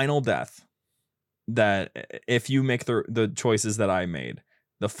the final death, that if you make the choices that I made,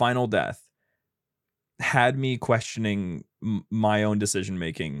 the final death had me questioning my own decision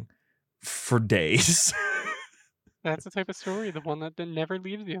making for days. That's the type of story, the one that never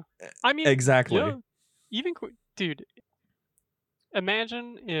leaves you. I mean, exactly. Dude,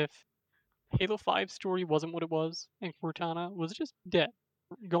 imagine if Halo 5's story wasn't what it was and Cortana was just dead,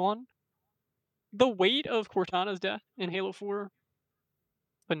 gone. The weight of Cortana's death in Halo 4,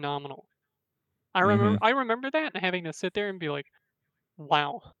 phenomenal. I remember that and having to sit there and be like,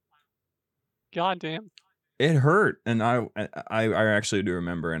 wow. God damn. It hurt, and I actually do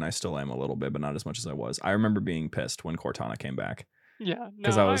remember, and I still am a little bit, but not as much as I was. I remember being pissed when Cortana came back. Yeah,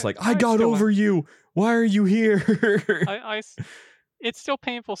 because I was I got over you. Why are you here? It's still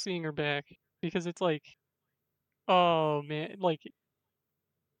painful seeing her back, because it's like, oh man, like,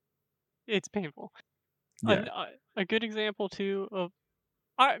 it's painful. Yeah. A good example too of,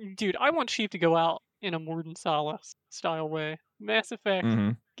 I want Chief to go out in a Morden Salas style way. Mass Effect,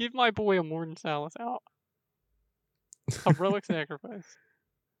 give my boy a Morden Salas out. Heroic sacrifice.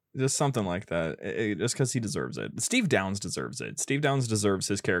 Just something like that. Just because he deserves it. Steve Downes deserves it. Steve Downes deserves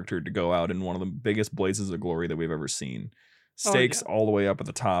his character to go out in one of the biggest blazes of glory that we've ever seen. Stakes all the way up at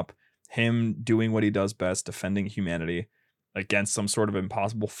the top. him doing what he does best, defending humanity against some sort of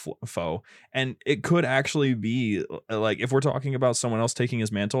impossible foe. And it could actually be like, if we're talking about someone else taking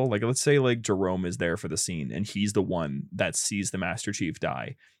his mantle, like let's say like Jerome is there for the scene and he's the one that sees the Master Chief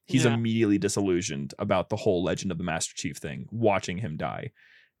die. He's immediately disillusioned about the whole Legend of the Master Chief thing, watching him die.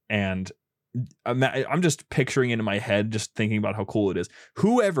 And I'm just picturing it in my head, just thinking about how cool it is.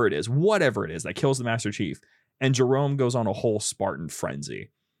 Whoever it is, whatever it is that kills the Master Chief, and Jerome goes on a whole Spartan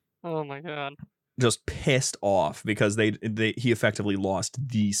frenzy. Oh my god. Just pissed off because he effectively lost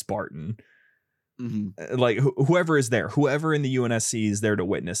the Spartan. Mm-hmm. Like whoever is there, whoever in the UNSC is there to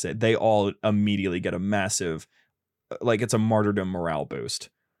witness it, they all immediately get a massive, like it's a martyrdom morale boost.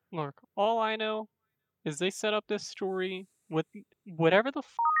 Look, all I know is they set up this story with whatever the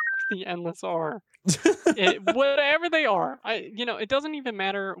the Endless are. Whatever they are. It doesn't even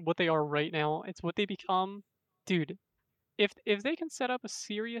matter what they are right now. It's what they become. Dude, if they can set up a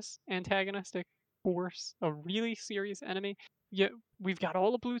serious antagonistic force, a really serious enemy, we've got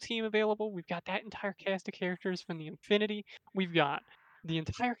all the blue team available. We've got that entire cast of characters from the Infinity. We've got the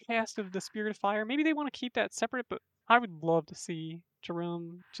entire cast of the Spirit of Fire. Maybe they want to keep that separate, but I would love to see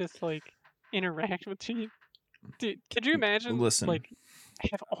Jerome just like interact with Chief. Dude, could you imagine? Listen, like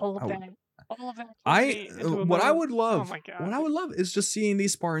have all of that. What I would love, oh my God. what I would love is just seeing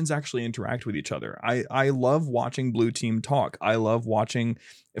these Spartans actually interact with each other. I love watching Blue Team talk. I love watching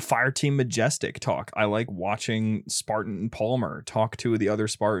Fire Team Majestic talk. I like watching Spartan Palmer talk to the other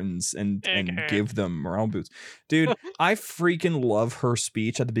Spartans and give them morale boosts. Dude, I freaking love her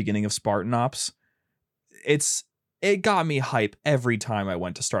speech at the beginning of Spartan Ops. It got me hype every time I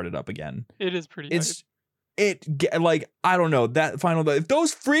went to start it up again. It is pretty hype. I don't know, that final, if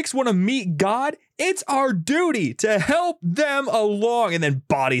those freaks want to meet God, it's our duty to help them along, and then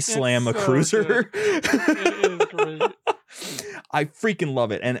body slam a cruiser. It is great. I freaking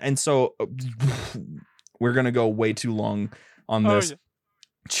love it. And so we're going to go way too long on this.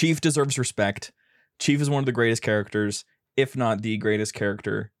 Chief deserves respect. Chief is one of the greatest characters, if not the greatest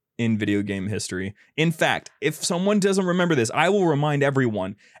character in video game history. In fact, if someone doesn't remember this, I will remind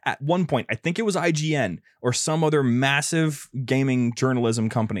everyone. At one point, I think it was IGN or some other massive gaming journalism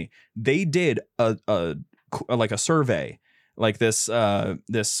company, they did a survey, like this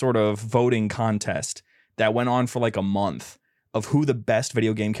sort of voting contest that went on for like a month of who the best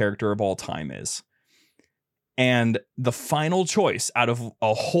video game character of all time is. And the final choice out of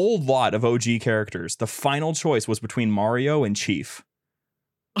a whole lot of OG characters, the final choice was between Mario and Chief.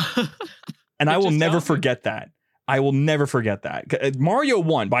 And I will never forget that. I will never forget that. Mario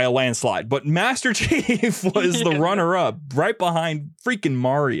won by a landslide, but Master Chief was the runner-up, right behind freaking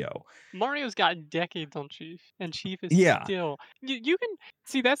Mario. Mario's got decades on Chief, and Chief is still. You can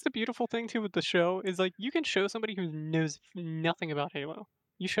see, that's the beautiful thing too with the show, is like you can show somebody who knows nothing about Halo.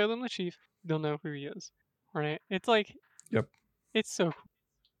 You show them the Chief, they'll know who he is, right? It's like, yep, it's so.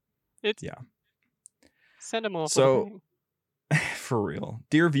 It's send them off. So, for real,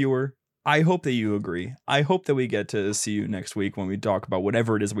 dear viewer, I hope that you agree. I hope that we get to see you next week when we talk about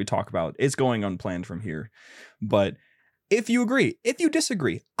whatever it is we talk about. It's going unplanned from here. But if you agree, if you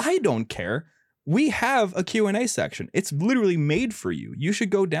disagree, I don't care. We have a Q&A section. It's literally made for you. You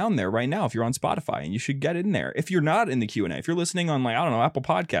should go down there right now if you're on Spotify, and you should get in there. If you're not in the Q&A, if you're listening on, like, I don't know, Apple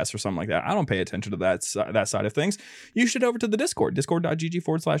Podcasts or something like that, I don't pay attention to that side of things. You should over to the Discord,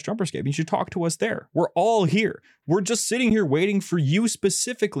 discord.gg/jumperscape. You should talk to us there. We're all here. We're just sitting here waiting for you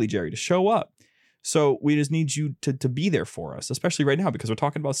specifically, Jerry, to show up. So we just need you to be there for us, especially right now, because we're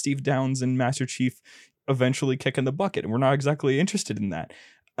talking about Steve Downs and Master Chief eventually kicking the bucket, and we're not exactly interested in that.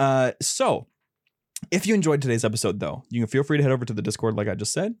 So if you enjoyed today's episode, though, you can feel free to head over to the Discord, like I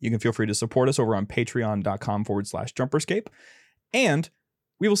just said. You can feel free to support us over on patreon.com/jumperscape. And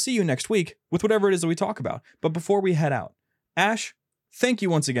we will see you next week with whatever it is that we talk about. But before we head out, Ash, thank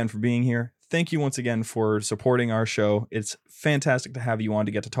you once again for being here. Thank you once again for supporting our show. It's fantastic to have you on,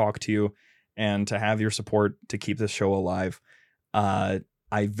 to get to talk to you and to have your support to keep this show alive. I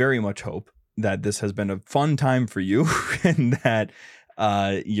very much hope that this has been a fun time for you and that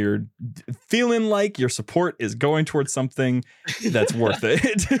you're feeling like your support is going towards something that's worth it.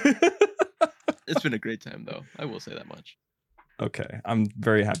 It's been a great time, though. I will say that much. Okay, I'm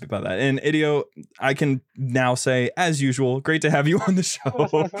very happy about that. And Idio, I can now say, as usual, great to have you on the show.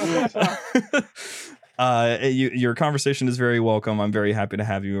 Your conversation is very welcome. I'm very happy to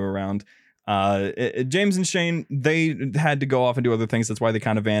have you around. James and Shane, they had to go off and do other things. That's why they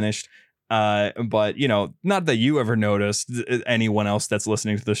kind of vanished. But, you know, not that you ever noticed, anyone else that's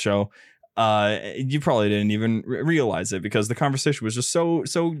listening to the show. You probably didn't even realize it because the conversation was just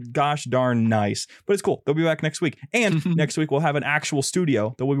so gosh darn nice. But it's cool. They'll be back next week. And next week we'll have an actual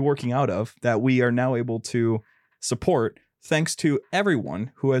studio that we'll be working out of that we are now able to support thanks to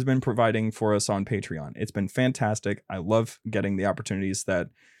everyone who has been providing for us on Patreon. It's been fantastic. I love getting the opportunities that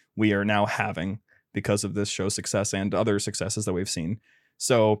we are now having because of this show's success and other successes that we've seen.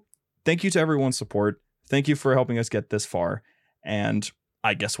 So thank you to everyone's support. Thank you for helping us get this far. And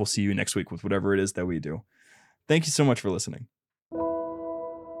I guess we'll see you next week with whatever it is that we do. Thank you so much for listening.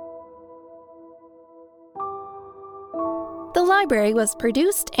 The Library was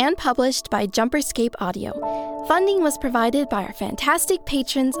produced and published by Jumperscape Audio. Funding was provided by our fantastic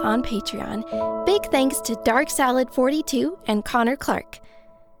patrons on Patreon. Big thanks to Dark Salad 42 and Connor Clark.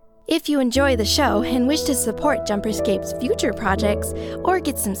 If you enjoy the show and wish to support Jumperscape's future projects or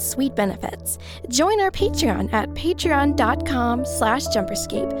get some sweet benefits, join our Patreon at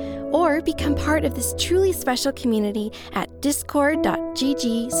patreon.com/Jumperscape or become part of this truly special community at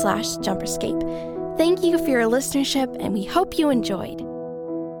discord.gg/Jumperscape. Thank you for your listenership, and we hope you enjoyed.